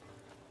shit.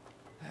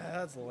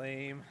 That's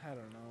lame. I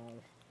don't know.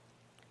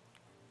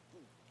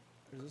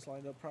 Is this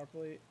lined up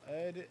properly?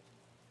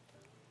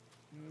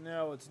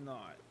 No, it's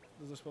not.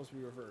 Those are supposed to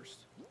be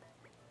reversed.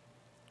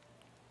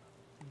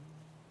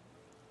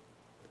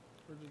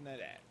 Where's the net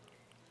at?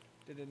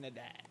 Did the net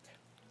at?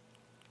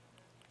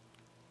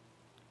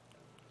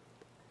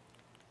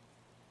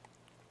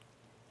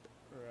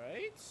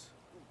 Right?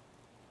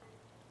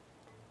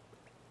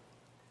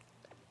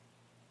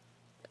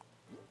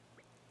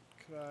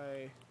 Could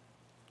I...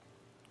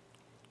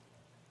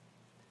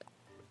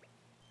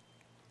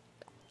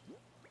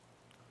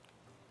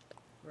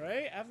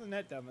 Right? I have the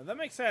net down there. That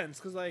makes sense,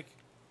 because, like...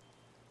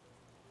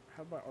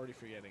 How am I already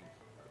forgetting?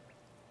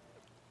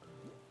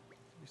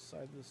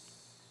 Beside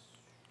this...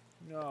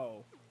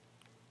 No.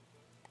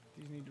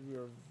 These need to be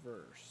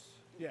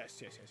reversed.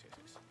 Yes.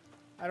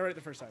 I had it right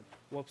the first time.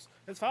 Whoops.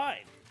 It's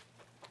fine.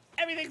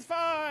 Everything's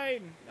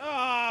fine!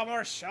 Ah,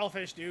 more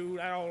shellfish, dude.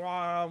 I don't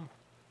want them.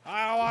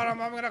 I don't want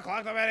them. I'm gonna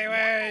collect them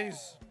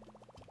anyways.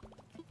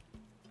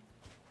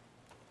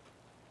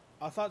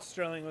 I thought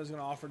Sterling was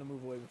gonna offer to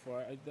move away before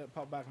I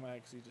popped back in my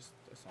head because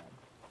I saw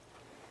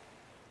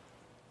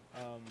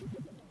him.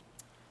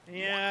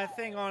 Yeah, I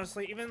think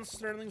honestly, even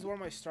Sterling's one of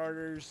my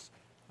starters.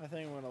 I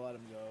think I'm gonna let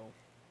him go.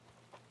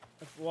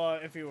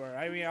 If he were,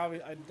 I mean,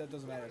 that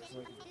doesn't matter. Cause,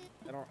 like,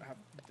 I don't have.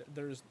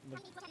 There's.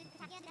 Like,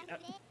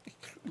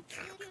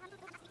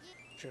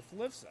 Drift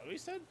lifts. Is that what he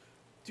said?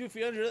 Do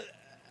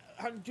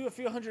a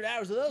few hundred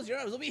hours of those. Your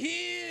arms will be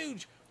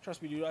huge.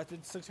 Trust me, dude. I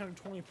did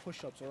 620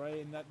 push-ups. All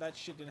right, and that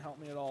shit didn't help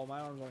me at all. My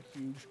arms aren't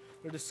huge.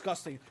 They're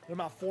disgusting. They're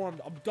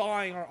malformed. I'm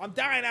dying. I'm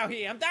dying out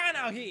here. I'm dying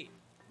out here.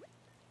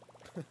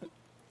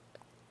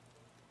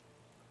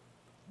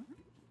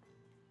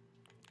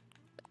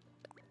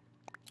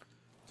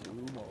 Two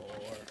more.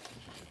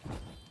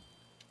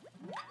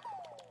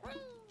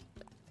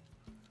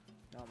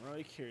 Now I'm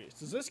really curious.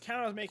 Does this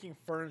count as making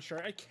furniture?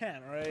 It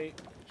can, right?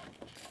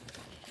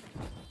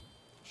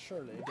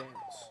 Surely it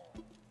does.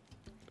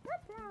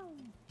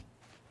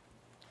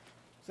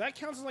 So that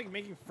counts as like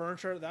making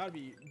furniture. That would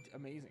be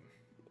amazing.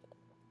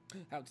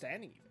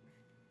 Outstanding, even.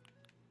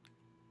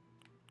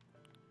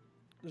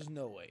 There's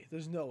no way.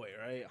 There's no way,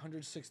 right?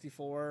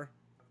 164.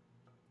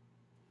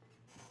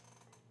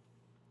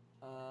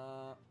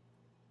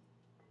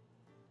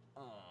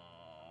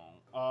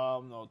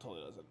 No, it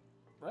totally doesn't.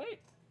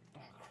 Right?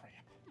 Oh,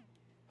 crap.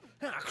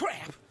 Ah,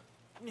 crap!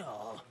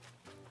 No.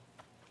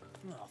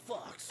 No,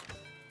 fox.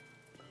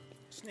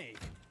 Snake.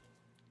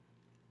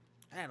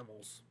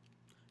 Animals.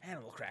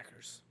 Animal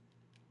crackers.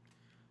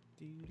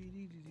 They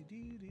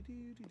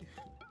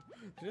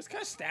just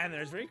kind of stand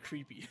there. It's very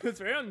creepy. It's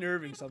very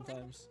unnerving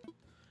sometimes.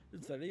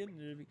 It's very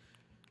unnerving.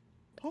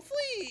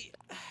 Hopefully...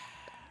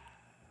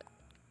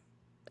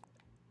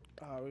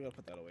 we gotta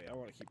put that away. I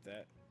want to keep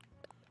that.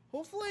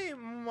 Hopefully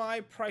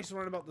my price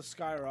weren't about to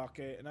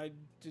skyrocket and I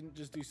didn't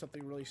just do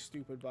something really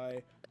stupid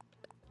by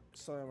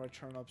selling my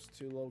turnips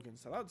to Logan.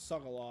 So that would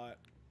suck a lot.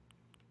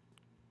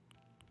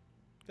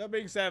 That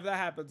being said, if that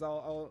happens,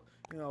 I'll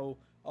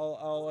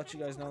let you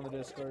guys know in the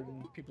Discord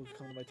and people can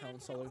come to my town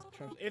and sell their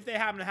turnips. If they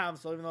happen to have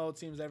them, so even though it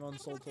seems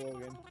everyone's sold to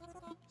Logan.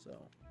 So,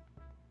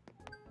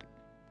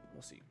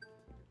 we'll see.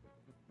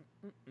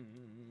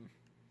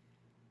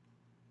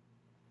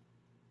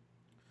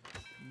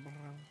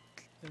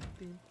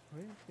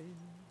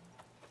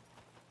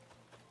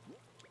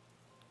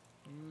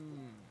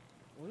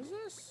 What is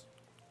this?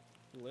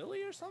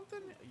 Lily or something?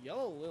 A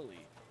yellow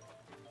lily.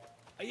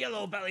 A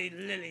yellow-bellied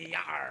lily,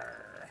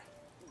 yar!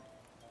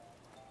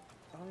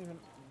 I don't even...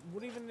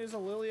 What even is a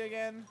lily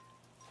again?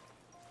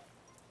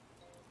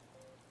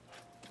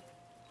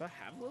 Do I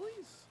have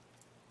lilies?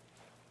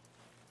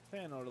 I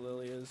think I know what a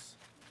lily is.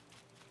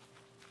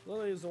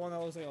 Lily is the one that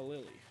looks like a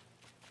lily.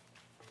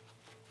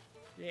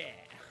 Yeah.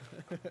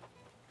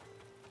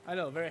 I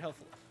know, very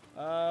helpful.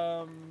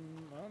 Oh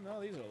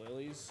no, these are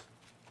lilies.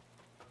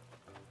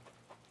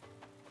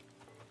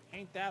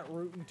 Ain't that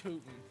rootin'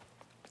 tootin'?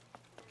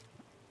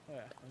 Oh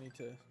yeah, I need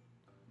to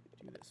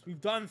do this.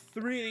 We've done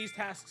 3 of these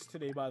tasks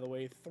today, by the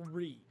way.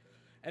 3.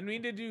 And we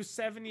need to do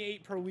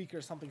 78 per week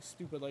or something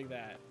stupid like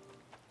that.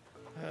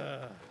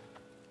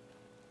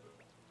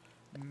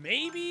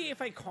 Maybe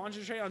if I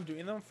concentrate on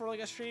doing them for like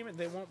a stream,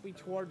 they won't be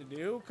too hard to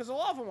do. Because a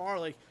lot of them are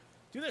like,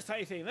 do this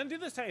tiny thing, then do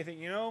this tiny thing,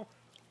 you know?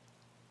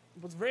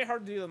 But it's very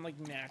hard to do them like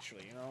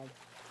naturally, you know?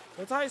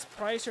 What's the highest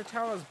price your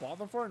town has bought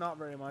them for? Not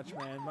very much,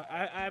 man.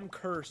 I'm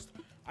cursed.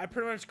 I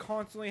pretty much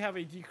constantly have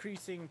a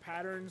decreasing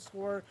pattern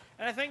score.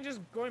 And I think just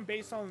going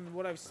based on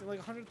what I've seen, like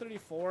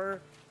 134,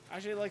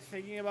 actually like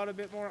thinking about it a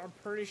bit more, I'm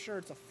pretty sure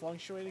it's a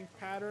fluctuating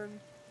pattern.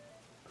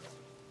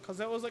 Because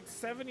that was like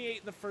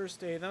 78 the first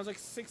day, and that was like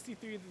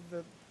 63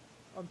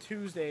 on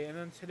Tuesday, and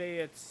then today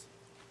it's,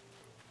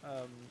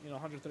 you know,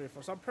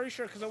 134. So I'm pretty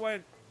sure,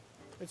 because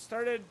it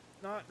started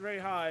not very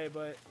high,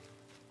 but,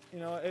 you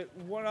know, it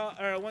went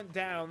up, or it went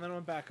down, then it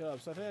went back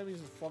up. So I think that means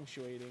it's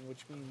fluctuating,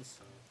 which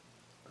means,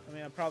 I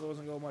mean, I probably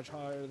wasn't going much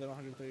higher than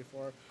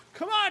 134.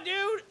 Come on,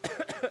 dude!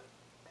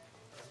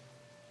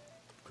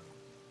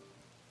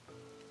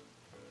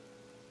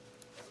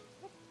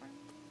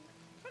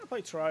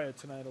 Play Triad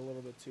tonight a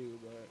little bit too,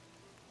 but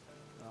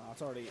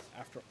it's already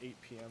after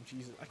 8 p.m.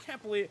 Jesus, I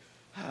can't believe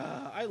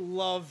I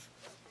love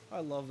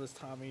this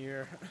time of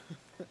year.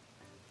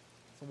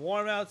 It's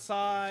warm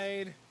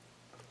outside,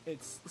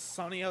 it's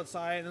sunny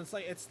outside, and it's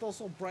like it's still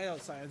so bright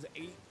outside. It's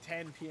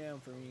 8:10 p.m.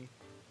 for me.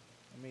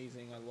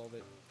 Amazing, I love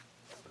it.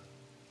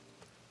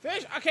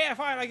 Fish. Okay,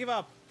 fine, I give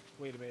up.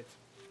 Wait a minute.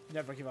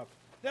 Never give up.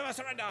 Never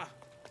surrender.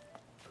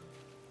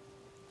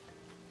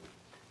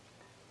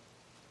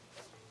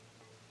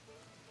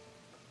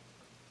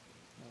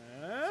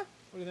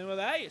 What do you think about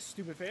that, you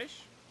stupid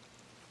fish?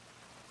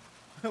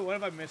 What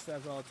if I missed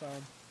that all the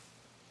time?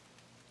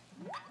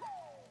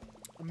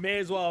 I may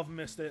as well have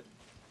missed it.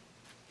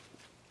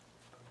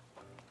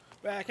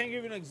 But I can't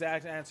give you an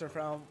exact answer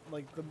from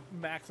like the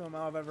maximum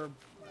amount I've ever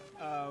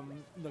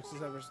Nooks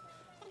has ever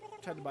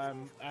tried to buy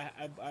them.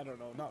 I don't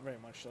know, not very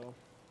much though.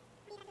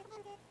 Go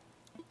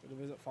to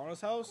visit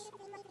Fauna's house.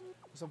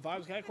 Some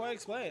vibes can't quite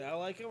explain. I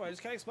like him, I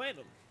just can't explain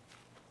them.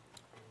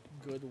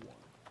 Good one.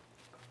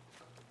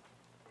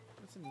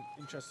 That's an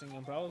interesting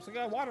umbrella. Looks like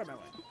a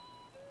watermelon.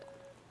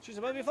 She's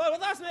about to be flooded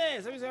with last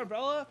minute. Somebody's got an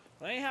umbrella,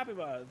 but I ain't happy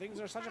about it. Things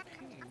are such a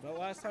pain. But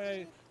last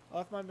time I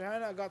left mine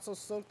behind, I got so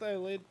soaked that I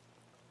laid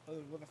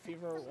with a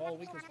fever all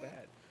week. Was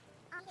bad.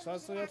 So I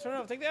was like, turn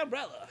off, take the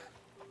umbrella.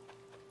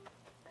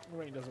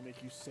 Rain doesn't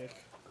make you sick.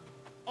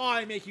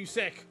 I make you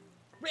sick.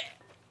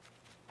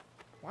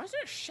 Why is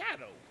there a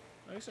shadow?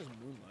 I guess there's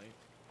moonlight.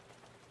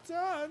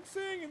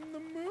 Dancing in the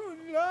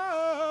moonlight.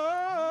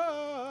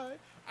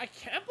 I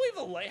can't believe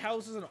the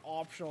lighthouse is an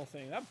optional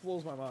thing. That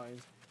blows my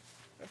mind.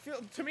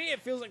 To me,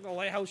 it feels like the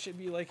lighthouse should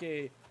be like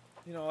a,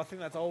 you know, a thing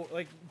that's all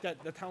like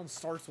that the town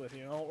starts with,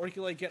 you know, or you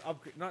can like get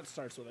upgrade. Not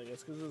starts with, I guess,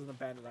 because this is an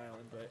abandoned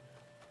island, but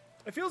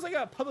it feels like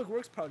a public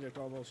works project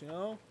almost, you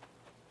know.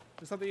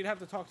 It's something you'd have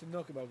to talk to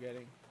Nook about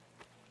getting.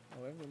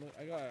 Oh,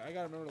 I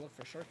gotta remember to look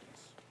for sharkies.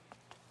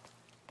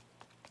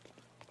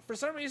 For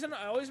some reason,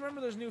 I always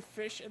remember there's new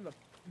fish in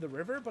the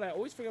river, but I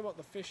always forget about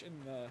the fish in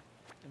the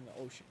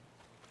ocean.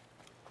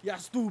 Yeah,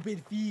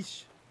 stupid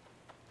fish.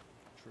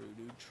 True,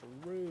 dude.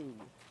 True.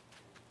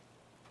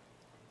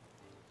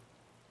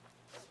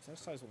 Is that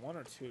size 1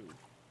 or 2?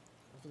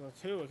 If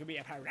it's a 2, it could be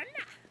a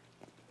piranha.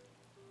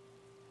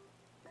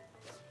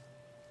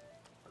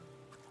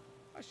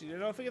 Actually, you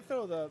know, if we could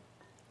throw the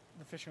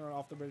fishing rod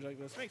off the bridge like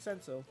this, makes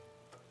sense though.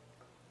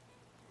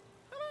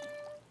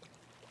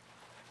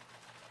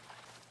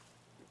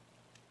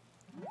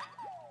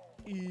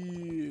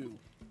 Ew.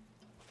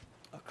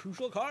 A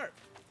crucial carp.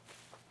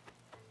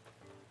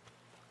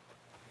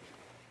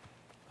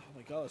 Oh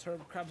my god, there's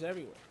herb crabs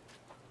everywhere.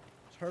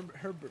 There's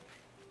herb.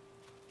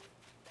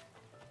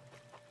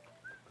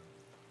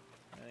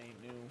 That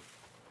ain't new.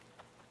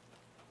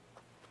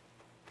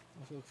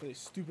 Let's look for these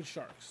stupid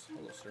sharks.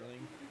 Hello,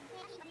 Sterling.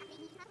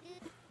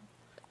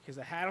 He has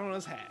a hat on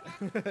his hat.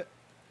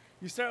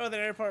 You start with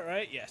an airport,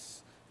 right?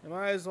 Yes. You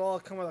might as well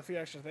come with a few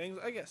extra things.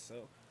 I guess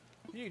so.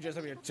 You just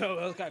have your toe.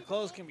 Those kind of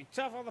clothes can be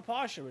tough on the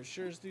posture, but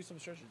sure as do some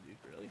stretches, dude.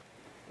 Really?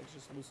 It's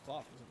just loose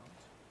cloth, isn't it?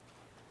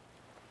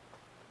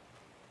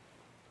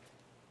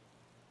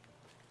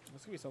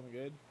 This could be something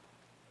good.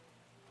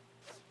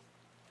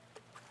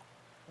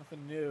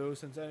 Nothing new,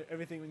 since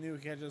everything we knew we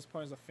can't just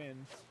point as a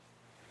fin.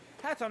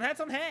 Hats on hats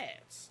on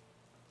hats!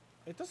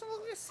 It doesn't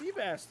look like a sea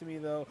bass to me,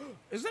 though.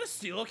 Is that a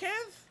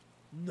steelocanthe?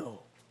 No.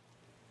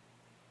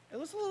 It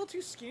looks a little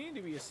too skinny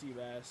to be a sea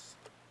bass.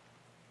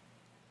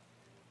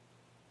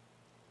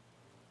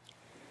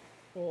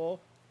 Oh.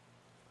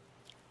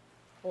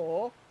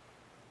 Oh.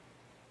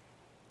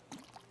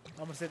 I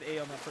almost said A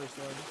on that first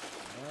one.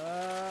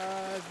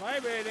 It's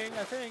vibrating,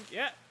 I think.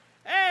 Yeah.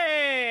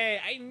 Hey!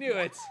 I knew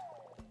it!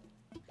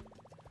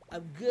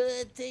 I'm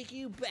gonna take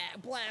you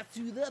back, blast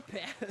to the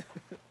path.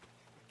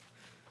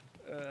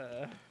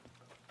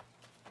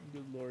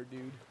 Good lord,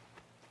 dude.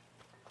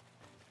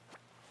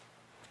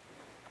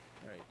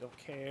 Alright, don't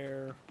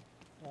care.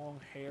 Long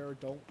hair,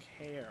 don't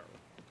care.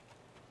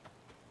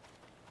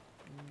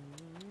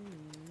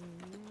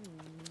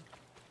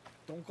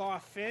 Don't got a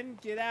fin?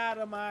 Get out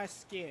of my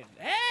skin.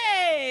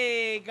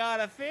 Hey, got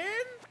a fin?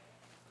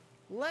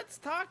 Let's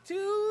talk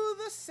to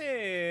the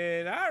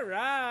Sin. All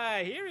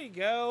right, here we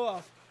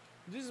go.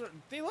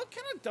 They look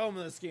kind of dumb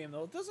in this game,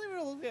 though. It doesn't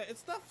even look like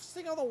it's stuff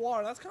sticking out of the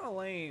water. That's kind of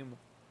lame.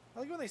 I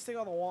like when they stick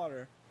out of the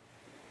water.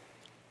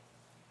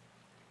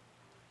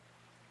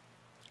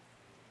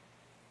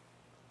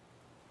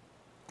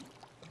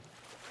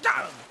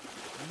 Got him!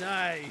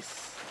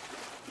 Nice.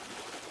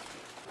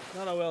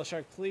 Not a whale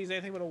shark, please.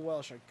 Anything but a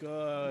whale shark.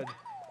 Good.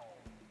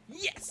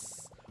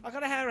 Yes! I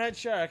got a hammerhead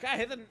shark. I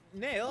hit the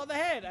nail on the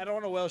head. I don't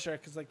want a whale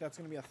shark because like that's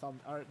gonna be a thumb.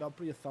 All right, that'll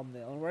be a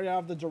thumbnail. And we're gonna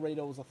have the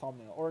Dorado as a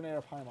thumbnail or an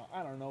arapaima.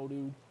 I don't know,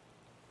 dude.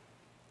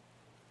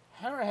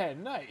 Hammerhead,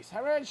 nice.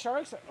 Hammerhead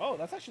sharks. Oh,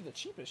 that's actually the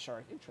cheapest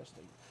shark.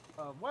 Interesting.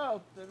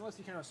 Well, unless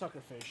you count a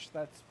suckerfish,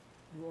 that's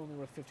only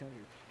worth 1,500.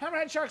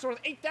 Hammerhead sharks are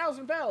worth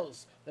 8,000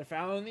 bells. They're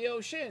found in the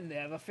ocean. They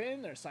have a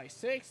fin. They're size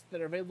 6.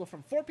 They're available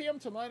from 4 p.m.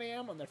 to 9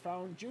 a.m. and they're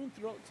found June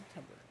throughout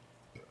September.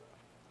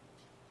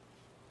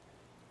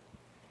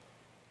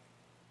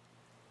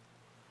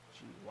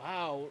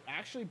 Wow,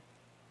 actually,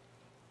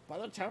 by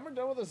the time we're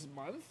done with this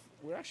month,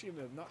 we're actually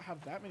going to not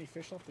have that many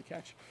fish left to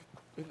catch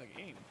in the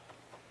game.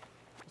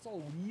 It's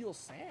all real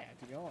sad,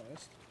 to be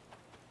honest.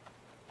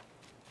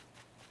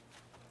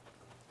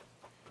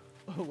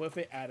 What if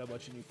they add a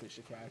bunch of new fish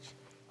to catch?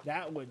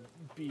 That would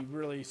be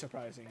really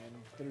surprising,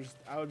 and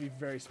I would be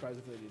very surprised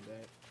if they did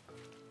that.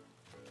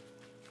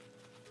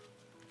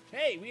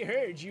 Hey, we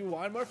heard you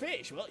want more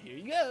fish. Well, here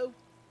you go.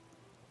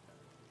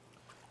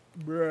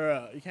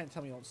 Bruh. You can't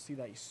tell me you don't see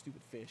that, you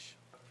stupid fish.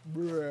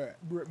 Bruh.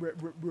 Bruh, bruh,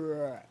 bruh,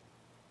 bruh.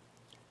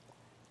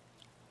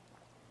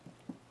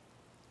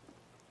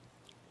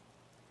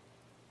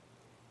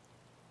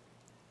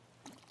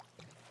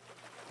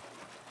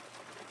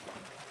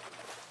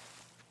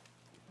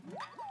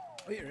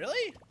 Wait,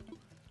 really?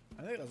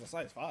 I think that's a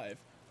size 5.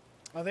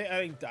 I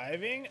think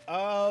diving,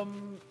 I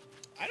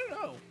don't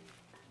know.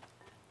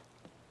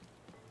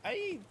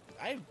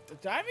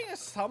 Diving is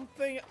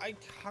something I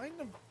kind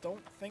of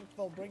don't think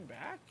they'll bring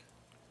back.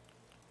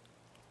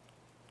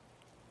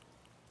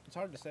 It's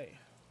hard to say.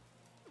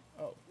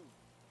 Oh.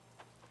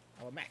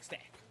 Oh, a max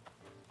stack.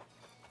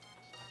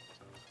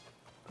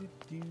 We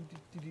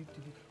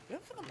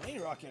haven't found the money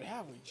rocket,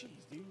 have we?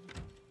 Jeez, dude.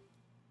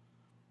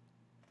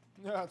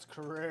 That's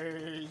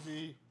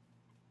crazy.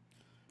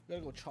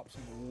 Gotta go chop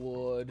some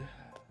wood.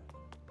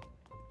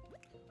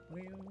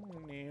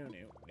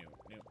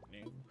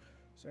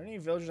 Is there any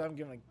villagers I haven't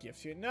given a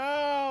gift to? No,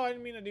 I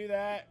didn't mean to do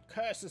that.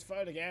 Curse this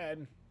fight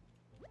again.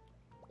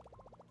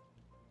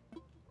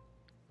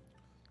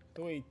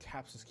 The way he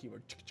taps his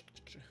keyboard.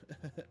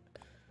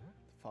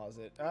 Pause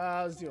it.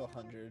 Let's do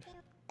 100.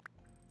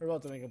 We're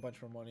about to make a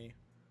bunch more money.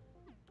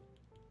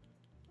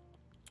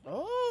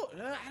 Oh,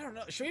 I don't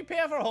know. Should we pay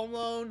off our home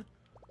loan?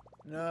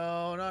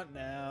 No, not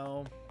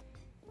now.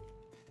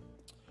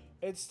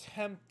 It's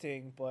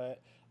tempting, but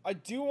I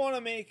do want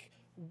to make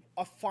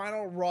a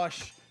final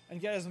rush and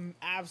get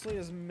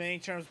absolutely as many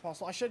terms as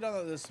possible. I should have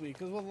done that this week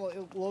because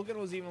Logan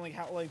was even like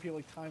letting people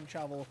like time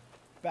travel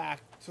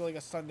back to like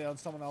a Sunday on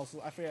someone else.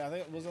 I forget. I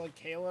think was it like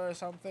Kayla or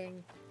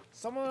something.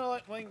 Someone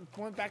like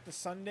went back to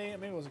Sunday.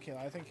 Maybe it wasn't Kayla.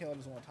 I think Kayla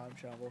doesn't want time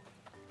travel.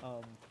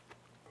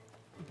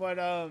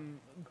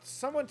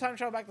 Someone time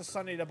traveled back to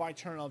Sunday to buy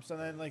turnips, and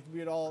then like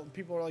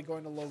people were like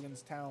going to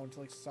Logan's town to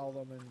like sell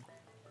them, and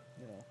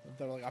you know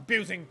they're like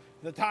abusing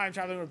the time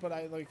traveling. But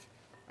I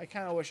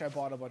kind of wish I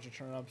bought a bunch of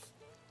turnips,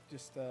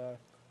 just you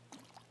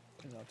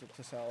know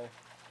to sell.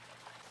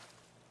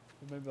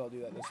 But maybe I'll do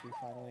that this week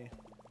finally.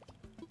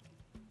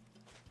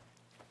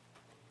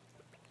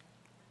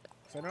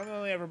 So I normally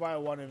only ever buy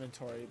one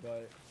inventory,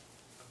 but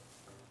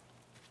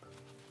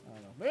I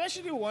don't know. Maybe I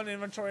should do one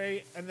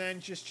inventory and then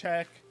just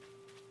check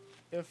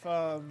if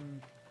try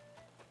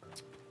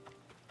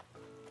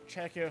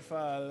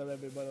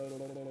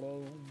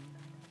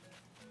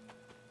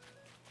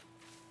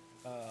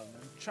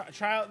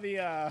out the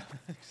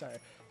sorry,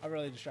 I'm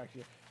really distracted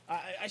you.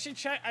 I should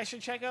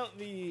check out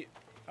the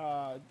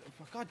god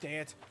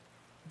damn it,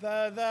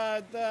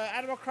 the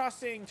Animal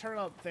Crossing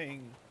turnip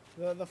thing,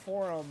 the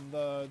forum,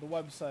 the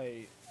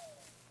website,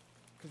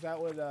 because that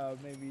would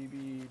maybe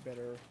be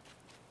better.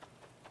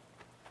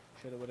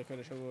 Shoulda, woulda,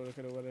 coulda, shoulda, woulda,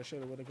 coulda, woulda,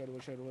 shoulda, woulda,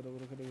 coulda, shoulda, woulda,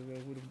 woulda, coulda,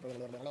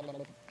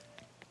 woulda.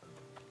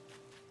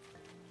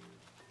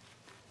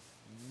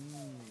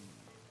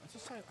 That's a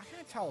size. I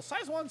can't tell.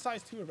 Size 1,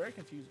 size 2 are very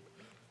confusing.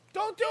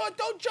 Don't do it!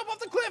 Don't jump off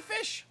the cliff,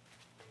 fish!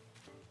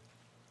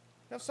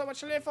 You have so much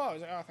to live for. He's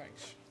like, oh,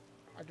 thanks.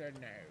 I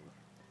don't know.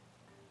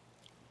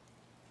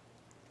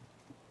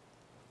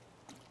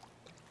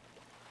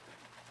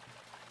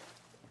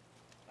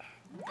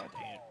 God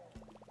dang it.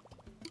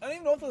 I don't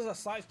even know if there's a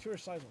size 2 or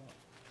size 1.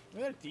 I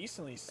mean, they're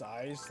decently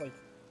sized, like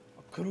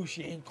a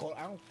crucianco.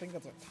 I don't think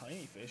that's a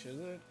tiny fish, is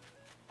it?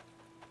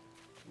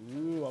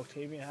 Ooh,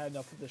 Octavian had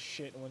enough of this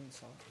shit and went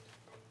soft.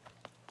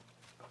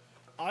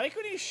 I like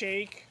when you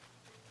shake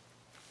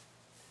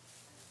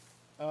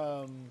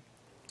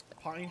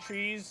pine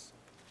trees.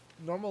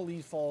 Normal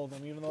leaves fall of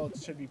them, even though it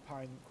should be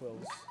pine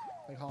quills.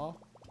 Like, huh?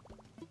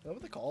 that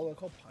what they call? They're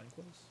called pine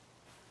quills.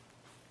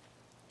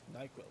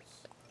 Night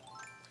quills.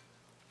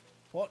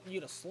 Putting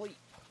you to sleep.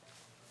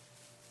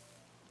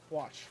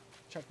 Watch.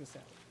 Check this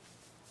out.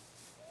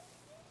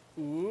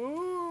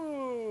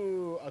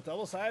 Ooh, a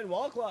double-sided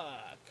wall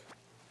clock.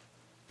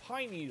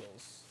 Pine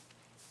needles.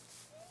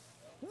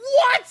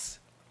 What?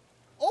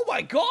 Oh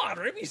my god,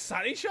 right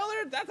beside each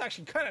other? That's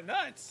actually kind of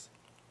nuts.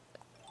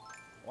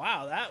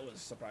 Wow, that was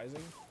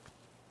surprising.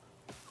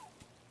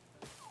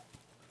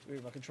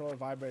 Weird, my controller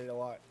vibrated a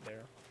lot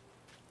there.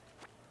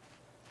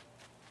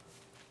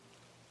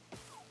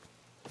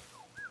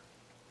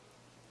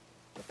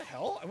 What the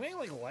hell? I'm getting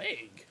like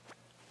lag.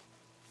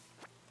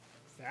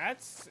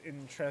 That's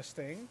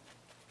interesting.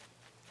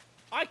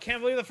 I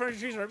can't believe the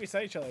furniture trees are right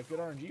beside each other. Good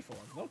RNG for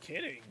them. No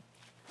kidding.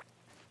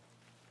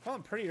 Found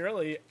them pretty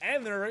early,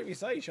 and they're right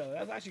beside each other.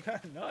 That's actually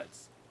kind of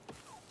nuts.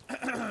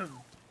 Hello.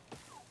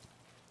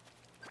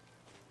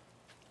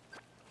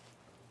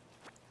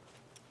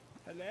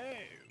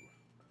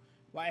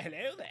 Why,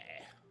 hello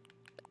there.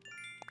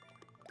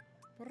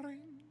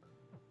 Bring.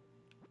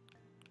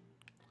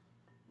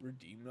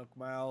 Redeem Nook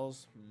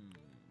Miles.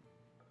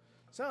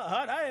 Sell a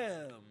hot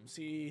item.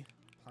 See,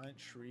 plant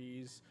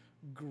trees.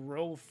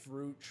 Grow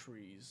fruit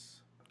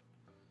trees.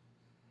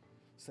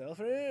 Sell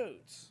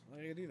fruits.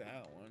 I can do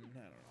that one. I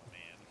don't know,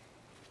 man.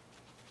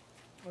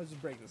 Let's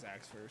just break this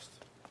axe first.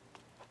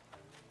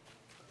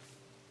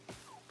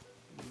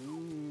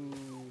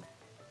 Ooh.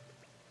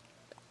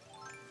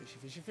 Fishy,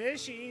 fishy,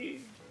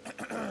 fishy.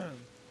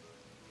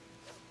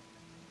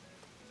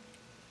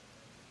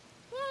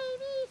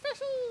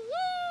 Fishy,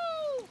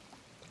 woo!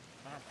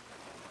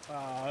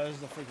 This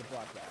is the freaking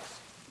black bass.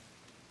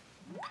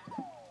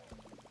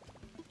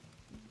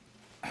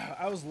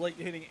 I was late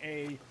hitting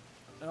A,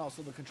 and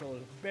also the controller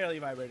is barely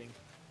vibrating.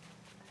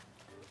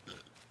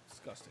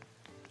 Disgusting.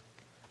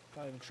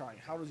 Not even trying.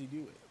 How does he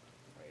do it?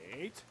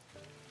 Wait.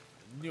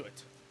 Knew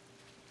it.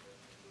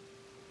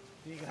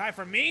 You can hide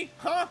from me?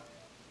 Huh?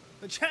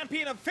 The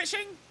champion of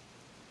fishing?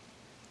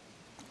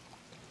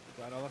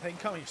 Got another thing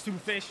coming, you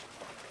stupid fish.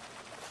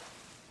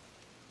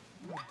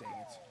 Oh, dang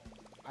it.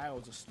 I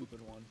was a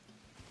stupid one.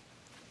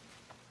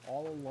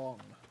 All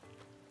along.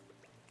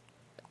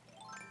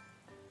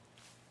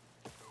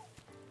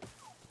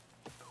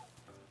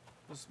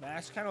 This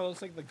mask kind of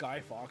looks like the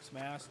Guy Fawkes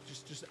mask.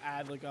 Just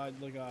add like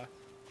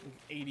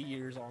 80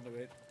 years onto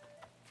it.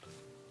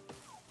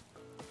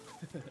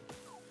 Yeah.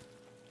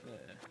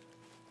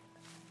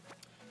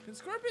 Can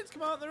scorpions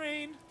come out in the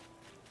rain?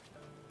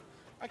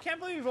 I can't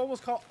believe we've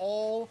almost caught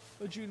all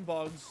the June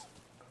bugs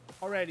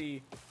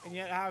already, and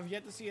yet I have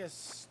yet to see a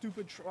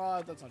stupid.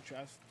 That's not true.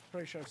 I'm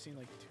pretty sure I've seen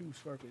like 2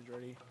 scorpions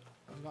already.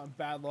 I've gotten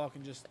bad luck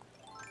and just.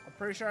 I'm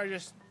pretty sure I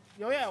just.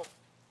 Yo, yeah.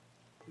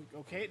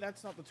 Okay,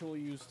 that's not the tool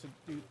you use to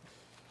do.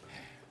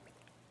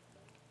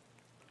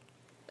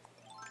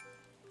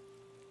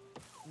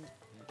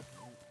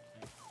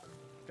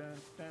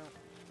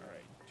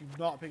 Alright, do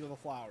not pick up the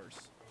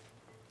flowers.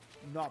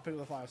 Do not pick up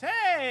the flowers.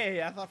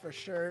 Hey! I thought for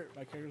sure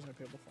my character was going to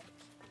pick up the flowers.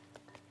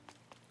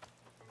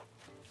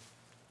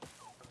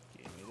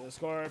 Give me the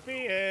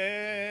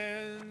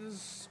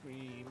scorpions.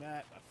 Scream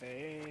at my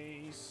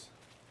face.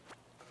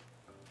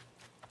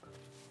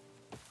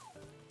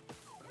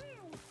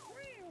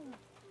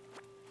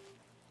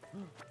 A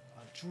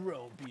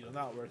drone beetle,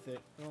 not worth it.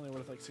 They're only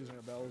worth like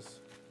 600 bells.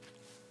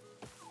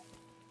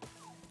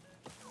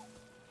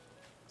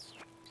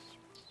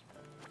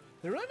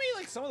 They really made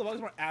like some of the bugs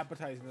more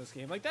appetizing in this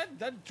game. Like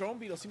that drone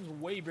beetle seems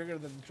way bigger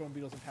than drone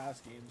beetles in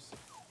past games.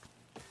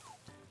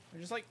 They're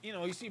just like, you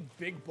know, you see a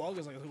big bug,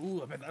 it's like,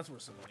 ooh, I bet that's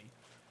worth some money.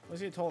 I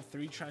see a total of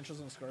 3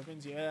 tarantulas and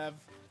scorpions. Yeah, I've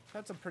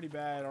had some pretty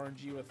bad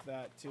RNG with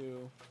that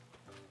too.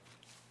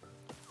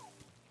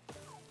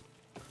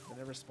 They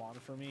never spawned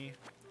for me.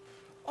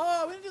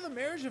 Oh, we didn't do the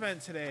marriage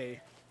event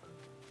today.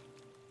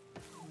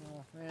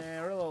 Oh,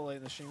 we're a little late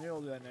in the stream. Maybe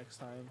we'll do that next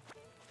time.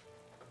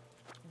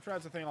 I'm sure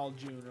that's a thing all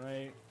June,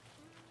 right?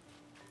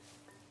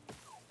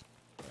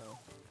 No.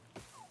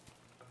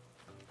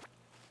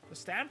 The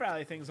stamp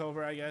rally thing's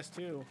over, I guess,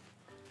 too.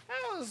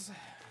 That was...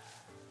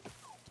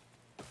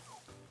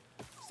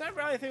 Stamp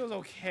rally thing was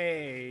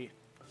okay.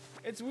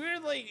 It's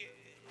weird, like,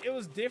 it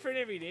was different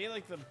every day.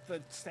 Like,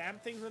 the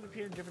stamp things would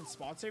appear in different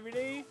spots every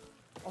day.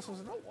 Also, is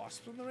there no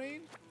wasps in the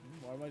rain?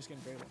 Why am I just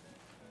getting buried?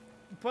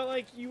 But,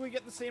 like, you would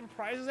get the same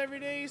prizes every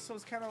day, so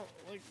it's kind of,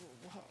 like,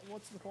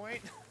 what's the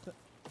point?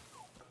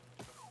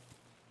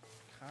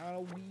 Kind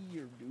of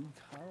weird, dude.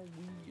 Kind of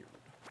weird.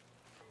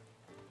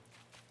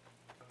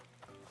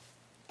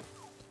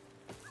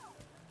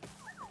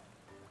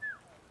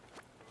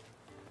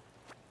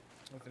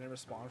 If they never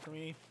spawn for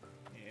me?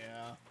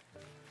 Yeah.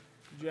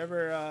 Did you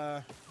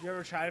ever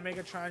try to make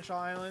a tarantula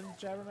island,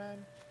 Jabberman?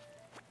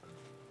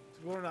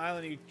 To go to an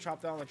island, you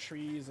chop down the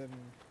trees and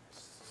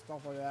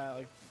stuff like that.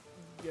 Like,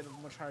 you get a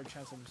much higher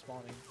chance of them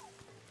spawning.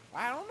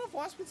 I don't know if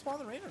wasps can spawn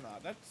in the rain or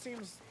not. That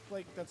seems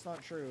like that's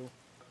not true.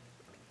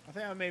 I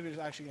think I maybe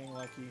just actually getting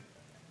lucky.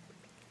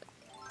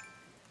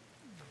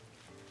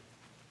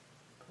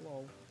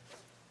 Hello.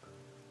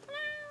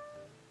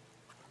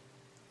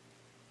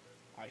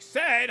 I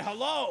said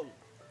hello!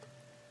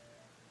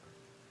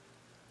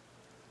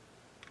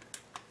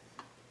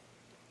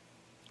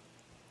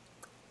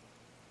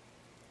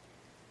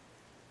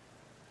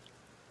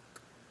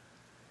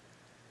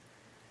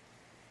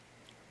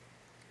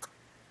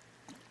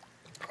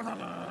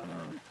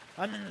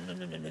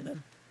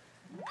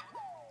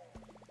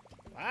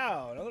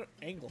 Wow, another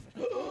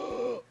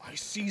anglefish. I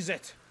seize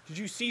it. Did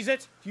you seize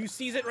it? Do you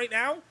seize it right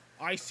now?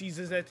 I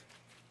seizes it.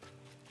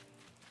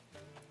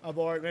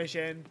 Abort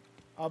mission.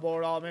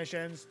 Abort all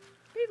missions.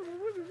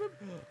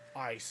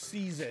 I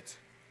seize it.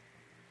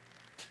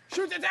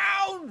 Shoot it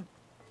down!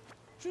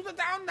 Shoot it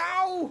down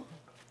now!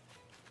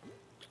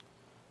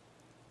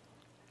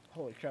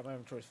 Holy crap, my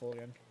inventory's full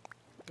again.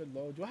 Good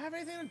lord. Do I have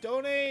anything to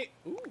donate?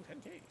 Ooh,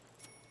 10K.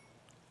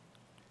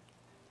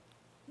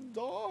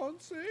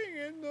 Dancing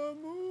in the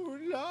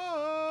moonlight.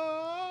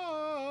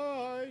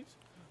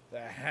 The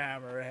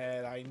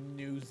hammerhead, I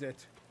knew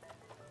it.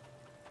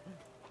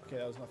 Okay,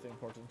 that was nothing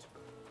important.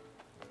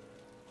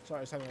 Sorry,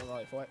 I was having a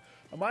life. What?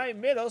 My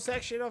middle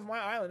section of my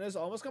island is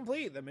almost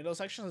complete. The middle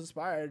section is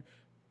inspired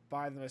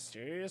by the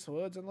mysterious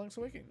woods and Link's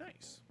Awakening.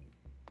 Nice.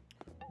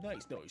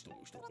 Nice.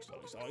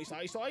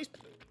 Nice.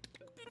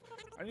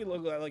 I need to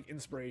look at that, like,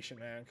 inspiration,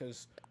 man,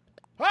 because...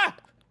 Ah!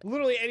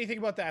 Literally anything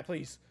about that,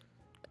 please.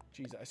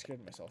 Jeez, I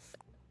scared myself.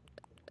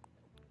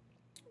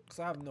 Because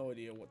I have no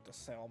idea what to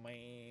sell,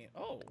 man.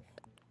 Oh.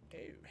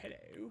 Oh,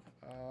 hello.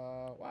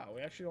 Wow,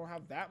 we actually don't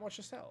have that much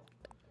to sell.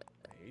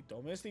 Hey,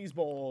 don't miss these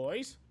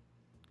boys.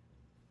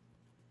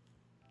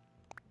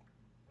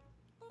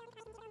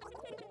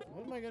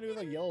 What am I going to do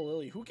with a yellow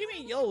lily? Who gave me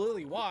a yellow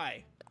lily?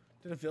 Why?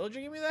 Did a villager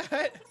give me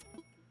that?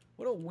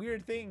 What a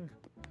weird thing.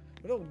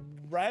 What a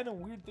random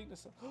weird thing to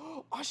sell.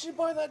 I should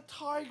buy that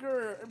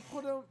tiger and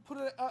put it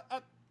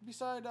at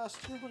beside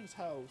Sterling's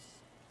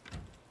house.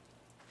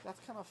 That's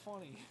kind of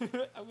funny.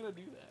 I'm gonna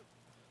do that.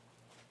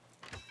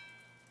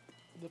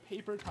 The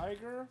paper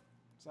tiger?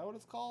 Is that what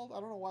it's called? I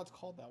don't know why it's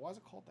called that. Why is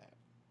it called that?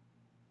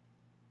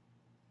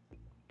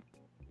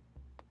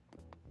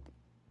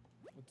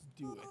 Let's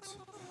do it.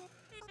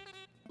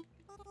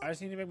 I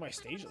just need to make my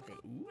stage look good.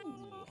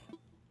 Ooh.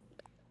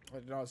 I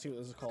did not see what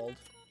this is called.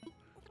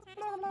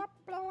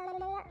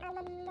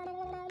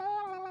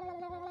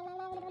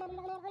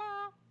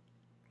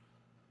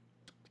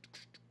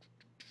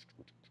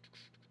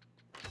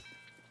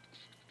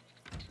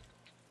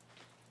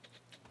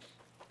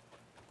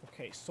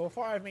 Okay, so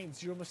far I've made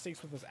 0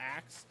 mistakes with this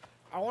axe.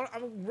 I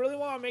really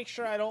want to make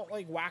sure I don't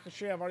like whack a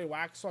tree I've already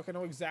whacked, so I can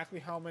know exactly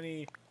how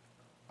many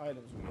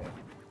items we get.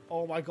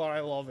 Oh my god, I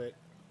love it.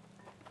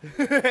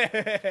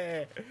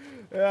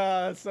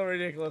 Yeah, it's so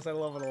ridiculous. I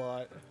love it a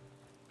lot.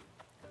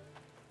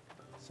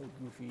 So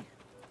goofy.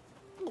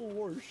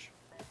 Gosh.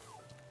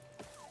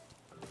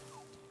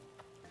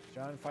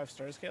 John, 5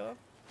 stars, Caleb?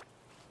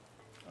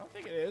 I don't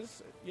think it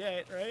is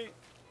yet, right?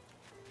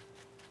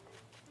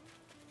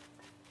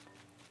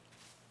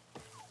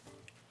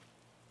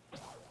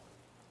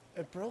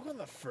 It broke on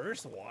the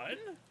first one?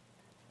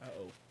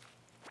 Uh-oh.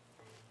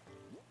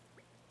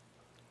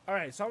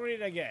 Alright, so how many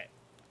did I get?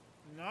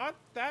 Not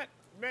that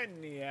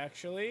many,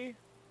 actually.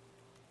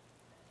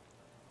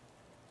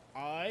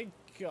 I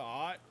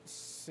got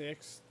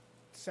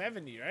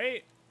 70,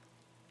 right?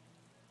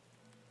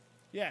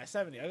 Yeah,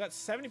 70. I got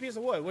 70 pieces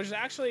of wood, which is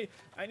actually,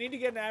 I need to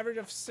get an average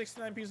of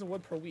 69 pieces of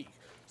wood per week.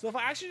 So if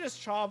I actually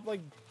just chop,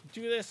 like,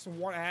 do this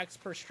 1 axe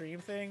per stream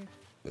thing,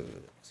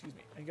 excuse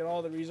me, and get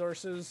all the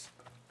resources,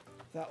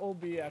 that will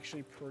be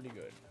actually pretty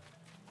good.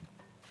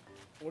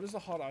 What is the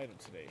hot item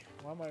today?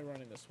 Why am I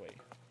running this way?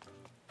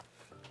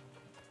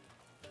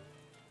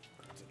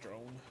 It's a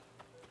drone.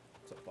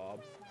 What's up,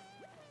 Bob?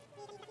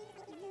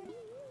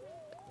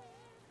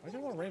 Why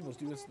do all rainbows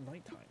do this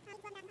nighttime?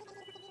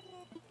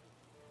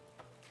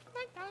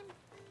 Nighttime.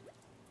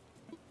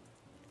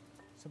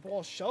 Simple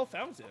wall shell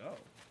found it. Oh.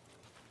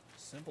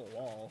 Simple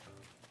wall.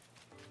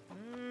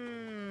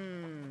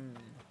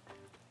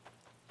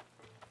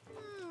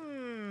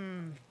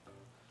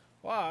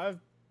 Wow,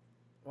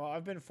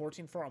 I've been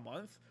 14 for a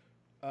month.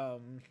 Oh,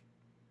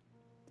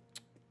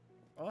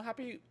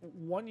 happy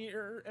 1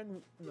 year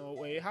and no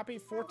wait, happy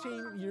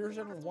 14 years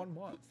and 1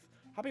 month.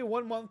 Happy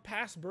 1 month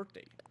past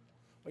birthday.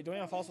 Wait, do we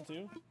have fossil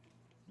too?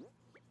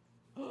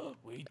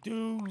 We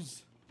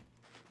do's.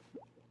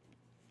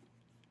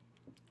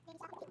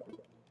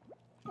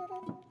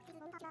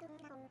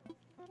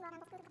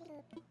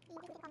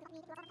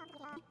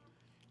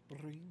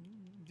 Bring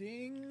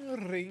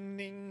ding ring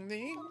ding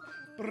ding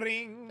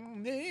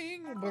bring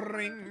ding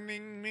bring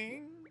ding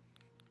ding.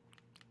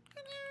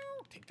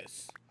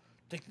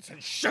 Take this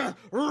and shove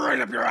right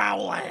up your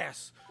owl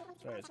ass.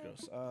 Sorry, it's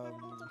gross.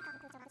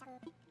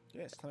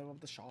 Yes, tell me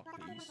about the shark,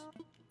 please.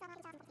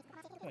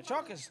 The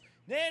shark is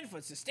known for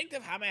its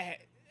distinctive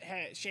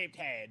hammer-shaped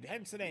head,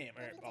 hence the name,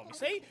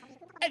 obviously.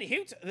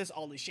 Anywho, this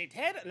oddly shaped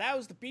head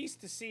allows the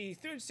beast to see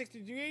 360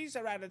 degrees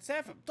around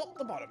itself from top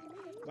to bottom.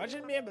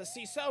 Imagine being able to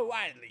see so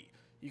widely.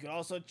 You can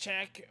also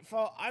check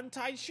for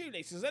untied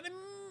shoelaces and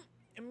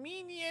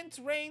Imminent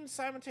rain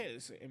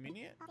simultaneously.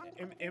 Imminent.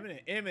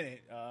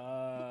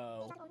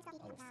 Oh,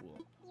 I'm a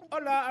fool. Oh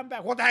no, I'm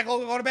back. What the heck?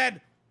 Go to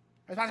bed.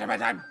 It's past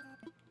bedtime.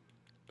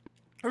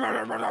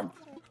 Welcome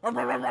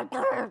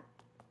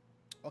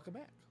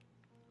back.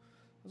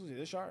 Let's see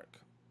the shark.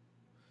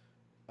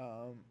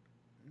 No,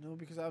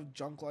 because I have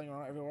junk lying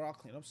around everywhere. I'll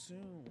clean up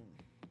soon.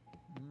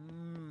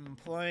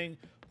 Playing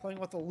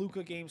with the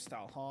Luca game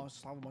style, huh?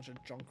 Just have a bunch of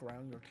junk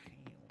around your town.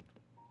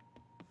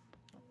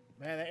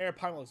 Man, the air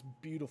pine looks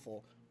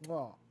beautiful.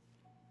 Wow.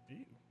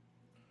 Ew.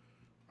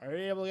 Are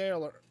you able to get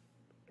a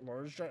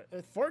large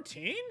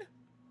 14?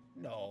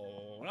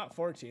 No, not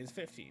 14. It's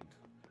 15.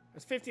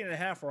 It's 15 and a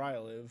half where I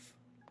live.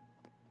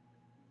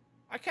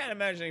 I can't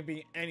imagine it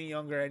being any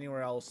younger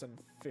anywhere else than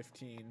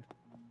 15.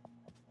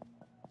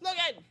 Look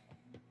at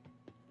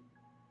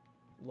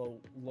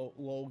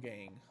low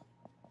gang.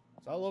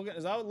 Is that Logan?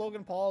 Is that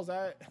Logan Paul? Is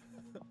that?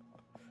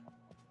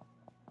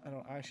 I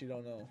actually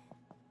don't know.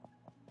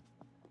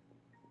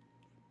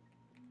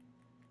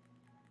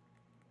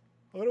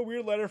 I got a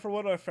weird letter from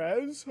one of my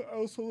friends. I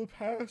also will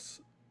pass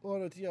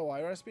on a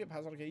DIY recipe. Pass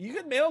on. Okay, you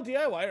can mail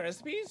DIY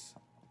recipes.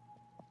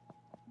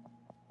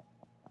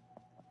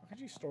 How could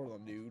you store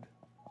them, dude?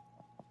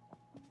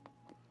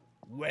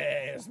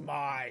 Where's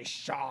my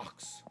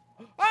sharks?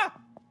 Ah!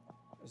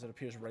 As it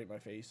appears right in my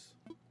face.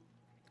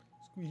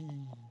 Squeeze.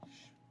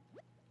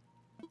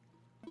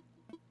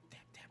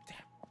 Tap.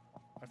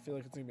 I feel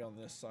like it's gonna be on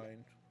this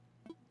sign.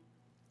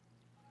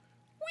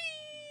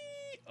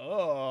 Whee!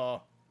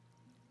 Oh.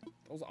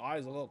 Those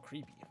eyes are a little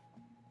creepy.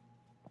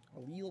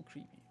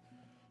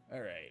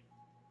 Alright.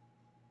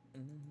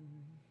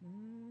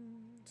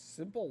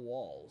 Simple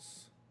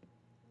walls.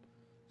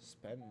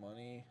 Spend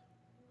money.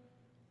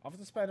 I have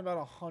to spend about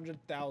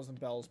 100,000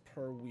 bells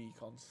per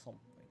week on something.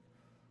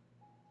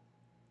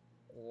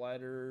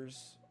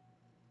 Letters.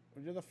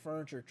 We did the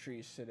furniture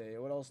trees today.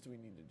 What else do we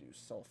need to do?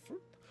 Sell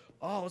fruit?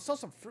 Oh, let's sell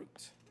some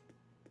fruit.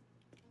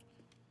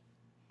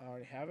 I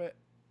already have it.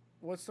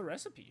 What's the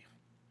recipe?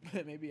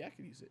 Maybe I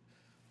could use it.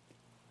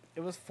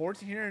 It was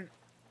 14 here in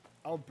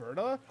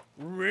Alberta?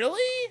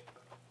 Really?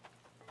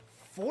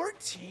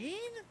 14?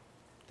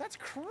 That's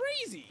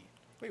crazy.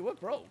 Wait, what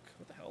broke?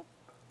 What the hell?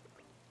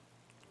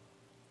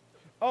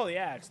 Oh, the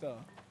axe, though.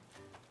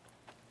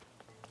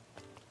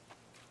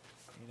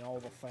 You know,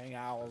 the thing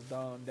I was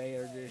done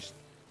there, just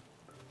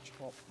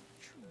chop.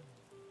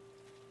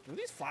 Were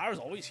these flowers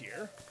always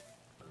here?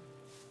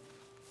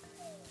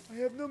 I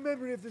have no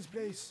memory of this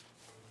place.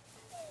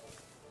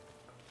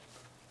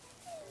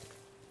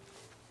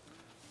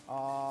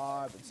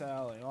 I've been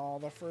selling all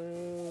the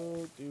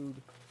fruit, dude.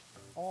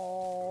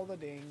 All the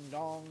ding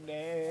dong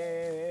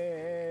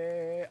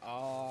day.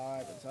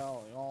 I've been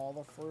selling all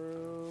the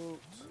fruit.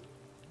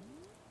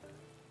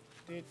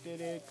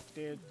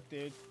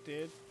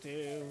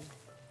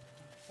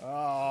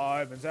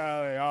 I've been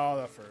selling all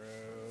the fruit.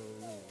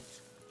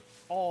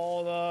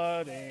 All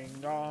the ding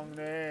dong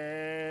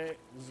day.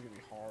 This is gonna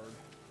be hard.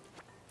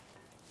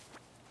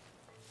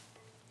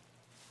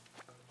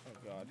 Oh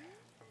god.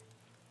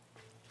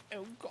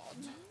 Oh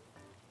god.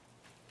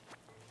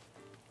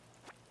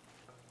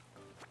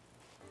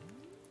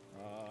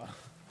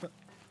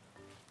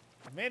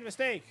 I made a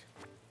mistake.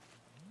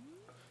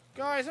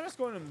 Guys, I'm just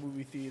going to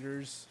movie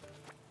theaters.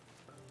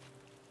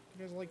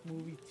 You guys like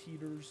movie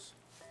theaters?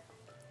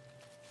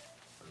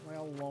 Am I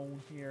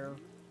alone here?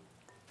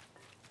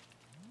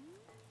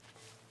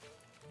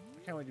 I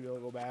can't wait to be able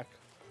to go back.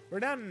 We're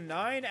down to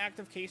 9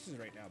 active cases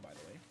right now, by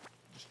the way.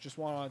 Just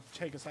want to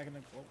take a second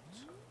to quote.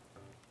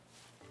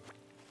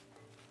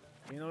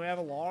 You know, we have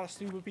a lot of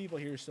stupid people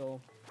here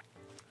still.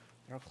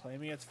 They're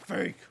claiming it's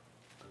fake.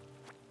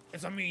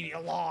 It's a media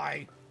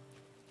lie.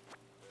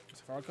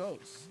 That's how it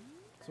goes.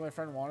 So my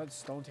friend wanted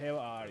stone table.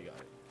 I already got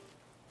it.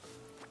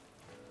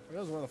 That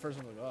was one of the first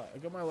ones I got. I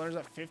got my letters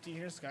at 15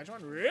 here in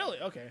Saskatchewan. Really?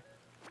 Okay.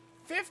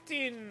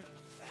 15.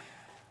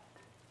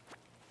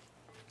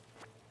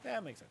 Yeah,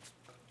 that makes sense.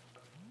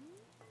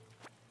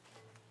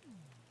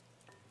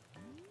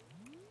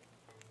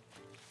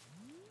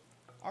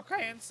 I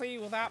can't see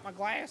without my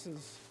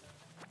glasses.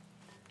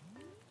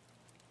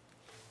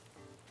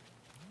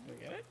 Did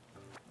I get it?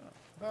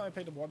 Oh, I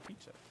paid him 1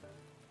 pizza.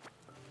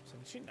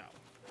 17 now.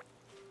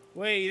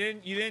 Wait,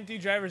 you didn't do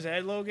driver's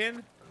ed,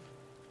 Logan?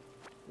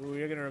 Ooh,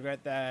 you're gonna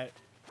regret that.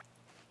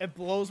 It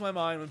blows my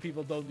mind when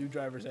people don't do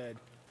driver's ed.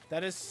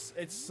 It's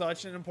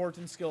such an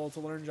important skill to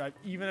learn to drive.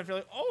 Even if you're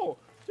like, oh,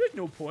 there's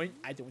no point.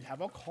 I don't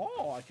have a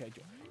car. I can't do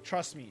it.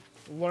 Trust me,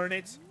 learn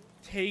it.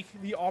 Take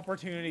the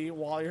opportunity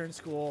while you're in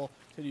school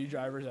to do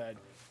driver's ed.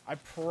 I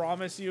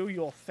promise you,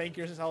 you'll thank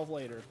yourself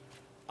later.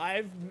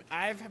 I've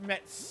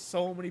met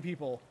so many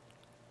people.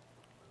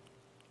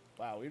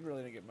 Wow, we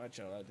really didn't get much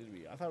out of that, did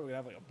we? I thought we would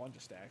have like a bunch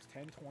of stacks.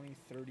 10, 20,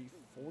 30,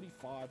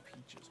 45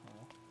 peaches,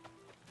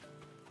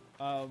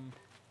 huh?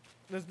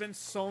 There's been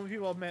so many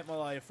people I've met in my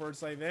life where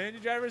it's like, they didn't do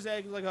driver's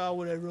ed, like, oh,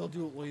 whatever, I'll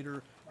do it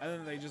later. And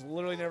then they just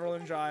literally never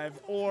learn to drive.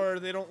 Or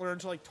they don't learn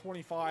until like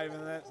 25,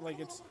 and that, like,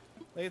 it's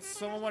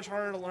so much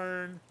harder to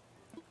learn.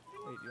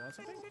 Wait, do you want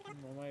something? I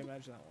might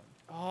imagine that one.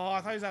 Oh,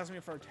 I thought he was asking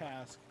me for a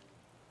task.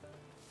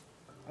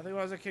 I think when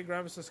I was a kid growing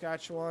up in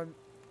Saskatchewan,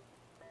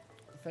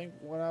 I think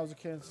when I was a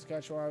kid in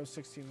Saskatchewan, I was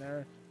 16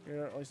 there.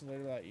 You're at least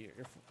later that year.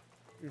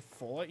 You're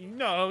full?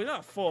 No, you're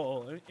not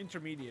full.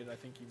 Intermediate, I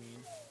think you mean.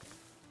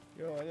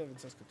 Yo, I live in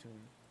Saskatoon.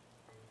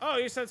 Oh,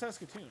 you said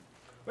Saskatoon.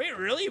 Wait,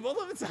 really? You both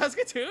live in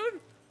Saskatoon?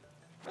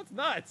 That's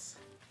nuts.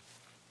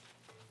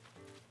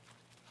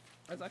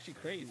 That's actually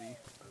crazy.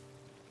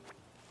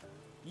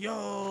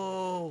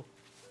 Yo!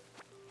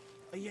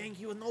 A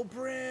Yankee with no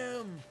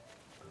brim!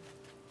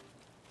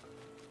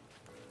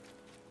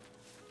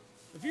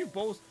 If you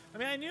both... I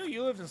mean, I knew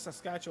you lived in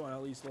Saskatchewan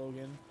at least,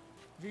 Logan.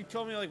 If you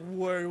told me, like,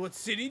 what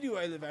city do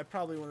I live, I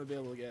probably wouldn't be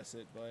able to guess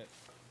it, but...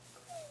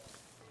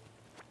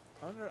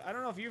 I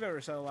don't know if you've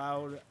ever said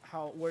aloud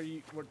where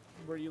you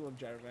live,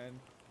 Jarvan.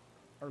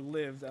 Or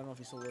lived. I don't know if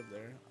you still live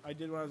there. I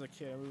did when I was a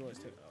kid. I would always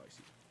take... Oh, I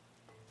see.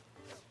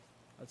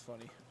 That's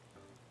funny.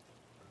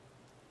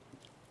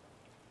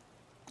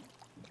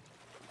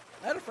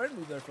 I had a friend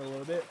move there for a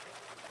little bit.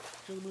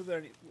 She doesn't move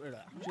there she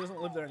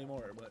doesn't live there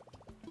anymore, but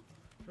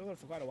she lived there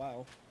for quite a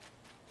while.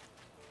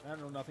 I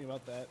don't know nothing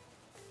about that.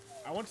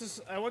 I went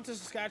to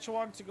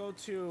Saskatchewan to go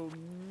to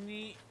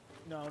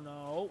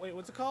no. Wait,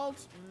 what's it called?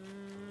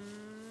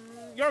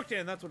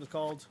 Yorkton, that's what it's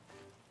called. So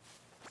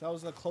that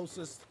was the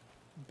closest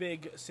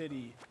big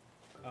city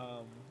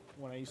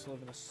when I used to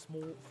live in a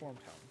small farm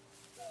town.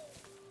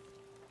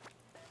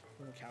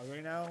 I'm in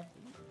Calgary now.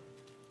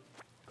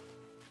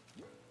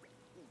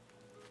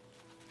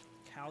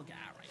 Calgary.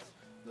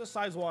 This is a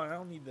size 1. I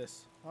don't need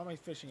this. Why am I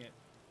fishing it?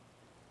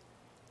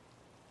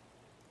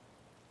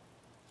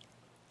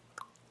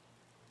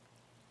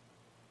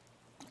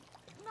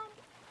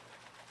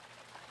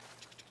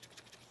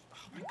 Oh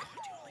my god,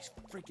 dude, all these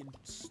freaking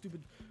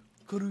stupid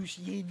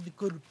Kurushin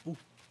Kurpu.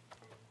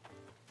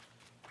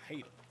 I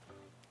hate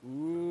it.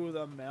 Ooh,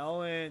 the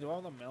melons.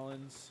 All the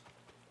melons.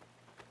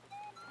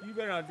 You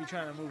better not be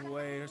trying to move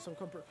away or some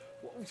comfort.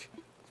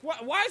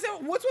 Why is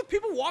that? What's with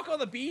people walking on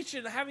the beach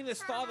and having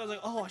this thought? I was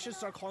like, oh, I should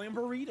start calling him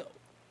Burrito.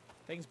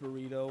 Thanks,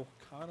 Burrito.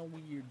 Kind of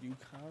weird, dude.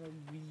 Kind of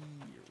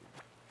weird.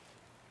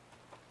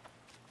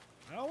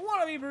 I don't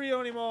want to be Burrito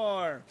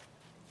anymore.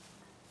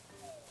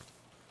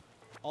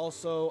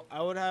 Also,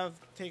 I would have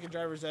taken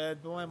driver's ed,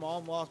 but my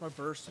mom lost my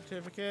birth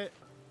certificate.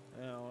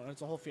 You know,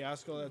 it's a whole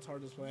fiasco. That's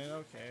hard to explain.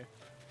 Okay,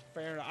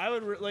 fair enough. I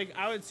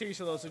would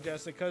seriously though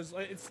suggest it because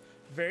it's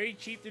very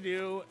cheap to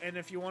do, and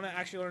if you want to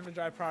actually learn to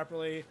drive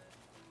properly,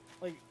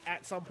 like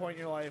at some point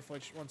in your life,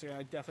 which once again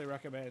I definitely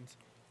recommend,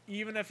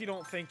 even if you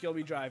don't think you'll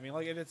be driving,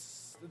 like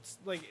it's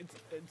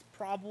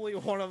probably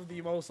one of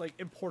the most like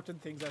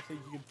important things I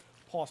think you could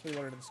possibly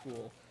learn in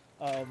school.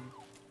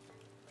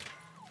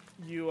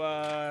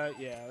 Yeah,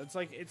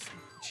 it's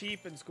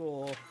cheap in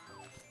school,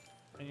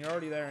 and you're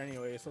already there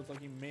anyway, so it's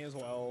like you may as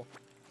well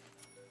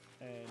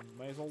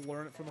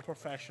learn it from the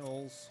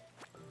professionals.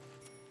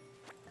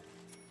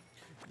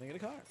 And then get a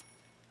car.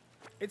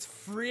 It's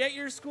free at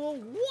your school?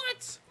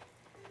 What?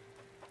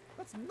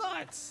 That's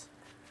nuts.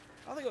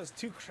 I don't think it was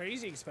too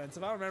crazy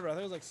expensive. I don't remember. I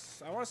think it was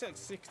like, I want to say like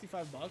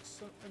 65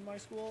 bucks in my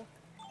school.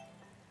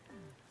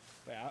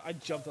 But yeah, I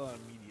jumped on it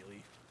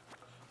immediately.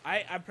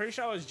 I'm pretty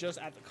sure I was just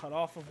at the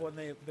cutoff of when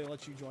they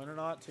let you join or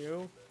not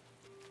too.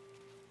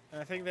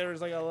 And I think there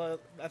was like a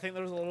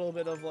little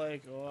bit of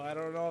like, oh, I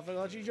don't know if they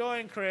let you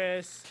join,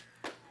 Chris.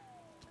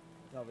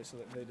 And obviously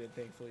they did,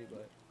 thankfully,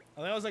 but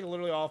I think I was like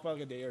literally off by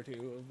like a day or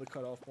two of the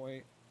cutoff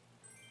point.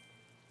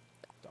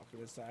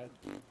 Document side.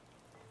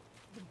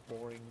 The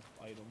boring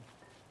item.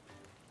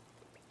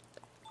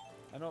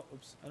 I know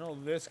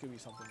this could be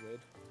something good.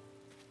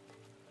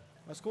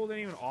 My school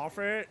didn't even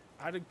offer it.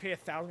 I had to pay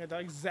 $1,000.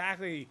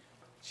 Exactly.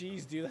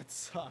 Jeez, dude, that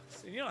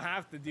sucks. And you don't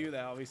have to do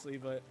that, obviously,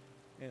 but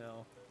you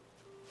know,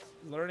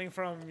 learning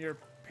from your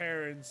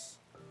parents,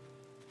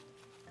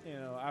 you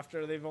know,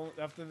 after they've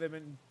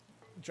been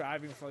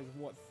driving for like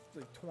what,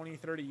 like 20,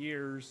 30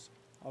 years,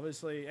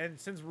 obviously, and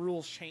since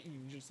rules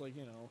change, it's like,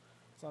 you know,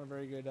 it's not a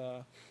very good,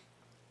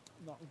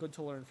 not good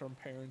to learn from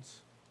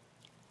parents.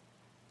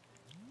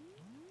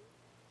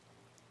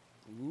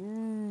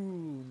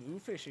 Ooh, new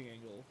fishing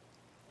angle.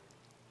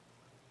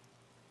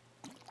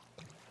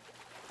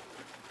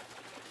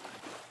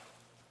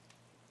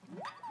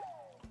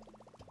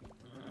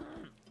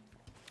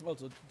 Oh,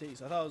 it's a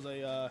dace. I thought it was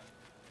a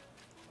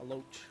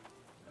loach.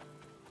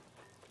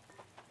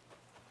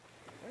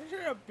 Did you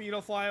hear a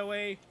beetle fly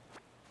away?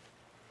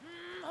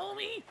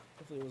 Homie!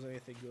 Hopefully it wasn't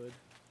anything good.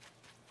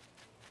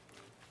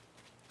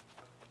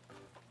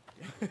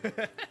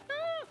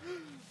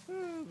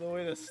 The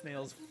way the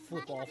snails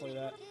flip off like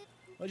that.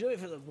 Why'd you wait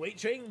for the weight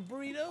training,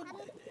 Burrito?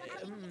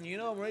 You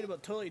know I'm right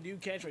about totally new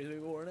catchphrase we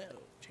wore now.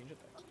 Change it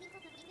back.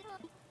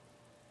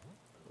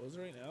 What is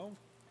it right now?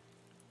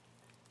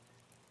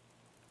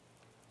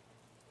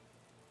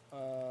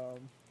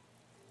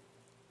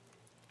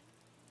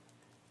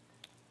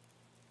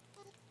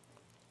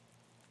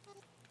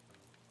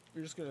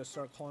 We're just gonna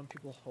start calling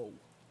people ho.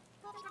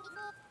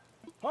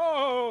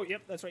 Ho!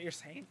 Yep, that's what you're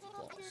saying.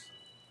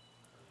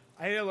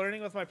 I hated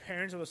learning with my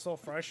parents. It was so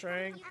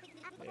frustrating.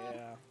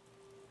 Yeah.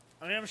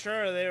 I mean, I'm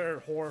sure they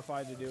were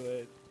horrified to do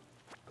it.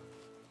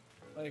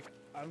 Like,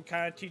 I'm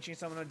kind of teaching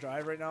someone to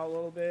drive right now a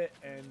little bit,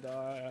 and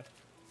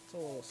it's a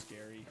little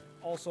scary.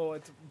 Also,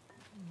 it's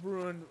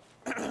ruined.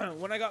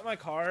 When I got my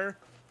car,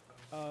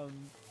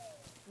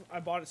 I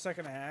bought it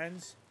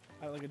secondhand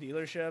at like a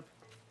dealership,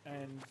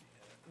 and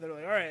they're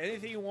like, all right,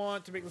 anything you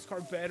want to make this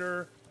car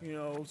better, you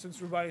know,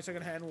 since we're buying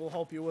secondhand, we'll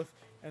help you with.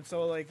 And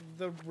so, like,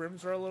 the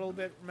rims are a little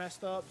bit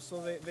messed up,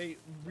 so they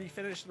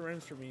refinished the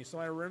rims for me. So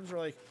my rims are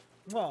like,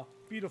 wow,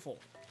 beautiful.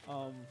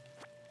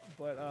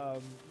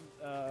 The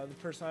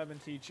person I've been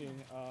teaching,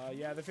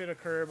 yeah, they've hit a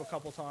curb a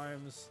couple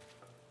times.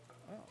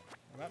 Oh,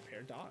 well, that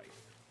pair died.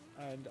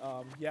 And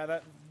yeah,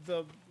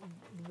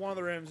 one of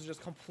the rims is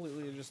just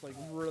completely just like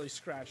really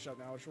scratched up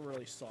now, which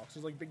really sucks.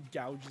 There's like big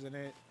gouges in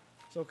it,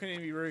 so it couldn't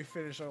even be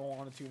refinished if I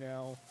wanted to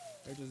now.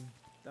 They're just,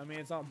 I mean,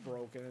 it's not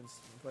broken,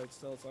 but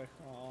still, it's like,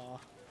 aw,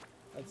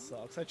 that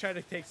sucks. I try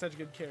to take such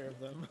good care of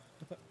them.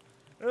 It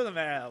doesn't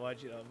matter that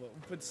much, you know,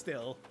 but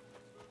still,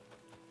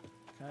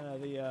 kind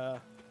of the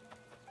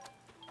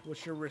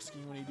what you're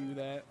risking when you do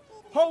that.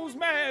 Hose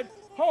man!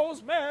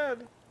 Hose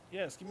man!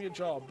 Yes, give me a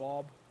job,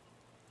 Bob.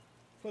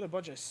 Put a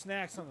bunch of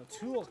snacks on the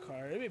tool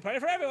cart. It'd be a party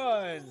for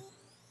everyone!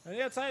 And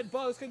the outside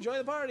bugs can join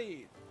the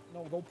party!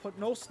 No, don't put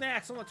no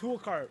snacks on the tool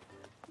cart.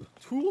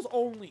 Tools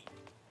only.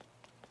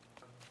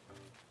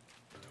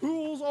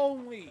 Tools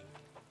only!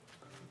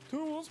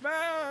 Tools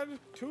man!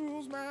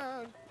 Tools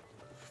man!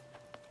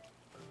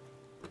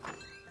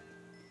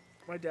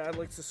 My dad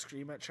likes to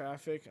scream at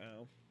traffic.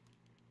 Oh.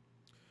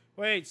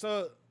 Wait,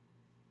 so...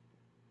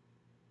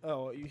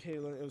 Oh, you hate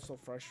it. It was so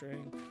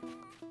frustrating.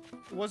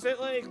 Was it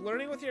like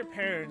learning with your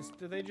parents?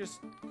 Did they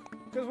just...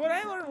 Because what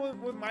I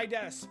learned with my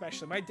dad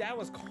especially, my dad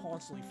was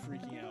constantly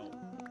freaking out.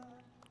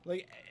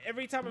 Like,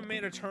 every time I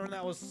made a turn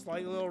that was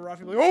slightly a little rough,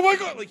 he'd be like, oh my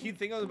god! Like, he'd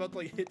think I was about to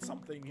like hit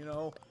something, you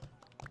know?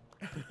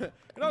 Don't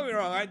get me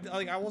wrong,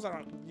 I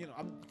wasn't, you know,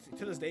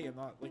 to this day, I'm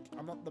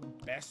not the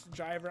best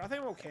driver. I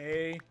think I'm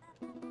okay.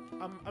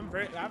 I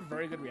have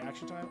very good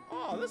reaction time.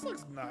 Oh, this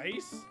looks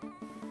nice.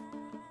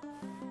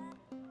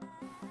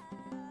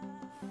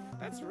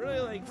 That's really,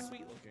 like,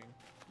 sweet looking.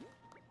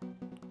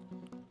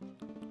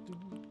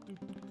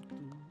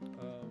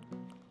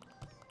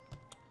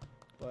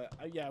 But,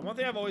 yeah, one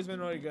thing I've always been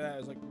really good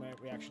at is, like, my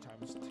reaction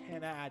time is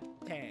 10 out of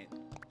 10.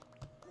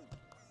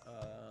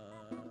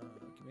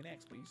 Give me an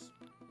X, please.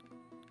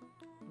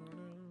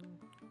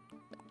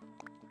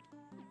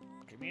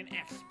 Give me an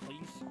X,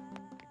 please.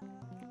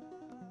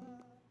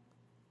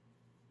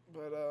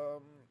 But,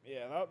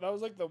 yeah, that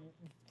was, like,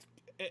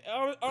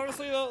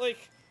 honestly, though,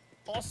 like...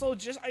 Also,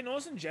 just, I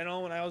noticed in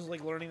general when I was,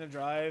 like, learning to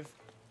drive,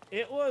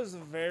 it was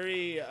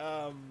very,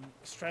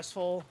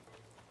 stressful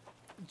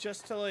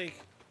just to,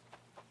 like,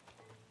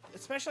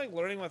 especially, like,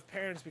 learning with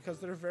parents because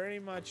they're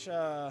very much,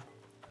 I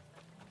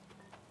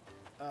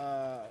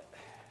was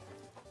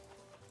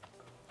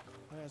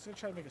gonna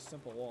try to make a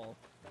simple wall.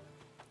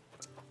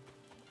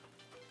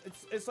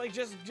 It's like,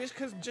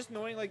 just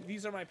knowing, like,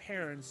 these are my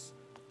parents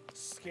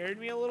scared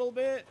me a little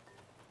bit.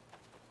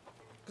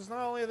 Because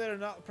not only they're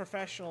not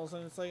professionals,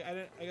 and it's like,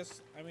 I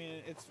guess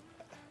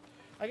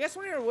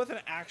when you're with an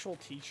actual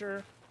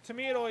teacher, to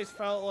me it always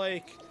felt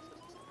like,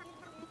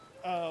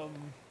 you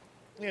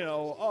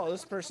know, oh,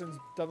 this person's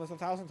done this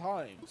 1,000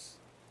 times.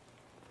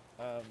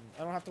 I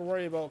don't have to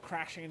worry about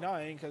crashing and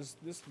dying, because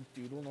this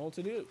dude will know what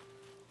to do.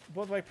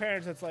 But with my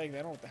parents, it's like, they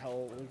don't know what the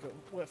hell,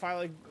 like, if I,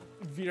 like,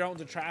 veer out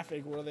into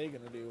traffic, what are they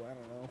gonna do? I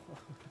don't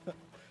know.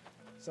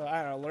 So,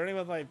 I don't know, learning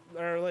with my,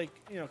 or, like,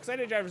 you know, because I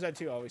did driver's ed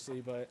too,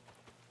 obviously, but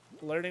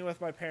learning with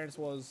my parents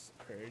was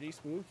pretty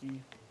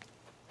spooky.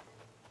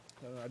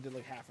 I did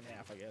like half and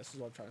half, I guess, is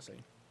what I'm trying to say.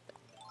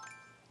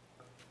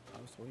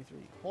 I was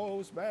 23.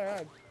 Hose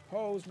mad!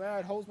 Hose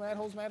mad! Hose mad!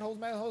 Hose mad! Hose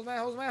mad! Hose mad!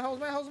 Hose mad! Hose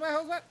mad! Hose mad!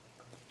 Hose mad!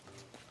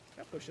 Can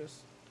I push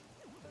this?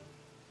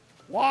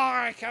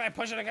 Why can't I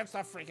push it against the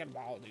freaking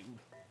wall, dude?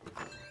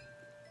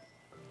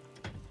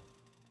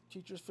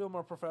 Teachers feel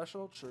more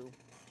professional? True.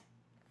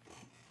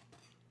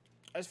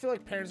 I just feel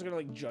like parents are gonna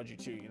like judge you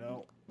too, you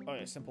know? Oh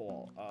yeah, simple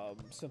wall.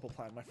 Simple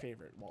plan, my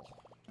favorite wall.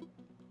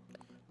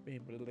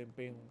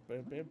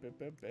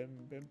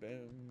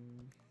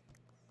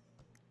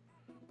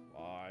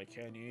 Why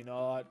can you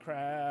not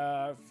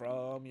craft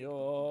from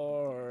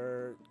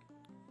your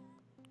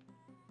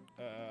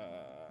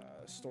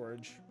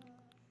storage?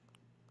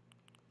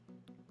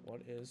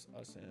 What is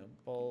a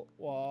simple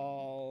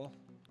wall?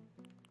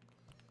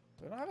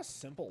 Do I not have a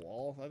simple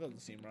wall? That doesn't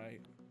seem right.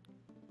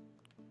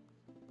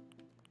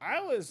 I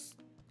was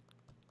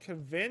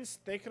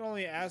convinced they can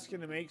only ask you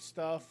to make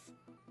stuff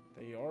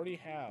that you already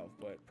have,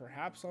 but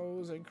perhaps I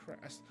was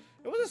incorrect.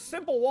 It was a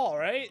simple wall,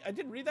 right? I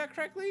didn't read that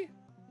correctly?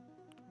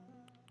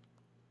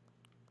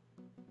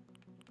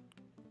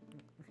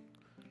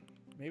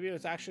 Maybe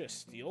it's actually a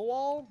steel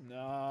wall?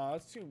 No,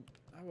 that's too...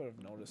 I would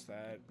have noticed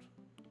that.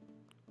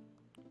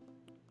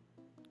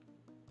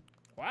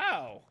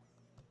 Wow.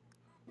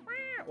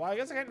 Well, I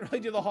guess I can't really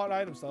do the hot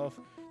item stuff.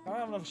 I don't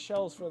have enough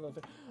shells for the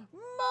thing.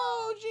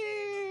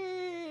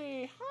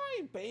 Moji!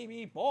 Hi,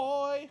 baby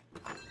boy!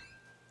 Come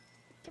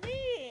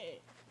here!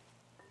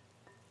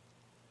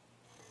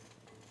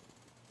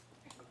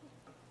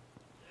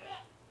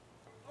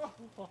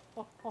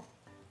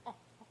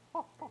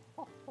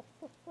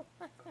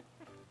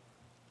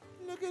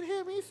 Look at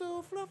him, he's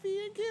so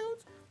fluffy and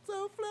cute.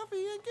 So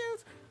fluffy and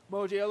cute.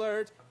 Emoji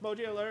alert.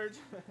 Emoji alert.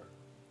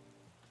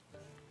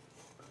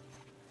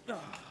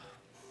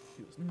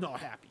 He was not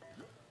happy.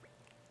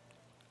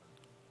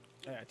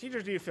 Yeah,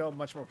 teachers do feel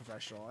much more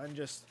professional and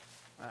just,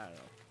 I don't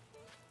know.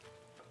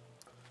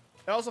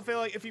 I also feel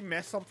like if you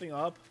mess something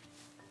up,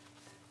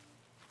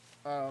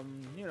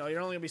 you know,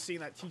 you're only gonna be seeing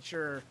that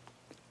teacher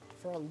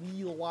for a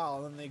little while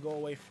and then they go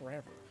away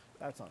forever.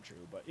 That's not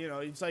true, but you know,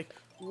 it's like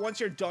once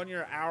you're done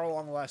your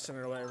hour-long lesson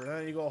or whatever,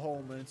 then you go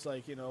home and it's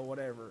like, you know,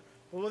 whatever.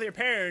 But with your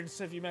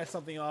parents, if you mess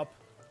something up,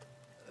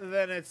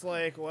 then it's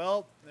like,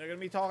 well, they're gonna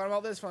be talking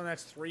about this for the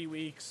next 3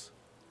 weeks.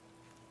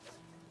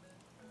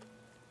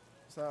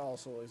 So that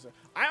also is.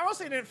 I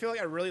honestly didn't feel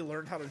like I really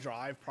learned how to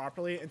drive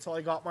properly until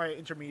I got my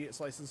intermediate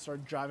license and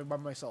started driving by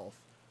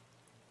myself.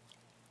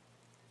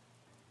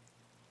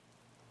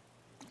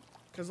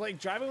 Because, like,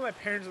 driving with my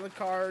parents in the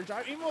car,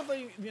 even with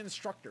the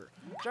instructor,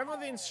 driving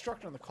with the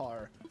instructor in the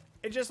car,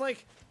 it just,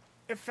 like,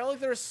 it felt like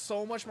there was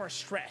so much more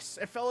stress.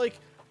 It felt like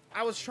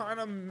I was trying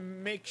to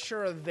make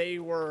sure they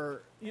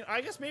were, you know, I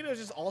guess maybe it was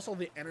just also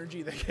the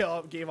energy they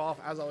gave off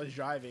as I was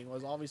driving,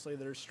 was obviously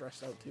they're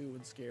stressed out too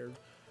and scared.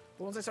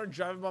 But once I started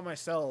driving by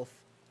myself,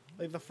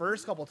 like, the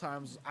first couple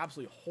times was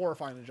absolutely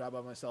horrifying to drive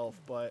by myself,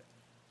 but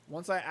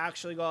once I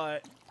actually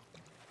did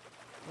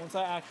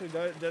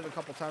it a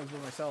couple times by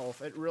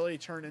myself, it really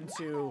turned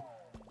into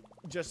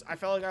just, I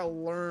felt like I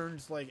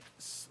learned, like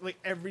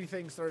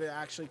everything started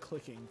actually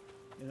clicking,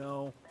 you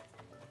know?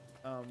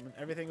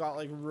 Everything got,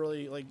 like,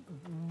 really, like,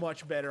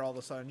 much better all of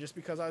a sudden, just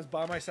because I was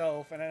by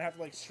myself and I didn't have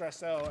to, like,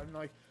 stress out and,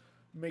 like,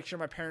 make sure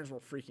my parents were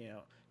freaking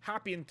out.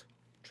 Happy and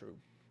true.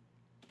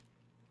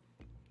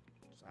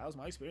 So that was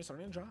my experience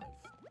learning to drive.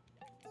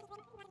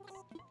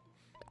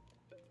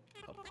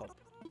 Hup, hup.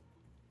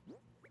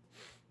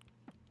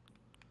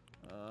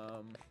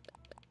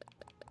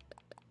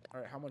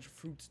 Alright, how much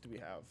fruits do we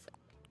have?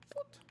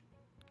 What?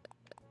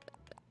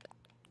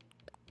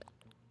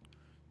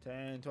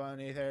 10,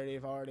 20, 30,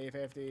 40,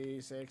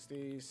 50,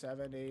 60,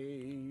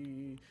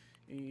 70,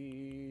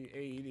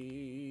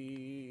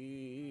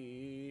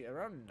 80,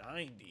 around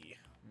 90.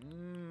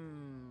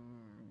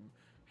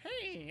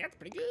 Hey, that's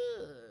pretty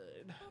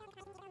good.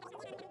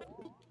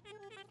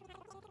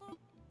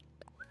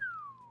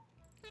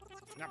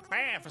 Not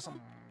bad for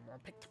some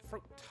picked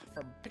fruit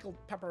from pickled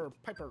pepper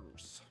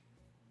pipers.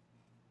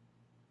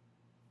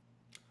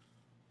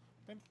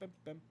 Bum, bum,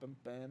 bum, bum,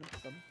 bum,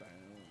 bum, bum.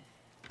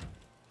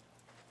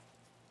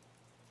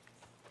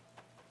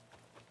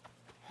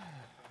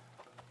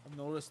 I've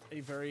noticed a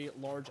very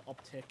large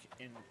uptick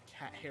in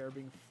cat hair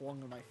being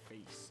flung in my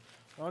face.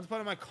 I went to put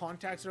on my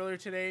contacts earlier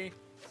today.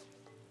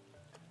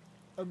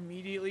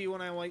 Immediately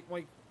when I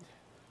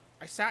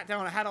I sat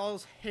down, I had all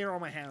this hair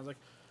on my hands, like,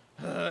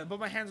 but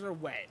my hands are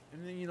wet,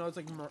 and then, you know, it's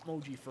like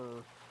emoji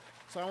fur.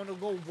 So I wanted to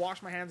go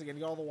wash my hands again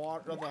to get all the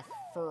water, or the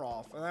fur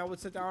off, and I would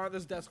sit down at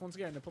this desk once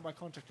again to put my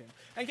contact in.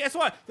 And guess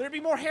what? There'd be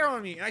more hair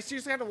on me, and I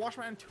seriously had to wash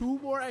my hand 2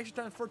 more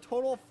extra times for a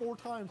total of 4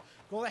 times.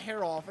 Go the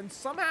hair off, and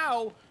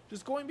somehow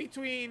just going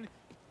between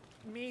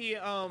me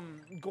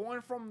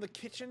going from the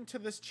kitchen to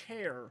this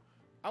chair,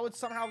 I would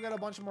somehow get a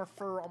bunch of more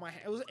fur on my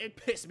hand. It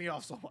pissed me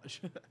off so much.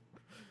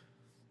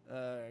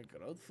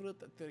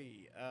 Grapefruit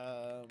tree.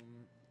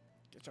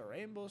 Get a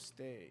rainbow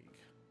steak.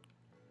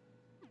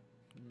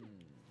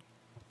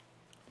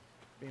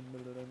 Can I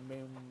get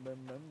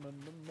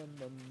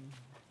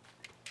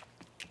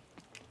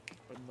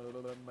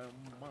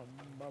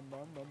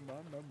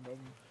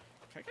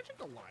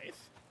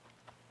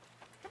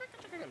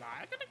a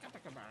Goliath? Can I get a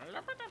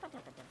Goliath?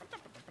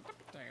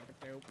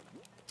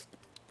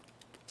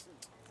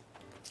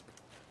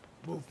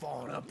 Move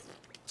on up.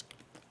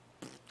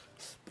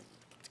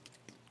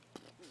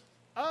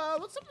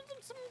 Let's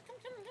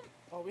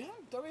oh, we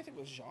haven't done anything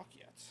with Jacques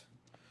yet.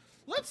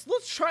 Let's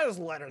try this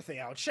letter thing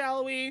out,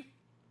 shall we?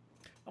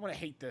 I'm gonna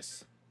hate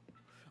this.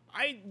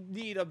 I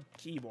need a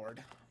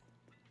keyboard.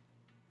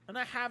 And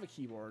I have a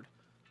keyboard.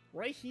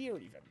 Right here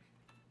even.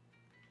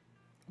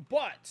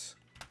 But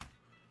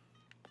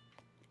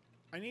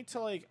I need to,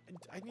 like,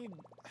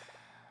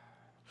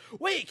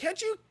 wait,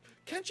 can't you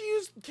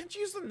use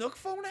the Nook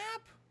phone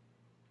app?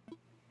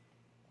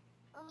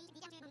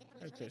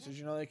 Okay, so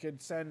you know they could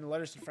send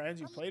letters to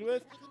friends you played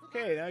with?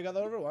 Okay, now I got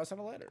that over. Want to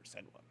send a letter?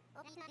 Send one.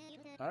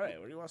 Alright,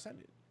 where do you want to send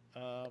it?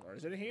 Or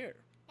is it in here?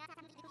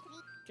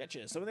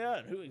 Getcha, somebody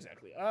on. Who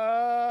exactly? Who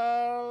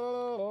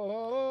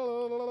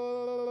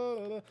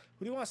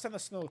do you want to send the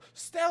snow?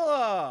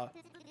 Stella!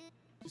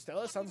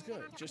 Stella sounds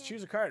good. Just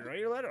choose a card and write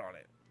your letter on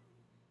it.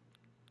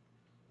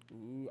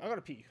 Ooh, I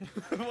gotta pee.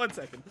 1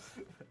 second.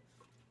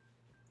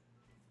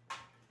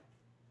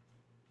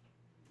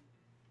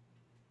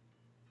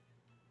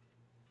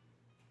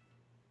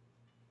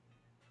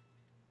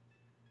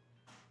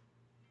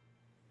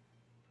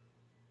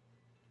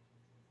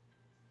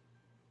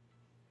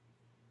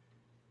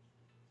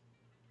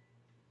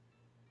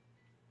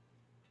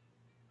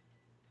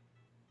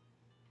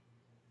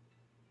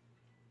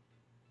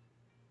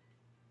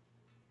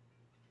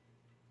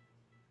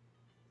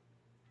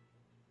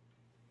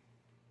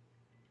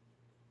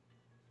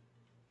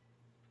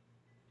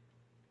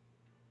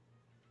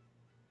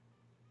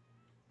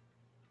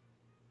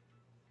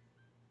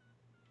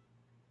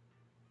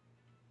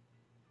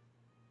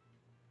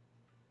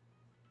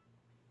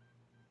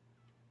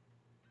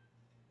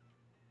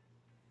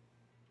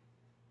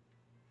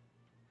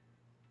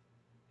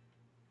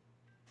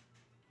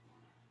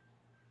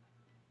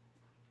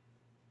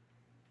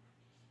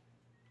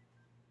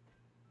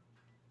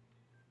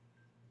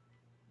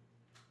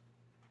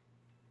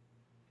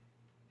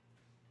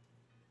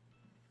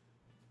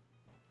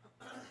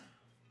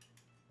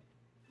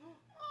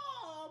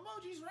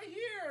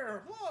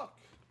 Look!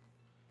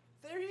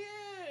 There he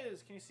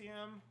is! Can you see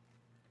him?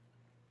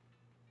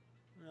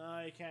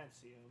 No, you can't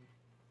see him.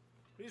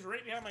 But he's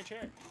right behind my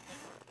chair.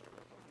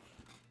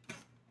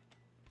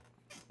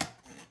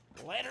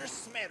 Letter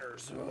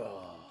smatters.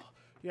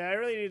 Yeah, I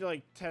really need to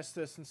like test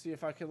this and see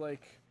if I could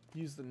like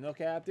use the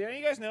Nook app. Do any of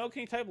you guys know?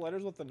 Can you type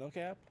letters with the Nook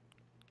app?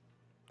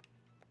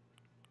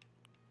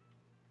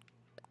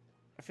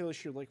 I feel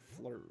like you're like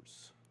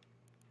flurs.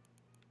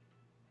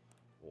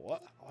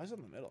 What? Why is it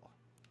in the middle?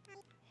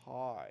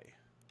 Hi.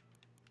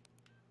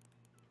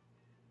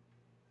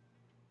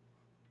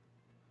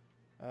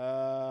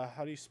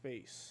 How do you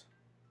space?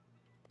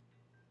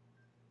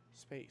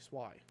 Space,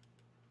 why?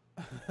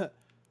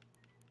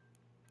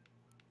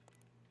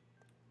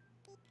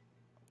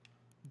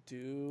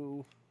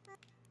 Do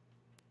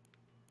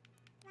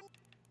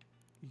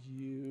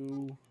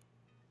you...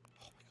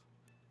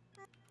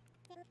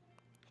 Oh my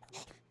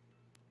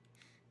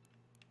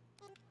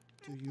god.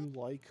 Do you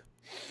like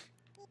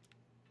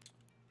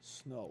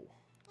snow?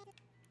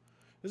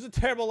 This is a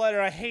terrible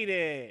letter. I hate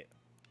it.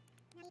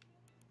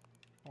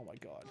 Oh my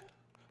god.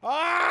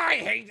 I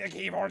hate the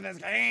keyboard in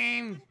this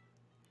game.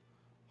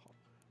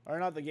 Or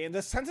not the game.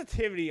 The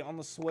sensitivity on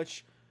the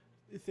Switch,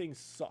 things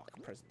suck.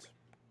 Present.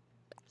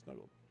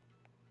 Snuggle.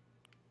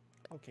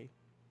 Okay.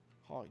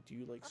 Hi, do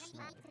you like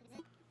snow?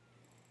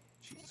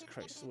 Jesus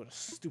Christ, what a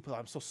stupid.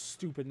 I'm so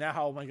stupid. Now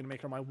how am I going to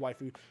make her my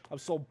waifu? I'm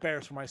so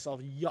embarrassed for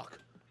myself. Yuck.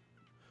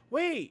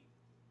 Wait.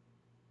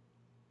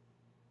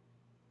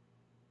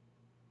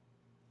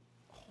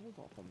 Hold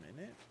up a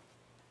minute.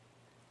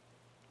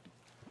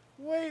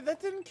 Wait, that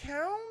didn't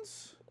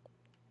count?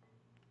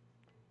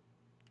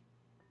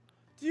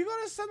 Do you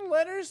gotta send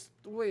letters?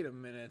 Wait a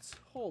minute.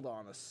 Hold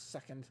on a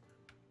second.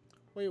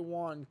 Wait,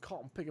 one.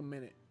 Call and pick a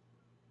minute.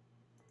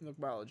 Look,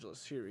 mileage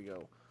list. Here we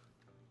go.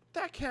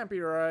 That can't be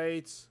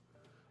right.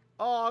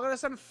 Oh, I'm gonna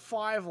send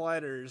 5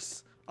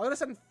 letters. I'm gonna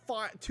send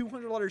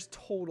 200 letters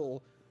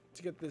total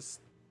to get this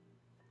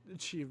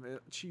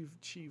achievement.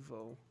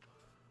 Chivo.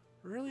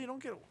 Really? You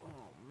don't get...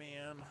 Oh,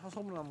 man. I was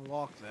hoping to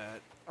unlock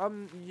that.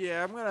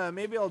 Yeah, I'm gonna...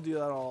 Maybe I'll do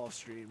that all off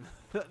stream.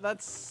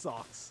 That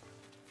sucks.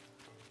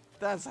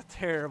 That's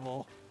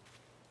terrible.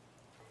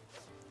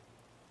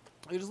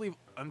 I just leave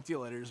empty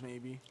letters,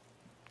 maybe.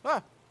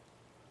 Ah!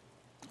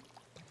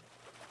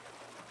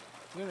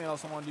 Anything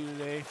else I want to do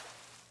today?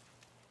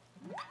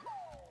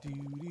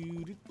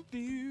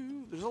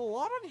 There's a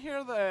lot on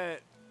here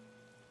that...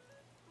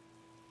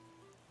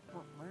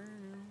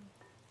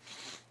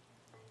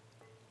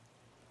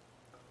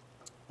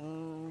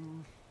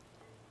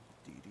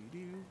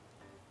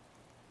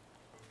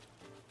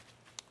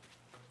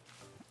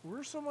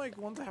 Where's some like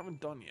ones I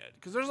haven't done yet?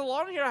 Because there's a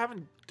lot in here I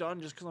haven't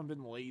done just because I've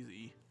been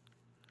lazy.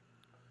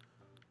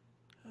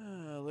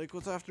 Like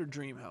what's after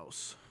Dream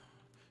House?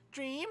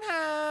 Dream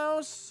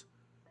House!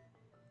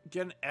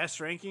 Get an S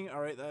ranking?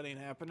 Alright, that ain't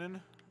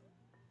happening.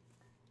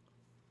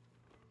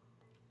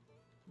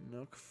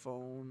 Nook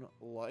Phone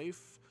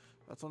Life.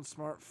 That's on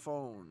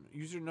smartphone.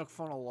 Use your Nook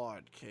phone a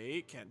lot.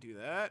 Okay, can't do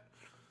that.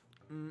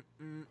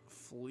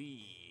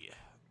 Flee.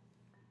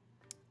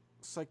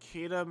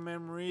 Cicada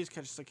memories.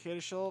 Catch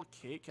cicada shell.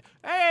 Okay.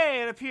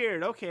 Hey, it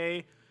appeared.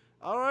 Okay.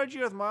 I'll ride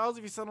you with miles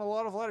if you send a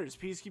lot of letters.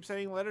 Please keep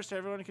sending letters to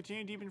everyone and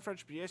continue deep in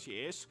friendship. Yes,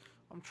 yes.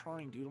 I'm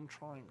trying, dude. I'm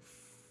trying.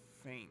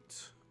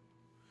 Faint.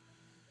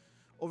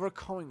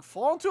 Overcoming.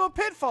 Fall into a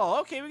pitfall.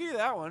 Okay, we can do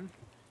that one.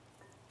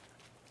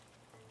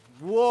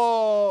 Whoa.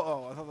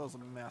 Oh, I thought that was a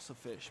massive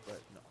fish, but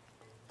no.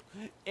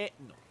 No.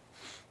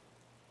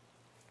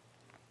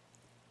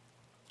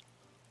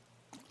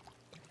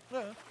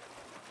 Yeah.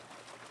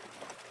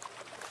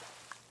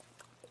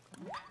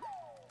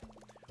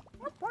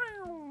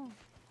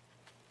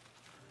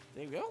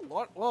 There you go. A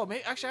lot. Well,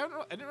 maybe, actually, I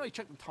didn't really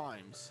check the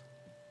times.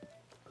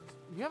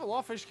 We have a lot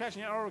of fish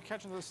catching, yet we're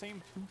catching the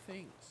same 2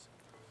 things.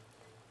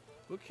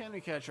 What can we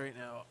catch right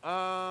now?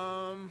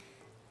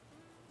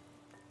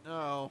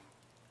 No.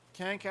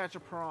 Can't catch a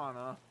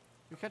piranha.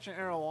 We catch an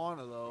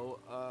arowana though.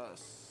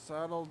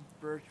 Saddled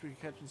birch we can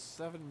catch in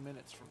 7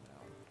 minutes from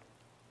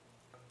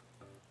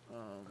now.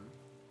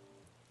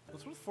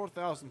 That's worth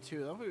 4,002.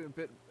 That'll be a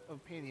bit of a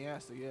pain in the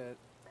ass to get.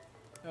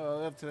 Oh,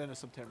 we have to the end of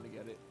September to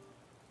get it.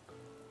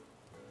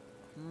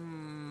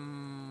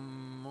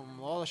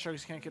 All the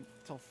sharks can't get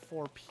till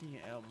 4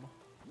 p.m.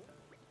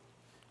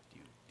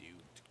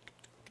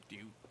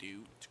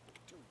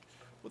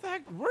 What the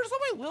heck? Where's all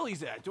my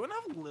lilies at? Do I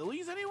not have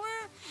lilies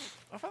anywhere?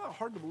 I find that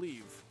hard to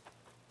believe.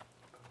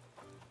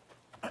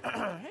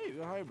 Hey, we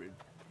got a hybrid.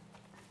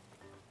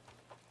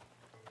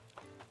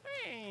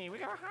 Hey, we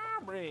got a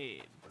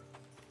hybrid.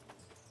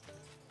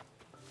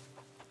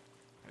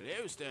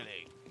 Hello,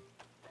 Sterling.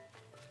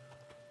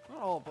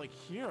 Not all up like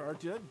here.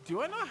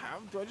 Do I not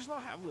have? Do I just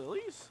not have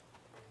lilies?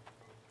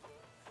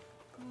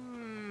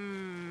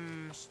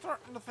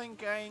 Starting to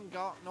think I ain't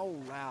got no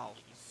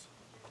lilies.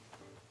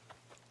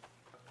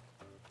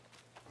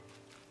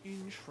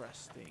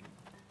 Interesting.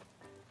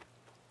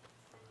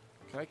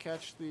 Can I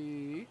catch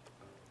the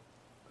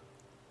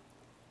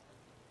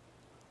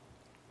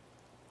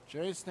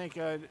giant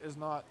snakehead? Is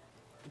not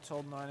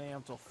until 9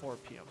 a.m. till 4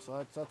 p.m.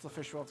 So that's the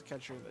fish we'll have to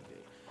catch during the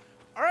day.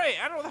 All right,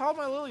 I don't know what the hell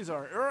my lilies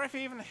are, or if I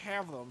even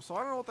have them. So I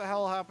don't know what the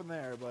hell happened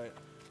there, but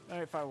all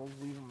right, fine, we'll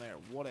leave them there.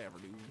 Whatever,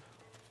 dude.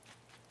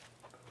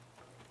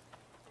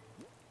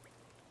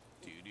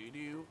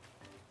 Do.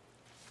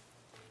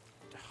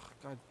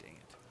 God dang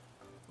it.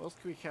 What else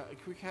can we catch?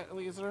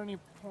 Like, is there any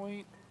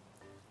point?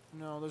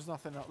 No, there's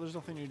nothing. There's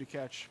nothing new to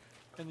catch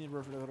in the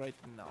river right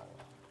now.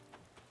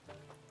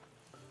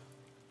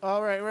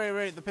 Oh,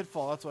 right. The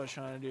pitfall. That's what I was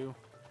trying to do.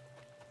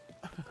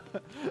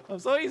 I'm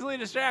so easily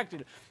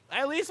distracted.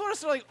 I at least want to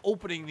start like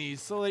opening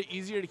these so they're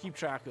easier to keep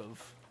track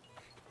of.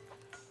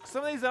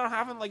 Some of these I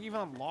haven't like even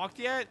unlocked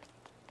yet.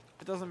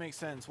 It doesn't make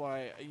sense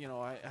why, you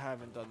know, I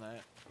haven't done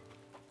that.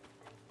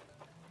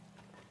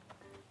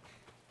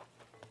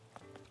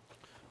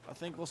 I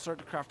think we'll start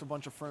to craft a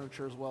bunch of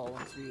furniture as well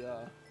once we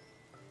get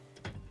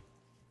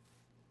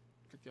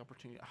the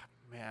opportunity. Ah,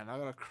 man, I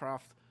gotta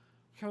craft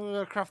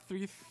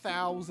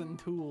 3,000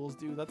 tools,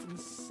 dude. That's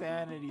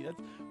insanity.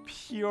 That's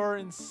pure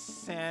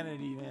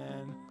insanity,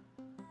 man.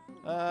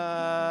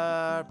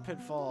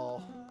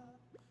 Pitfall.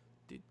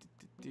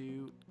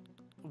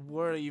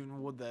 Where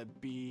even would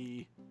that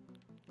be?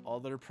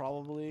 Other,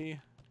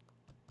 probably.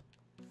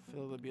 I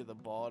feel that'd be at the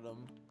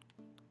bottom.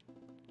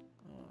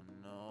 Oh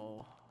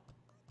no.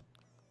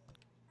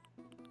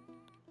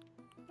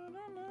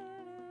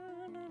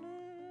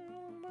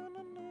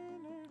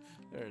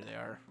 There they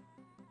are.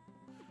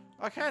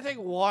 I can't take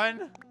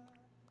one.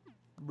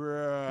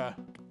 Bruh.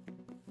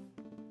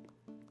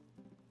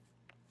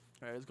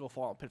 Alright, let's go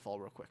fall pitfall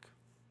real quick.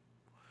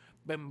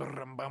 Bam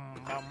bam bam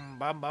bam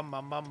bam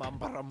bam bam bam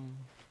bam.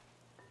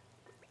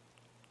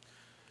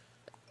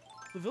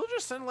 The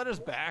villagers send letters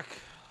back.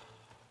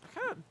 I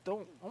kind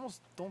of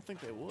almost don't think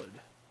they would.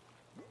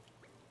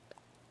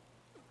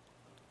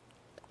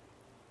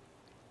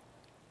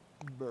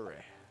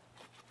 Burry.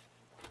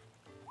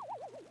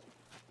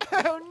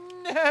 Oh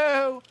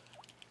no!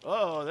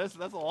 Oh, that's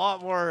a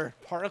lot more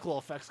particle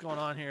effects going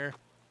on here.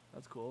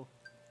 That's cool.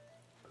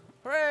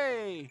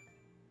 Hooray!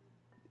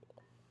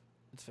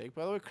 It's fake,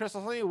 by the way. Chris,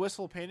 I'll tell you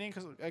whistle painting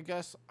because I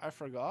guess I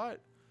forgot.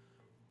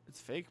 It's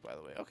fake, by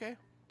the way. Okay,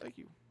 thank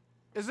you.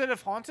 Is it a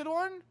haunted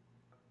one?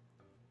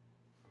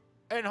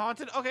 And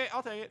haunted? Okay,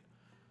 I'll take it.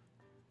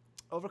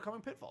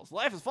 Overcoming pitfalls.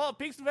 Life is full of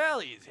peaks and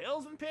valleys,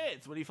 hills and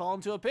pits. When you fall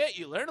into a pit,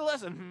 you learn a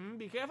lesson.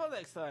 Be careful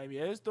next time.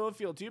 Yes, don't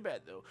feel too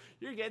bad though.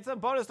 You're getting some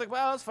bonus luck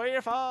balls for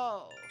your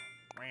fall.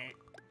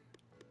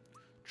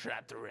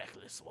 Trap the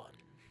reckless one.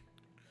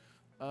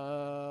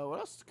 What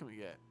else can we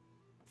get?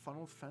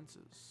 Funneled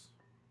fences.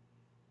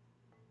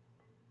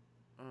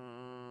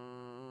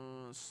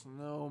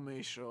 Snow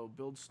Maestro.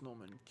 Build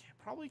snowmen.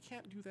 Probably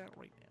can't do that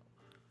right now.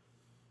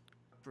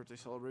 Birthday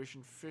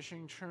celebration.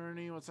 Fishing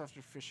tourney. What's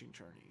after fishing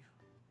tourney?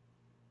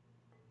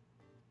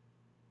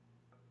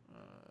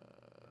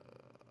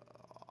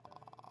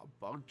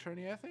 Bug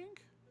tourney, I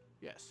think?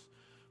 Yes.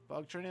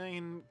 Bug tourney,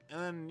 and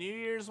then New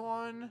Year's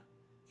one.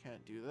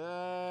 Can't do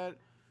that.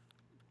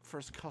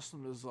 First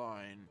custom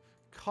design.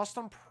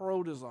 Custom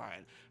pro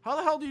design. How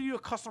the hell do you do a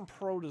custom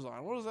pro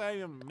design? What does that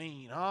even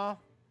mean, huh?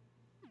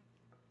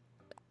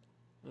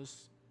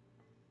 This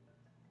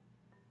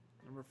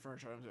number of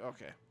furniture items.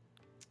 Okay.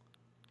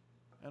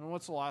 And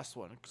what's the last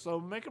one? So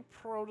make a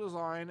pro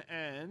design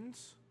and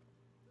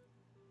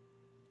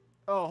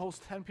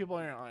host 10 people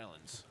on your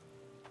islands.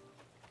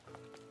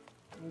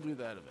 We'll do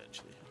that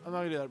eventually. I'm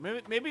not gonna do that.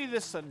 Maybe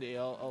this Sunday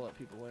I'll let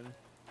people in.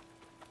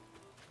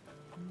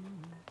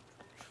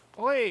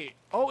 Oh, wait.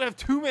 Oh, we have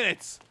 2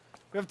 minutes.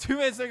 We have 2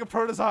 minutes to make a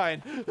pro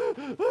design.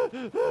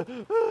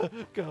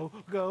 Go,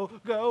 go,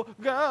 go,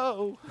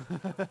 go.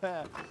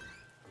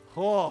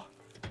 Oh,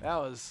 that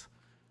was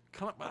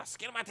coming up by the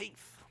skin of my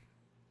teeth.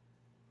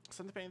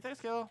 Send the pain. Thanks,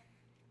 Gil.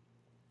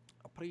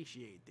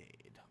 Appreciate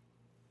it.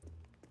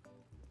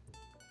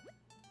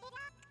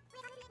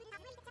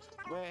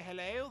 Well,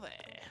 hello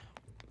there.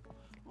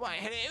 Why,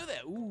 hello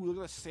there. Ooh, look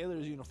at the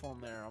sailor's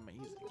uniform there.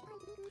 Amazing.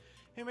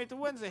 Hey, mate, to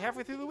Wednesday,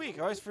 halfway through the week.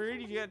 I always figured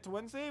you get to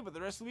Wednesday, but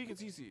the rest of the week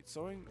it's easy. It's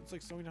sewing. It's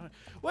like sewing down.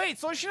 Wait,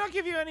 so should I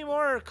give you any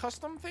more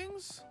custom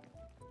things?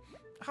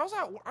 How's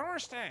that? I don't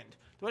understand.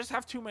 Do I just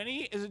have too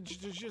many? Is it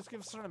just give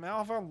a certain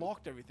amount? I've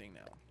unlocked everything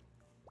now.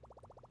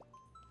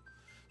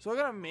 So I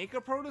gotta make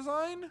a pro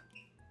design?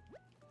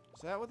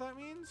 Is that what that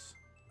means?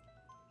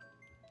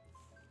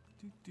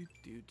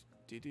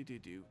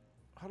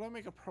 How do I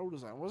make a pro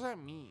design? What does that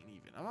mean,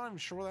 even? I'm not even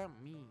sure what that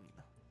means.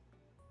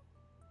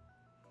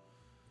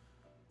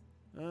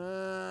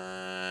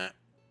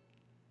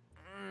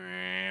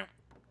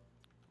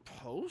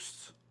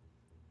 Post?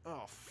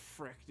 Oh,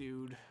 frick,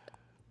 dude.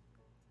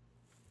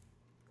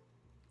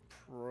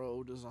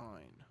 Pro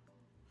design.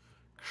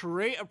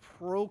 Create a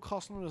pro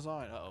custom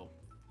design. Uh-oh.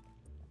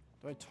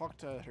 Do I talk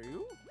to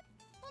who?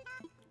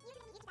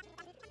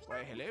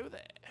 Why, hello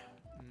there.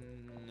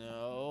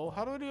 No.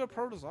 How do I do a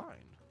pro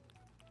design?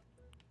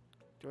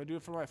 Do I do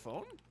it from my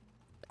phone?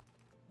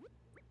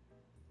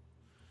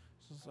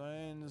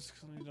 Designs,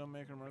 you don't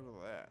make them right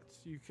with that.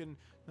 You can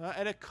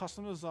edit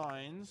custom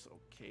designs.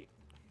 Okay.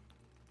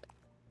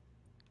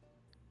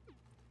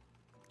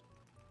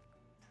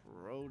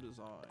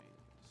 designs.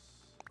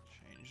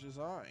 Change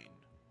design.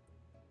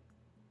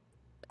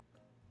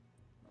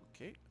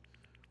 Okay.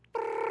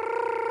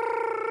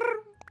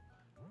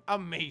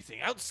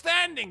 Amazing.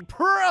 Outstanding.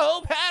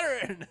 Pro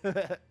pattern.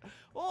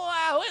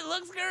 Wow, it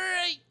looks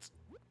great.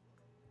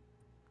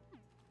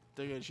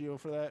 Did I get a Geo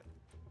for that?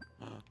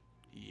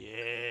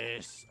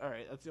 Yes.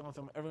 Alright, that's the only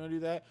time I'm ever going to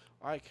do that.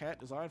 I can't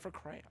design for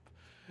crap.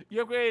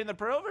 You upgraded the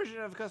Pro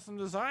version of the custom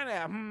design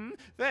app.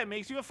 That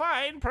makes you a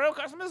fine Pro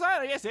custom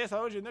designer. Yes, yes.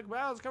 I you Nick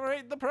Miles. Come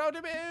rate the Pro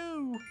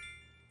debut.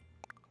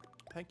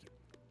 Thank you.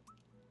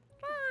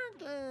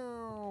 Thank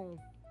you.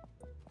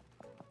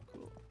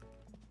 Cool.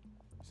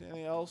 See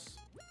anything else?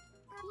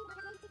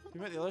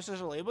 You met the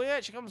illustrator label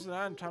yet? She comes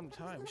down time to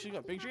time. She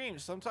got big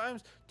dreams.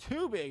 Sometimes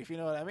too big, if you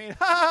know what I mean.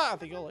 Ha ha! I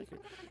think you'll like her.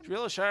 She's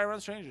real shy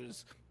around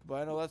strangers. But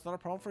I know that's not a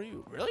problem for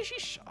you. Really?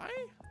 She's shy? I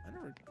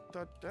never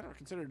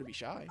considered her to be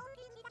shy.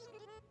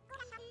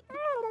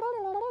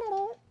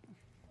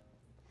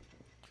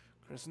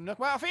 Chris and Nook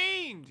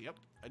Fiend! Yep,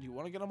 I do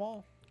want to get them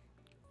all.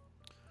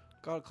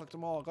 Gotta collect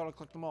them all, gotta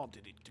collect them all.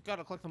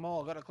 Gotta collect them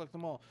all, gotta collect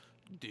them all.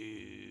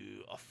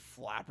 Dude, a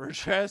flapper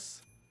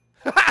dress?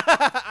 I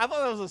thought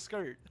that was a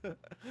skirt.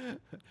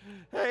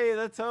 Hey,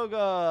 the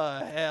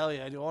toga. Hell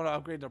yeah, do you want to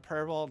upgrade to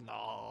purple?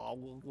 No,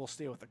 we'll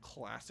stay with the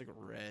classic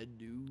red,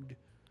 dude.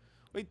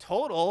 Wait,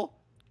 total?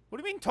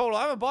 What do you mean total?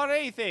 I haven't bought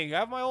anything. I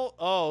have my old...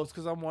 Oh, it's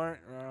because I'm wearing...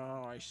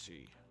 Oh, I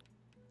see.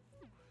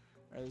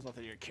 Alright, there's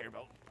nothing you care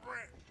about.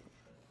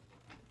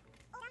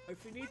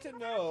 If you need to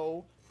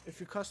know if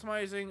you're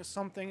customizing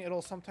something,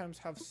 it'll sometimes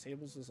have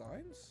Sable's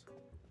designs.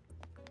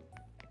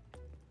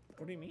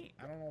 What do you mean?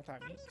 I don't know what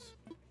that means.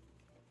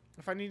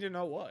 If I need to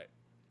know what?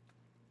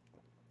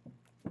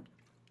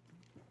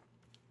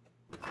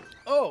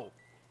 Oh!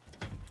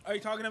 Are you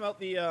talking about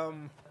the,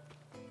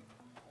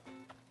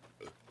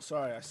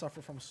 Sorry, I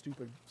suffer from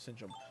stupid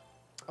syndrome.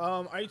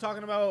 Are you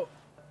talking about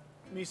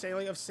me saying,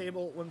 like, if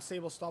Sable, when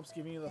Sable stops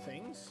giving you the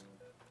things?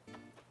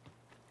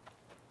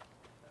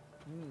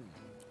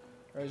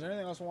 Alright, is there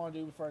anything else I want to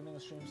do before I end the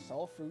stream?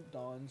 Sell fruit,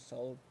 done.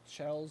 Sell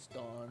shells,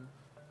 done.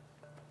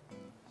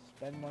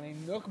 Spend money.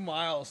 Nook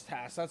Miles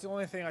task. That's the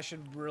only thing I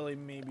should really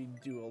maybe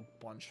do a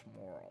bunch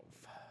more of.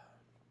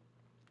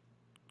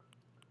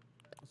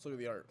 Let's look at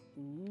the art.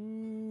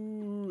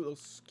 Ooh, it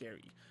looks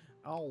scary.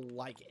 I don't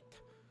like it.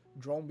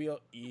 Drone Beetle.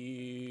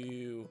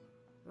 Ew.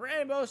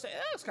 Rainbow State.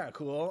 That looks kind of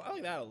cool. I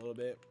like that a little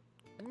bit.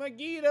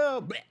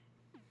 Mosquito. Blech.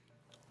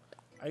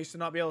 I used to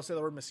not be able to say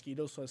the word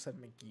mosquito, so I said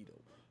mosquito.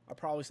 I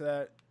probably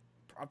said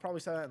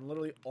that in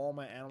literally all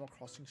my Animal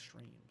Crossing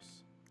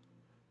streams.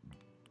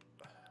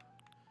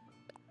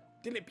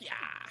 Dilipia.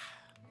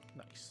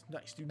 Nice,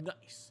 nice, dude,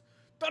 nice.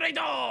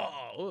 DORADO.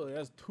 Oh, it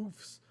has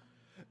toofs.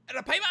 And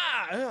a paper.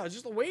 Yeah,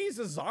 just the way he's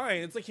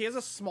designed. It's like he has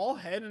a small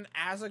head, and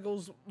as it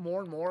goes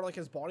more and more, like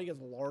his body gets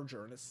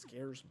larger, and it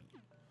scares me.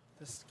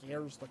 This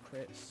scares the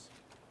Chris.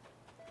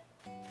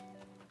 Boom,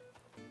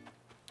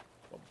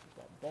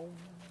 boom, boom.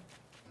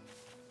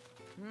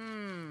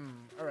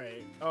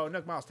 Alright. Oh,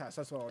 Nook Miles task.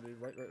 That's what I'll do.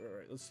 Right.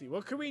 Let's see.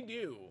 What can we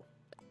do?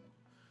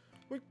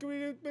 What can we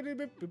do?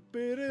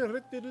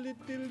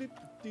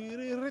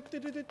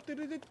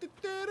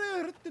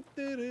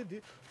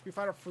 We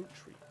find a fruit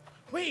tree.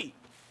 Wait!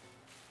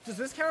 Does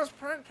this count as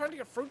trying to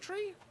get a fruit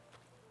tree?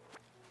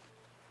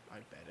 I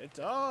bet it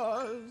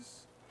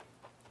does.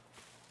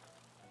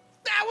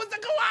 That was the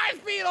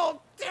Goliath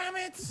beetle! Damn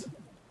it!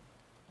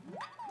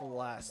 The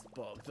last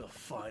bug. The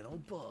final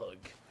bug.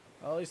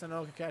 Well, at least I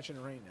know I can catch it in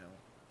the rain now.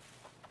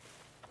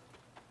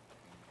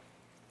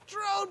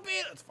 Drone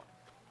beetle! It's fine.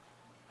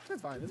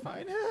 It's fine, it's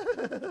fine.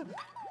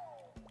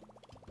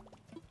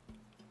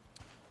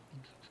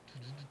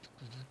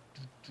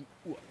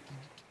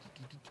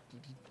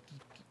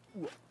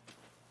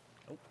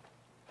 Nope.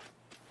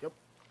 Yep.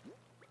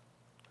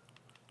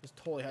 This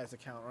totally has a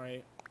count,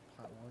 right?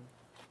 Plat 1.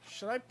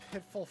 Should I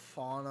pitfall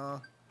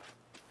fauna?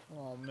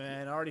 Oh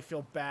man, I already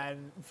feel bad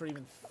for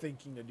even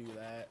thinking to do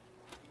that.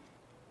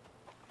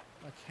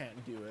 I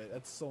can't do it.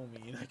 That's so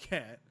mean. I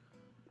can't.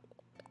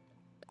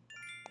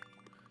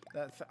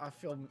 I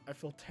feel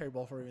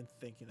terrible for even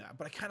thinking that,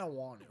 but I kind of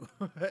want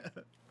to.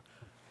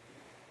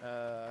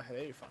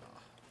 Hey, fauna.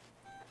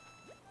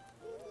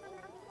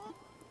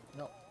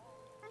 No.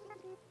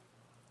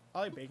 I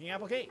like baking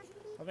apple cake.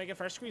 I'll make a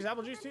fresh squeezed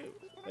apple juice too.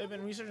 They've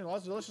been researching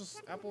lots of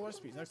delicious apple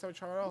recipes. Next time I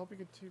try it out, I hope you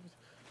could too.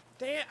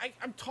 Dang it,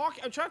 I'm trying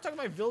to talk to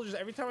my villagers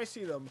every time I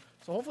see them.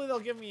 So hopefully they'll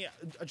give me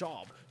a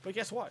job. But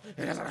guess what?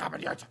 It hasn't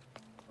happened yet.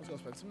 Let's go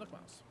spend some Nook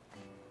Miles.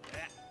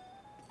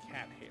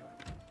 Cat hair.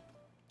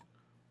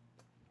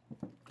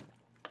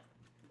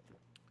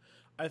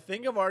 I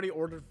think I've already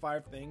ordered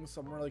 5 things,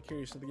 so I'm really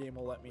curious if the game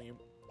will let me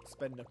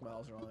spend Nook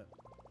Miles on it.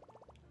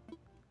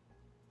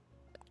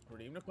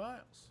 Redeem Nook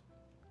Miles.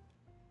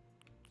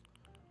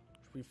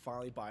 Should we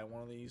finally buy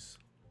one of these?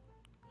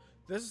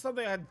 This is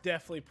something I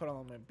definitely put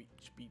on my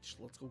beach.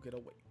 Let's go get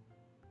away.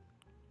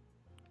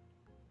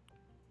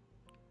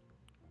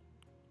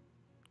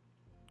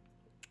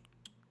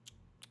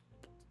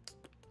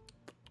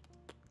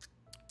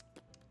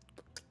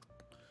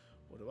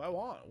 What do I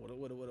want?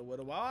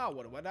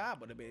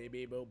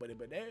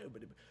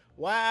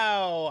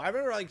 Wow, I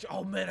remember like,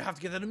 oh man, I have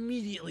to get that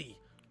immediately.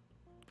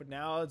 But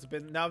now I've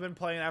been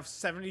playing. I have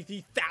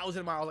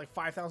 73,000 miles. Like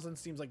 5,000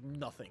 seems like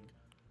nothing.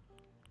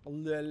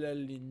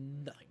 Literally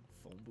nothing.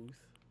 Phone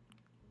booth.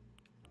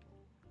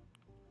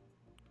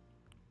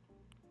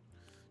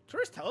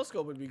 Tourist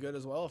telescope would be good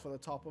as well for the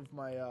top of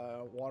my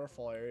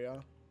waterfall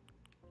area.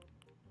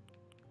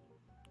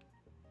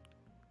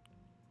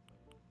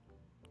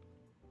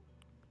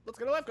 Let's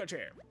get a lifeguard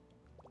chair.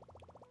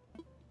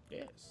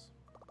 Yes.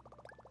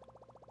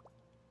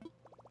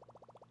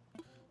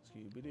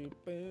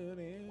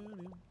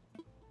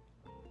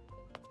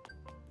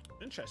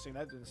 Interesting,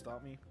 that didn't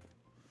stop me.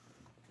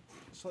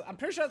 So I'm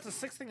pretty sure that's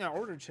the 6th thing I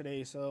ordered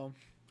today, so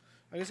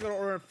I guess I gotta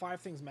order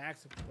 5 things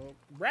max.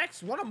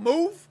 Rex, wanna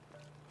move?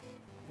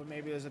 But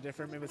maybe there's a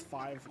different, maybe it's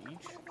 5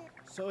 each.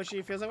 So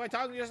she feels like my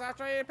tongue just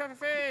after I ate a perfect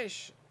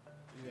fish.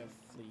 You have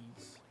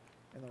fleas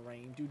in the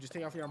rain. Dude, just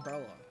take off your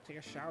umbrella. Take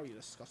a shower, you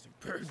disgusting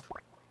pig.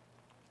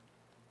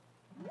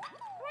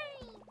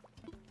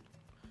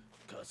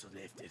 Cause I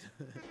lifted.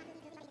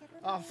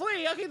 Oh,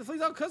 flea! Okay, the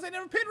flea's out because they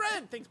never paid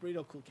rent! Thanks,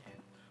 Burrito. Cool cat.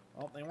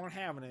 Oh, they weren't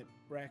having it,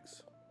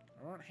 Rex.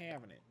 They weren't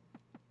having it.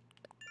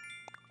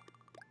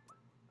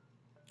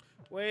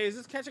 Wait, is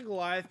this catch a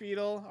Goliath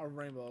beetle? Or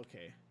rainbow?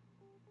 Okay.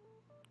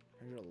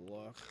 Here's a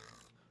look.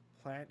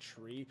 Plant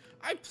tree.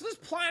 I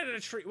just planted a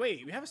tree.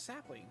 Wait, we have a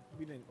sapling.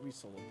 We didn't. We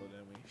soloed it,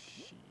 didn't we?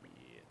 Shit.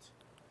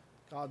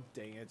 God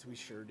dang it, we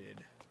sure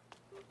did.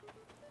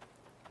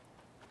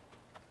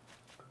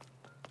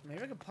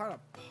 Maybe I could plant a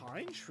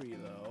pine tree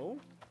though.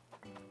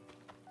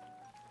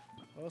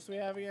 What else do we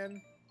have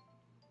again?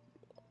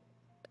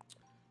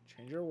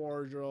 Change your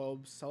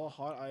wardrobe. Sell a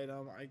hot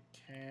item. I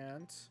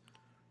can't.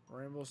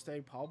 Rainbow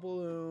steak. Pop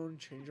balloon.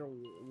 Change your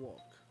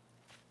look.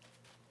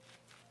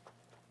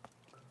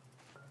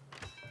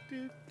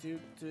 Do, do,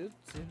 do,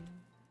 do.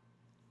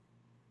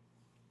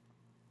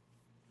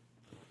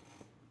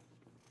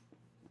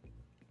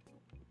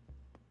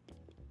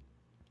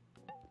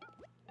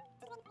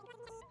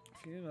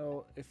 You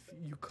know, if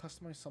you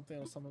customize something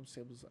on some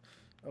sables.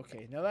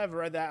 Okay, now that I've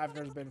read that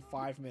after it's been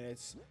 5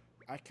 minutes,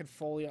 I can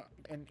fully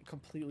and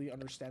completely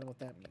understand what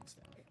that means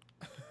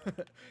now.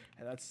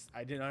 And that's,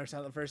 I didn't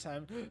understand it the first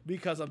time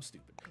because I'm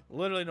stupid.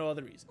 Literally no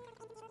other reason.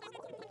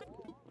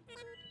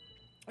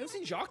 I haven't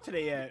seen Jacques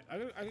today yet.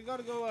 I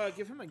gotta go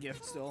give him a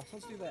gift still.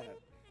 Let's do that.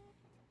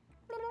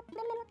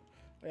 Oh,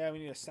 yeah, we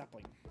need a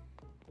sapling.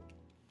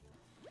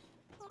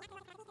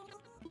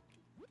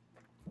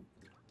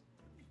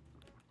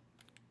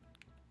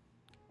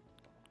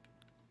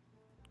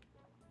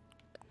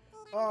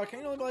 Oh, can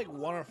you only be like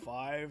 1 or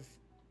 5?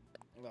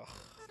 Ugh,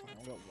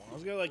 I'll go 1. I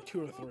was gonna like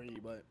 2 or 3,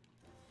 but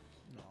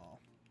no.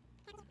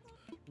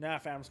 Nah,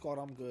 fam squad,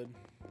 I'm good.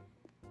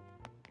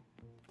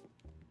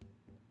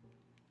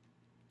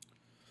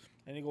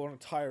 I need to go on a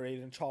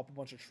tirade and chop a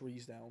bunch of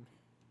trees down.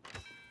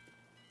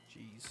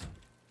 Jeez.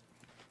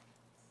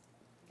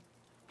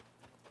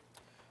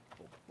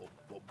 Boom,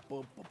 boom,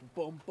 boom,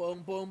 boom,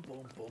 boom, boom,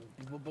 boom,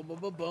 boom, boom,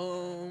 boom,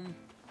 boom.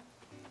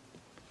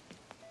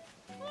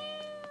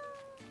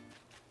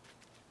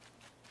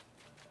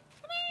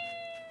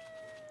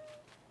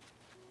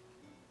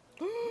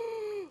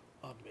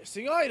 A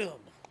missing item.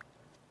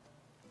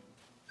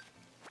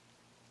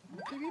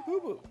 Baby boo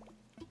boo.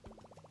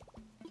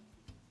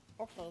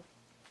 Okay.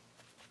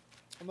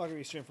 I'm not gonna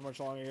be streaming for much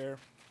longer here.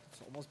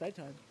 It's almost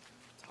bedtime.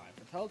 Time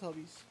for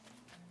Teletubbies.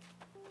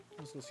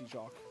 Let's go see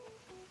Jock.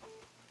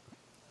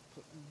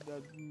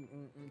 The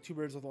 2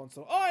 birds with 1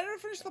 stone. Oh, I never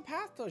finished the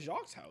path to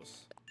Jacques'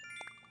 house.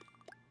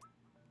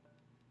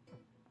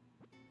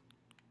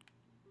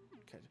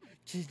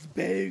 Kids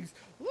bags.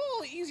 A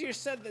little easier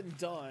said than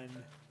done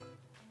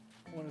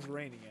when it's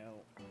raining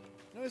out.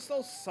 There's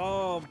still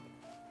some,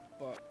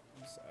 but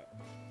I'm sad.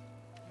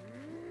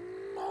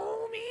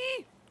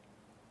 Mommy.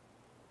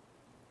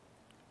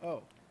 Oh,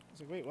 I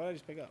was like, wait, what did I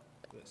just pick up?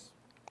 This.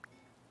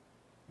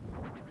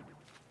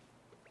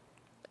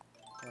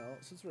 Well,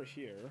 since we're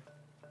here.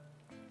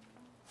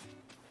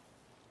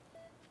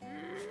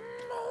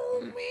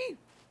 Mommy!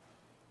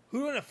 Who do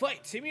you want to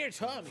fight, Timmy or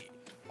Tommy?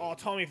 Oh,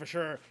 Tommy for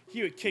sure.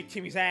 He would kick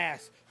Timmy's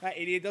ass. That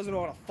idiot doesn't know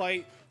how to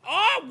fight.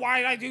 Oh, why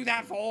did I do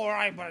that for?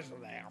 I just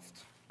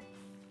left.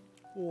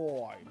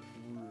 Oh, I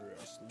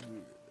just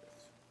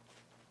left.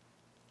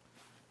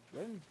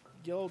 When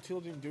Yellow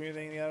Teal didn't do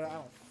anything the other, I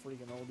don't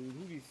freaking know, dude.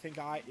 Who do you think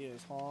I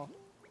is, huh?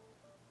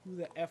 Who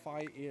the F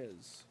I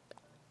is?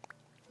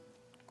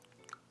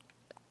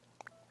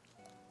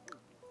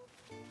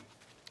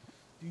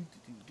 Kind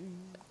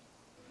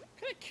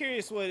of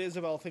curious what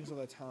Isabel thinks of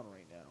the town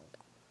right now.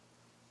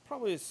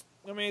 Probably is.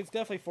 I mean, it's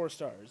definitely 4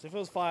 stars. If it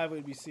was 5,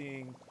 we'd be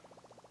seeing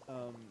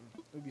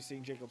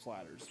Jacob's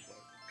Ladders.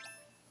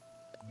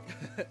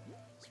 But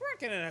it's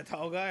working in a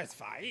toga. It's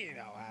fine. You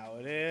know how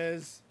it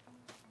is.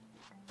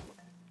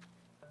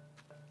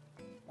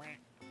 Whack.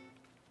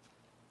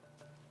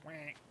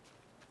 Whack.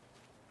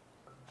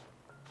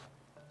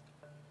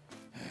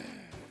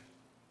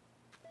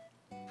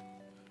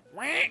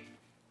 Whack.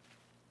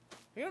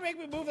 You're gonna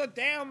make me move the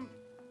damn...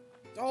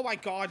 Oh my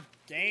god,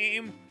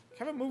 game.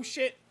 Can't even move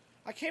shit.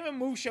 I can't even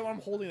move shit when I'm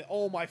holding it.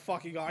 Oh my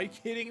fucking god, are you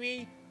kidding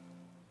me?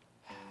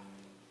 This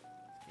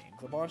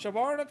game's a bunch of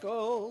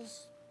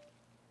barnacles.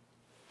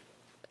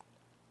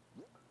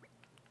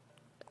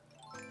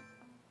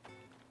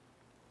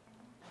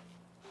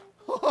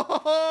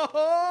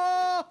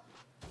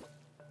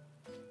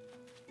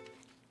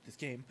 This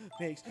game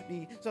makes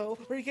me so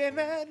freaking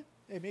mad.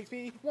 It makes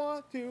me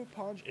want to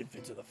punch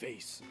infants in the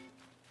face.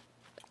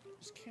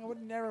 Just can't, I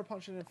would never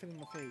punch an infant in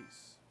the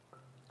face.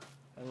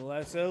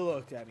 Unless it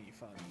looked at me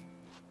funny.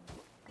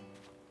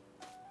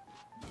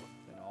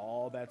 Then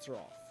all bets are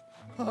off.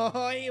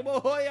 Hoy, boy,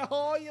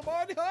 hoy,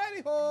 boy,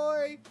 hoy,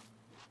 hoy.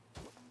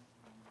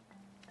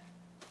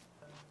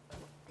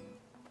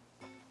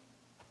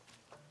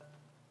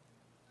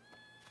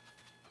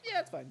 Yeah,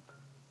 it's fine.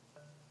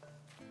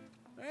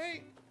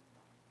 Alright.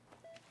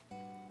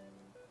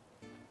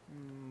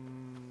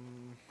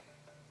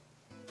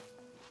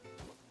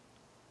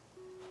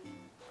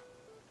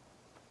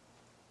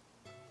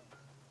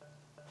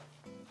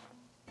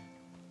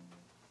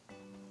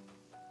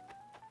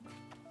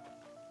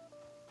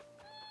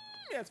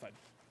 Yeah, it's fine.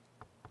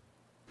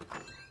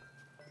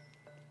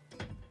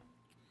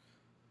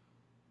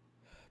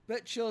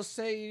 Bet she'll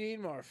say you need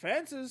more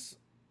fences.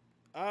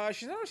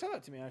 She's never said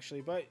that to me,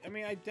 actually, but, I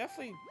mean, I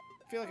definitely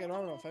feel like I don't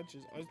have enough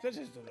fences. Oh, it's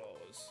just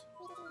those.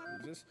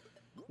 Who's this?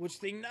 Which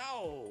thing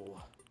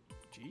now?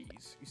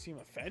 Jeez, you seem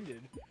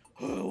offended.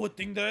 What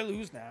thing did I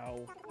lose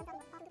now?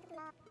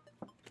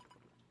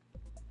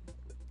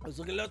 I was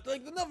looking a lot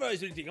like the number I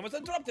was reading. I must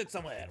have dropped it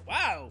somewhere.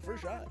 Wow,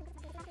 first shot.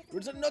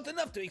 Words are not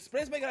enough to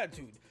express my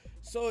gratitude.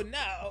 So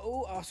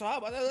now, so how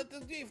about I let the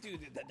gift do?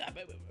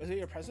 Is it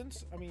your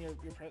presents? I mean, your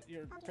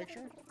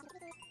picture?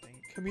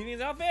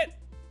 Comedian's outfit?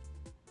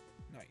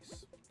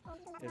 Nice.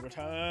 It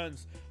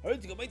returns.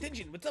 Already got my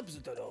attention. What's up,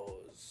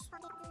 those?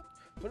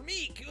 For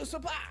me, cool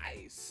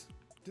surprise.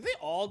 Do they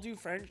all do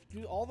French?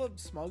 Do all the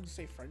smugs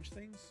say French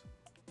things?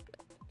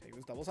 Take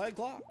this double-sided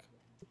clock.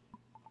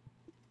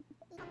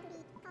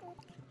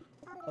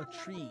 A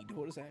treed.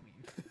 What does that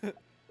mean?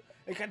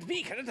 It can't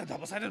be. Can it a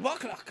double-sided wall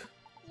clock?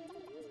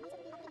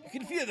 You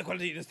can feel the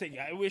quality of this thing.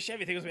 I wish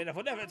everything was made of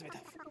whatever it's made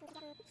of.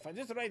 If I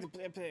just right to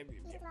play.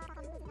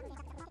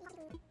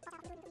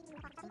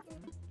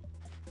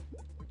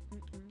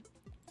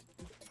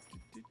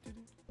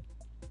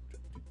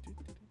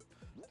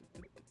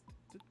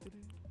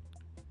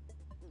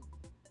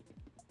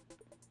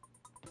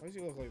 Why does he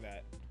look like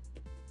that?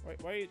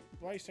 Why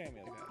are you staring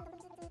at me like that?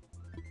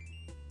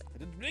 I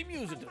didn't blame you,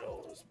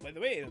 Zutaros. By the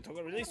way, the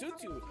toga really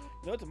suits you.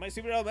 Note my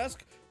superhero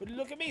mask would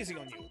look amazing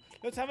on you.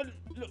 Let's have a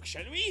look,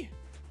 shall we?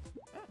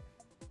 Oh.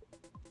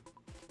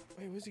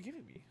 Wait, what is he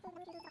giving me?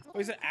 Oh,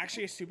 is it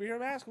actually a superhero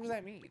mask? What does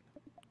that mean?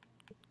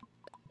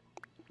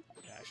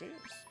 It actually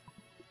is.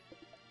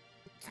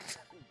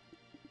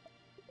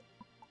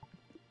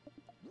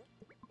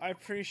 I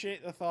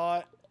appreciate the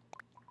thought.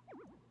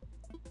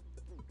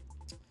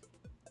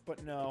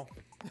 But no.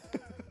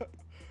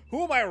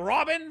 Who am I,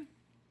 Robin?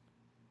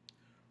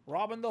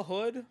 Robin the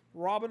Hood?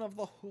 Robin of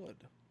the Hood.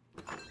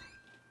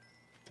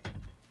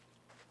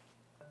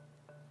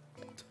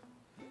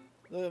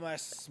 Look at my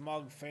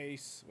smug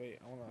face. Wait,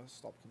 I want to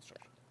stop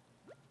construction.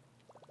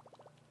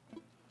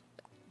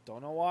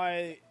 Don't know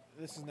why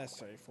this is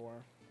necessary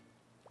for.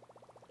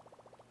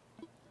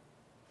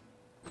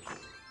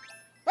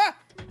 Ah!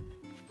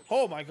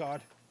 Oh my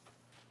god.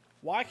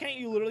 Why can't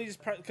you literally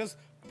just press... Because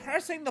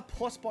pressing the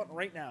plus button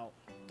right now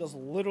does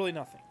literally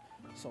nothing.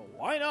 So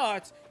why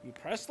not? You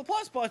press the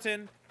plus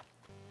button,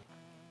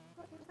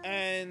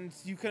 and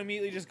you can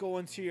immediately just go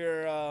into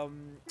your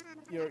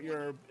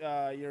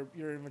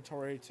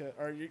inventory to,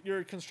 or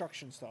your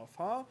construction stuff,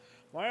 huh?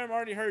 My arm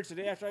already hurts the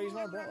day after I use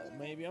my umbrella.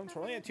 Maybe I'm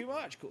twirling it too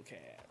much, cool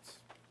cat.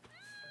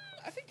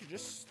 I think you're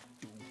just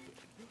stupid.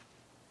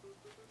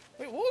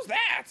 Wait, what was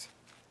that?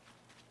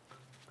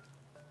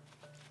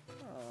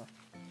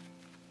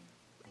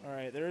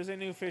 Alright, there is a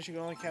new fish you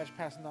can only catch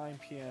past 9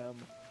 p.m.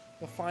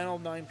 The final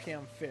 9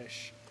 p.m.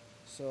 fish.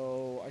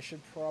 So, I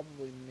should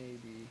probably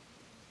maybe...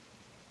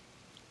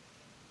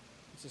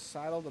 It's a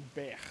saddle de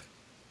bec.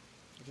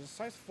 Which is a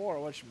size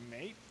 4, which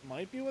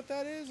might be what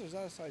that is? Or is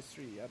that a size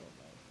 3? I don't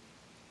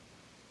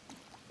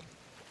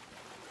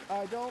know.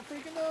 I don't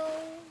freaking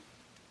know!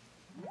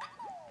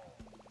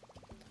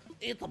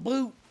 It's a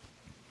boot!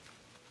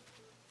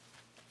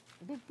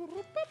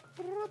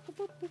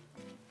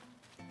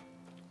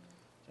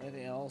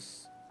 Anything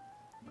else?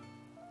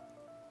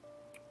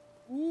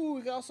 Ooh,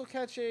 we can also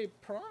catch a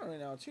piranha right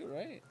now too,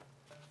 right?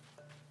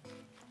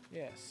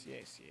 Yes,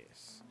 yes,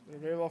 yes. They're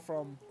available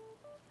from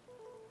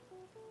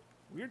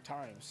weird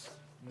times.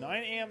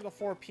 9 a.m. to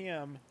 4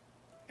 p.m.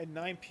 and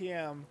 9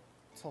 p.m.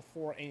 till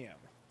 4 a.m.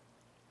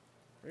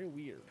 Very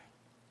weird.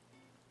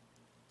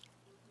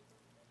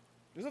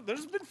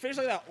 There's been fish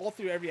like that all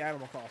through every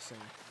Animal Crossing.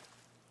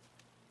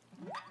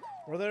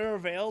 Where they're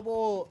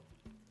available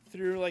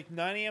through like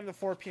 9 a.m. to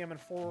 4 p.m. and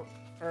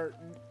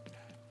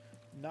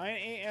 9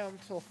 a.m.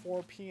 till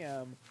 4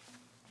 p.m.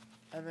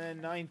 and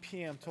then 9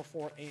 p.m. till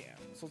 4 a.m.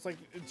 So it's like,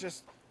 it's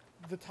just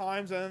the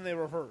times and then they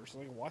reverse.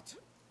 Like, what?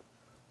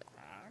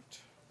 Right.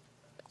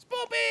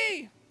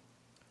 Spoopy!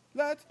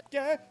 Let's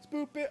get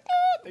spoopy.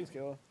 Oh! Thanks,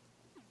 Kayla.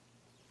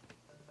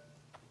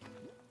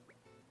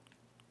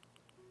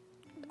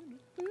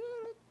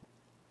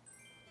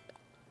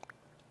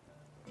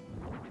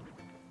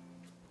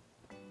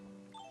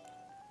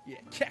 Yeah,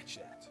 catch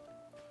that.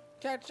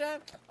 Catch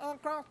that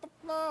across the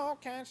floor,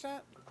 catch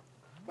that.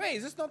 Wait,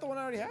 is this not the one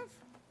I already have?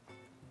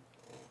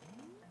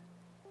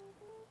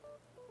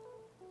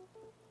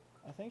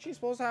 I think she's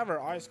supposed to have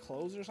her eyes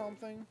closed or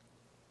something.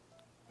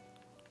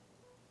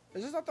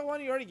 Is this not the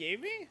one you already gave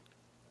me?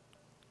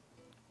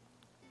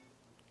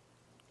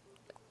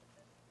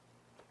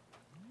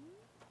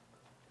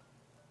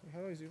 How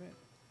do I zoom in?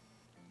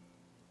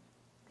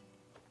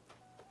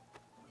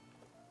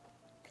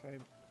 Okay.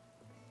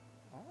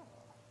 Oh.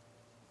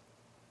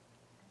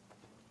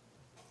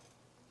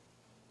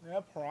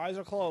 Yep, her eyes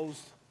are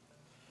closed.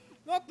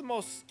 Not the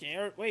most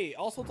scary. Wait,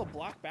 also it's a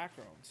black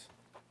background.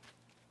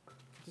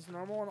 Does the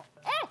normal one?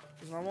 Ah!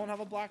 Does the normal one have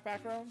a black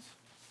background?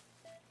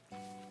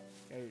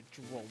 Okay,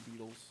 drone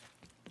beetles.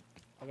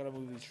 I gotta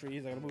move these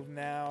trees. I gotta move them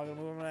now. I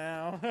gotta move them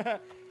now.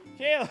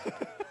 Kayla!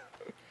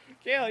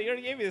 Kayla, you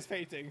already gave me this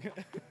painting.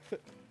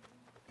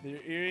 The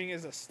earring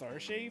is a star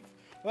shape.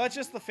 Well, that's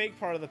just the fake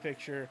part of the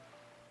picture.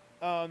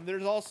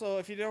 There's also,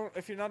 if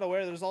you're not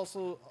aware, there's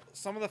also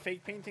some of the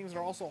fake paintings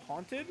are also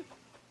haunted,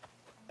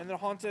 and they're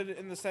haunted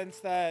in the sense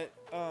that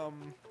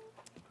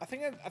I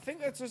think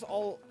that's just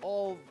all.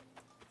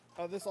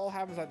 This all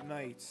happens at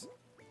nights,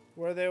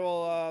 where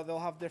they'll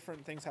have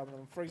different things happen to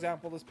them. For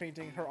example, this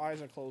painting, her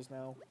eyes are closed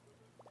now.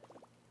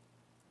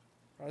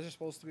 Her eyes are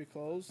supposed to be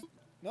closed.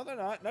 No, they're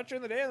not. Not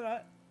during the day, they're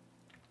not.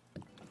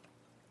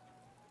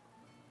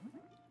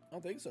 I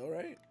don't think so,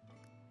 right?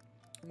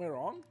 Am I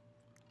wrong?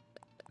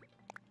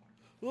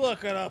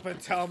 Look it up and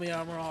tell me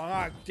I'm wrong.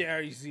 How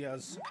dare you,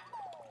 us?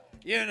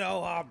 You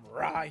know I'm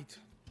right.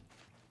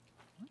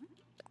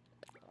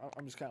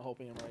 I'm just kind of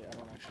hoping I'm right. I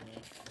don't actually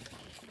know.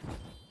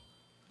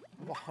 I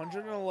have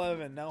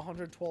 111, now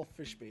 112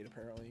 fish bait,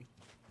 apparently.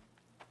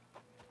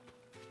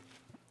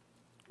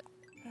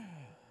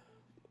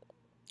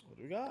 What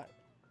do we got?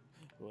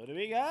 What do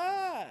we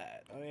got?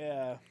 Oh,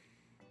 yeah.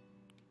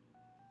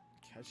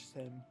 Catch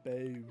some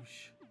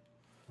boosh.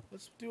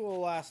 Let's do a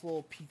last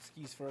little peek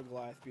skis for a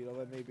Goliath beetle,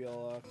 then maybe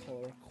I'll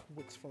call her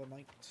quits for the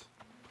night.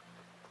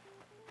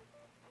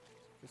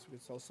 Guess we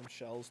could sell some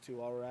shells too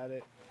while we're at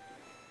it.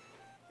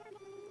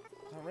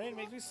 The rain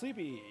makes me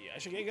sleepy. I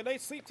should get a good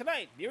night's sleep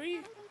tonight, dearie.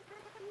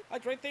 I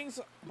like to write things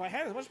by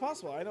hand as much as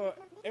possible. I know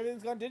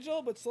everything's gone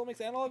digital, but still makes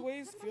analog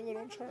ways feel their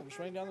own charm. Just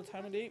writing down the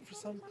time and date for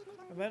some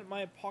event in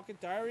my pocket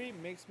diary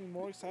makes me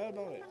more excited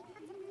about it.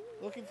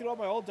 Looking through all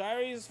my old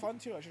diaries is fun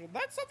too.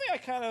 That's something I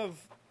kind of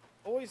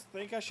always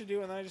think I should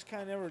do, and then I just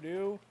kind of never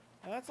do.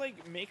 And that's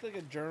like make like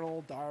a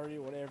journal, diary,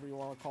 whatever you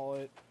want to call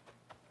it.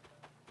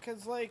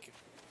 Cause like,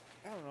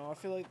 I don't know. I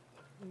feel like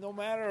no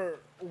matter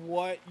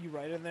what you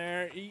write in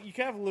there, you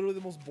can have literally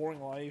the most boring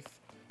life.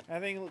 And I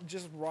think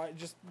just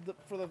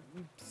for the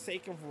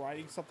sake of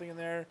writing something in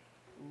there,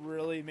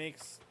 really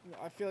makes.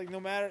 I feel like no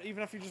matter,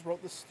 even if you just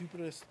wrote the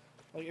stupidest,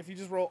 like if you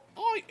just wrote,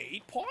 "I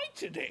ate pie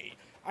today,"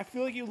 I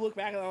feel like you look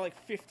back at that like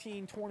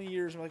 15, 20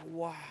 years and you're like,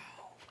 wow.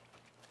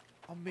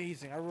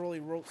 Amazing! I really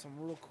wrote some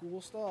real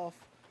cool stuff.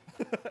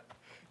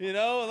 You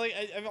know, like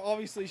I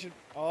obviously should.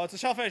 Oh, it's a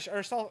shellfish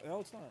or no,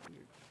 it's not.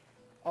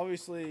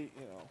 Obviously,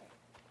 you know,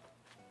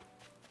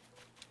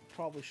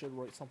 probably should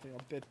write something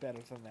a bit better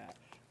than that.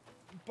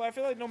 But I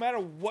feel like no matter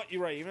what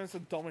you write, even if it's the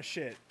dumbest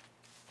shit,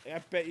 I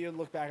bet you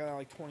look back at that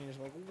like 20 years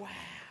and like, wow,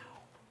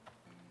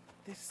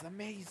 this is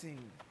amazing.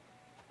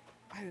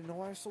 I didn't know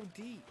I was so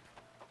deep.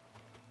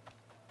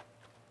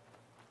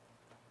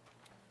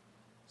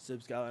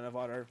 Sub's gallon of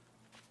water.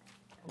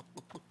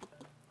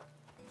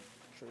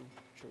 True.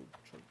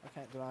 I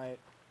can't deny it.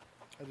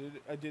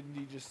 I did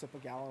indeed just sip a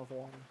gallon of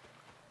water.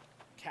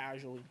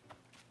 Casually.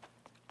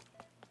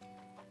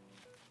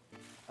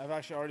 I've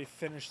actually already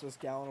finished this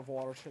gallon of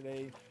water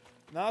today.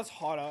 Now it's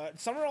hot out.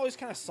 Summer always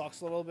kind of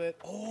sucks a little bit.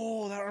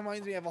 Oh, that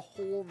reminds me I have a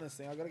hole in this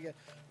thing. I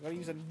gotta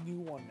use a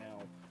new one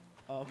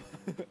now.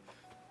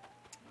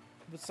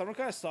 But summer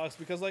kind of sucks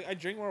because like I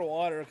drink more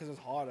water because it's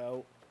hot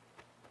out.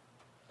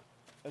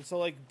 And so,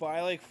 like,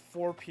 by, like,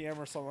 4 p.m.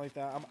 or something like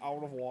that, I'm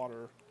out of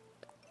water.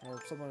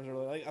 Or sometimes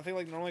early. Like, I think,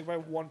 like, normally by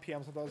 1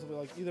 p.m. sometimes I'll be,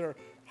 like, either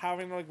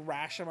having to, like,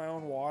 ration my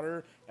own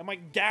water. And my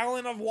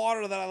gallon of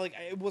water that I, like,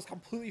 it was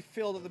completely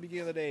filled at the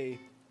beginning of the day.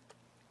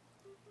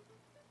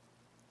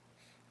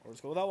 Or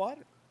just go without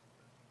water.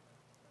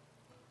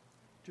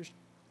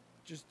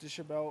 Just dish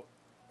about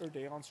her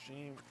day on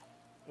stream.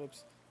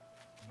 Oops.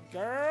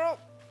 Girl!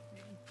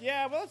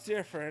 Yeah, well, that's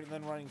different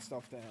than writing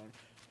stuff down.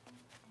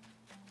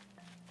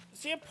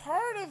 See, a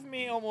part of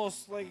me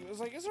almost, like, was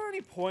like, is there any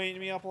point in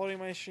me uploading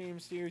my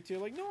streams to YouTube?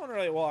 Like, no one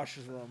really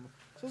watches them.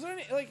 So is there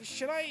any, like,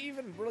 should I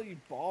even really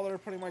bother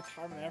putting my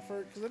time and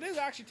effort? Because it is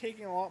actually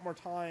taking a lot more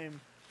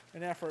time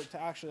and effort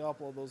to actually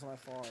upload those than I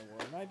thought I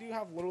would. And I do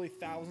have literally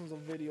thousands of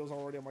videos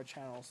already on my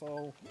channel,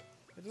 so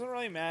It doesn't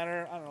really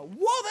matter. I don't know.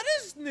 Whoa, that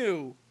is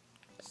new!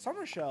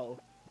 Summer shell.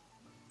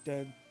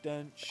 Dun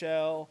dun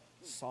shell.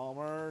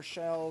 Summer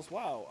shells.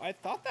 Wow, I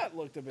thought that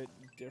looked a bit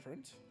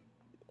different.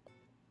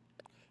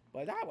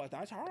 But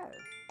that's hard.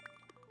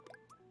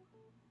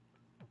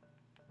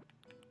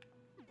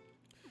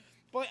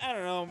 But I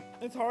don't know.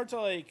 It's hard to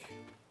like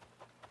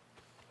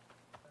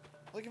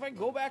if I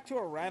go back to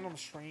a random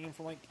stream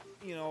from like,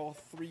 you know,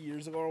 3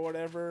 years ago or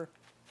whatever,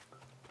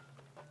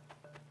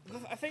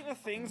 I think the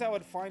things I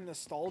would find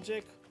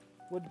nostalgic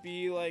would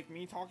be like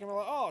me talking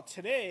about, oh,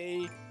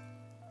 today.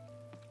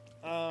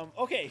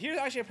 Okay, here's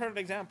actually a perfect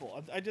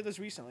example. I did this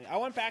recently. I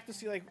went back to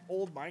see like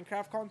old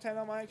Minecraft content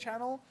on my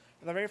channel,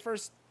 and the very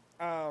first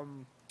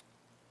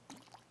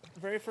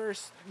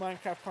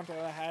Minecraft content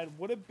I had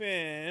would have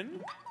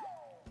been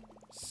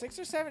 6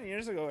 or 7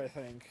 years ago, I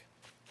think.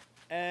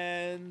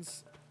 And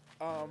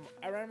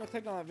I randomly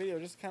clicked on that video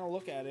just to kind of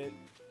look at it.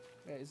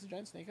 Wait, is the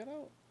giant snake head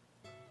out?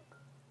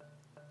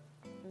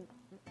 1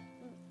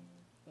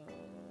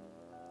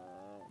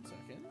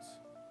 second.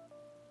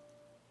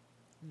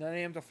 9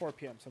 a.m. to 4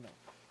 p.m. So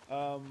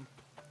no.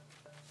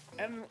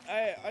 And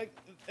I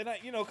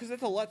you know, because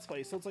it's a Let's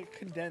Play, so it's like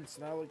condensed,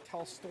 and I like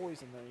tell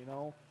stories in there, you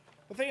know.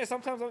 The thing is,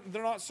 sometimes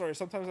they're not stories.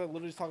 Sometimes I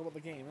literally just talk about the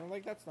game, and I'm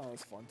like, that's not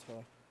as fun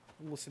to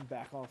listen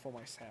back on for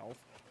myself.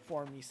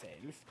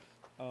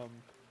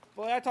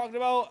 But I talked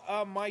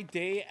about my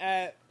day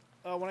at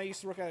when I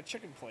used to work at a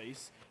chicken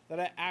place, that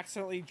I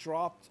accidentally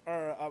dropped,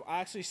 or I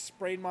actually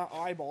sprayed my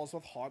eyeballs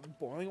with hot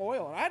boiling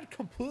oil, and I had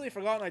completely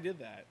forgotten I did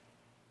that.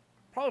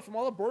 Probably from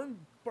all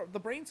the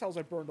brain cells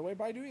I burned away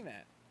by doing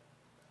that.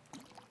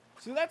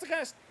 So that's the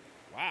kind of,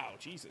 wow,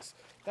 Jesus,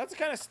 that's the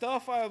kind of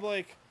stuff I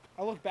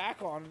look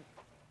back on.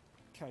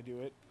 Can I do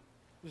it?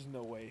 There's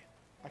no way.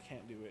 I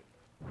can't do it.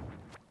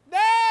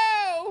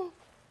 No!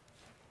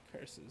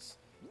 Curses.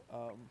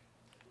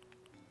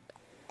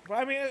 But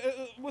I mean,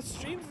 with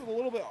streams it's a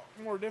little bit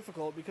more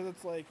difficult because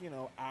it's like, you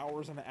know,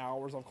 hours and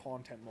hours of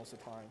content most of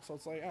the time. So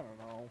it's like, I don't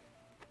know.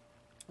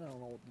 I don't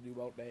know what to do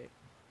about that.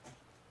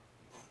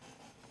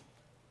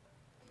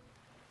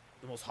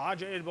 The most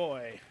hydrated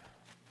boy.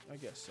 I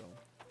guess so.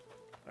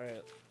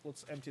 Alright,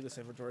 let's empty this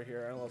inventory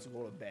here and let's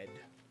go to bed.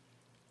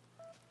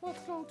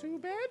 Let's go to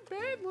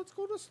bed, let's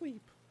go to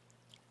sleep.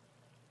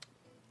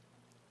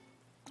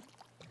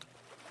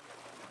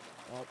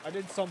 Well, I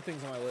did some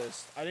things on my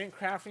list. I didn't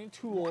craft any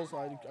tools.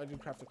 I did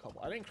craft a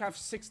couple. I didn't craft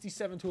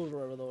 67 tools or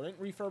whatever, though. I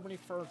didn't refurb any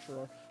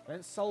furniture. I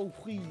didn't sell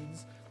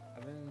weeds. I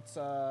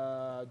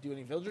didn't do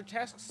any villager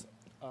tasks.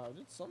 I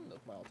did some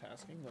Nook Mile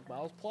tasking. Nook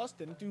Miles Plus.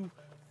 Didn't do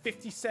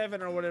 57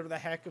 or whatever the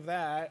heck of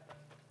that.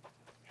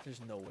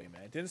 There's no way,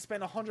 man. Didn't spend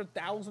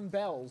 100,000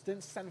 bells.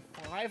 Didn't send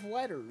 5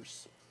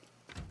 letters.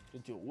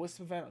 Didn't do a wisp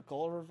event, a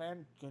Gulliver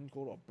event. Didn't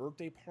go to a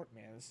birthday party.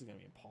 Man, this is going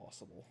to be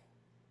impossible.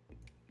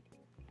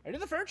 I did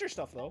the furniture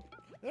stuff, though.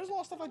 There's a lot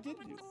of stuff I did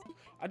do.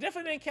 I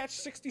definitely didn't catch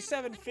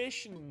 67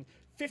 fish and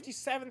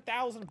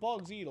 57,000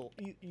 bugs either.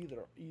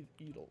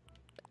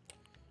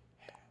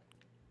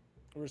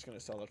 We're just going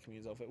to sell the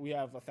community's outfit. We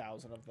have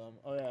 1,000 of them.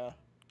 Oh, yeah.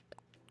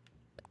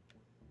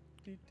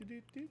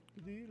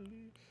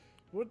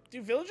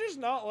 Do villagers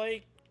not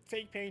like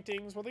fake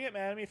paintings? Will they get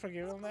mad at me for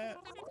giving them that?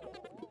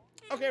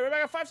 Okay, we're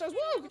back at 5 stars.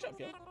 Whoa, good job,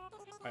 kid.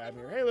 I'm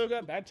here. Hey,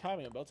 Luca. Bad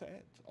timing. I'm about to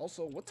end.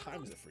 Also, what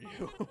time is it for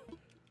you?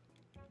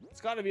 It's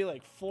got to be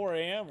like 4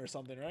 a.m. or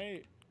something,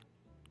 right?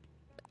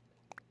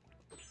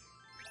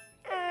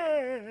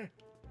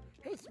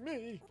 It's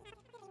me,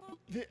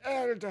 the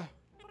elder.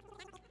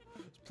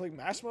 Let's play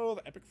Master Mode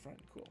with Epic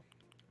Friend. Cool.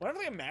 Whenever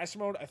I think of Master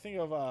Mode, I think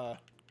of oh,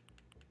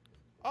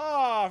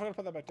 I forgot to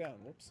put that back down.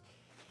 Whoops.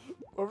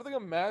 Whenever I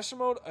think of Master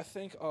Mode, I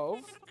think of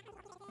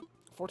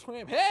 4:20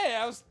 a.m. Hey,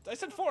 I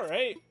said 4,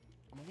 right?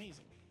 I'm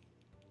amazing.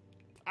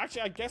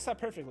 Actually, I guessed that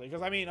perfectly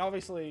because I mean,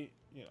 obviously,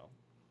 you know.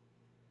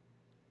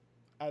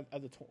 At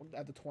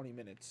the 20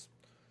 minutes.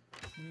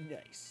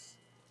 Nice.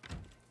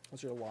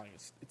 Unless you're lying,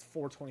 it's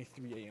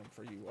 4:23 a.m.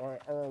 for you, or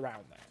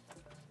around that.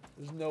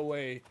 There's no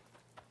way,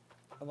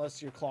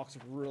 unless your clock's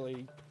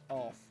really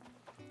off.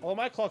 Although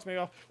my clock's maybe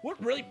off. What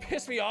really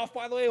pissed me off,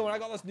 by the way, when I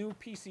got this new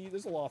PC,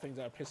 there's a lot of things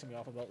that are pissing me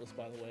off about this,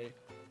 by the way.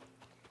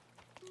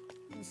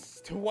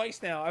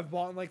 Twice now, I've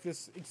bought like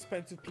this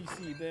expensive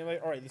PC. Then I'm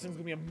like, all right, this thing's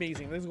gonna be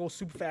amazing. This is gonna go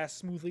super fast,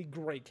 smoothly,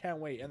 great, can't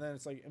wait. And then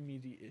it's like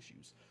immediate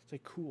issues. It's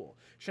like cool.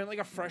 Shouldn't like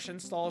a fresh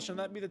install? Shouldn't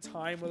that be the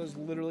time where there's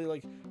literally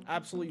like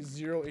absolutely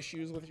 0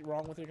 issues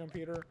wrong with your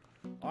computer?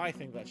 I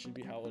think that should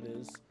be how it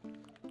is.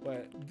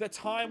 But the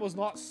time was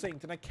not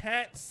synced, and I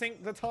can't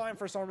sync the time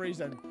for some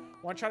reason.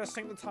 When I try to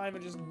sync the time,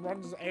 it just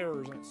runs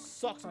errors, and it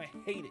sucks, and I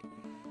hate it.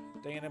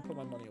 Dang it, I put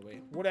my money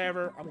away.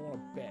 Whatever, I'm going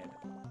to bed.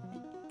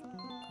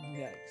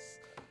 Nice.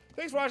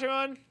 Thanks for watching,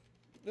 on.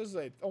 This is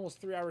a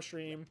almost 3-hour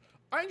stream.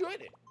 I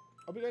enjoyed it.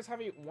 Hope you guys have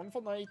a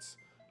wonderful night.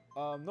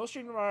 No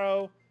stream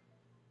tomorrow.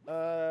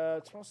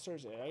 Tomorrow's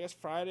Thursday. I guess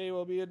Friday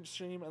will be a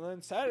stream, and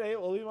then Saturday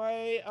will be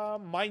my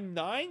my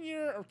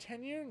 9-year or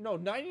 10-year? No,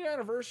 9-year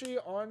anniversary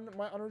on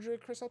my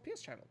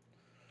UnoriginallyChrisLPs channel.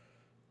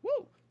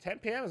 Woo! 10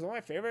 p.m. is one of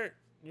my favorite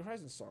New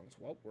Horizons songs.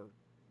 Well, we're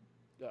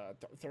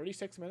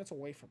 36 minutes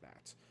away from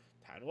that.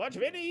 Time to watch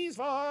Vinny's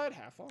VOD.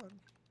 Have fun.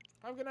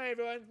 Have a good night,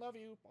 everyone. Love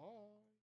you. Bye.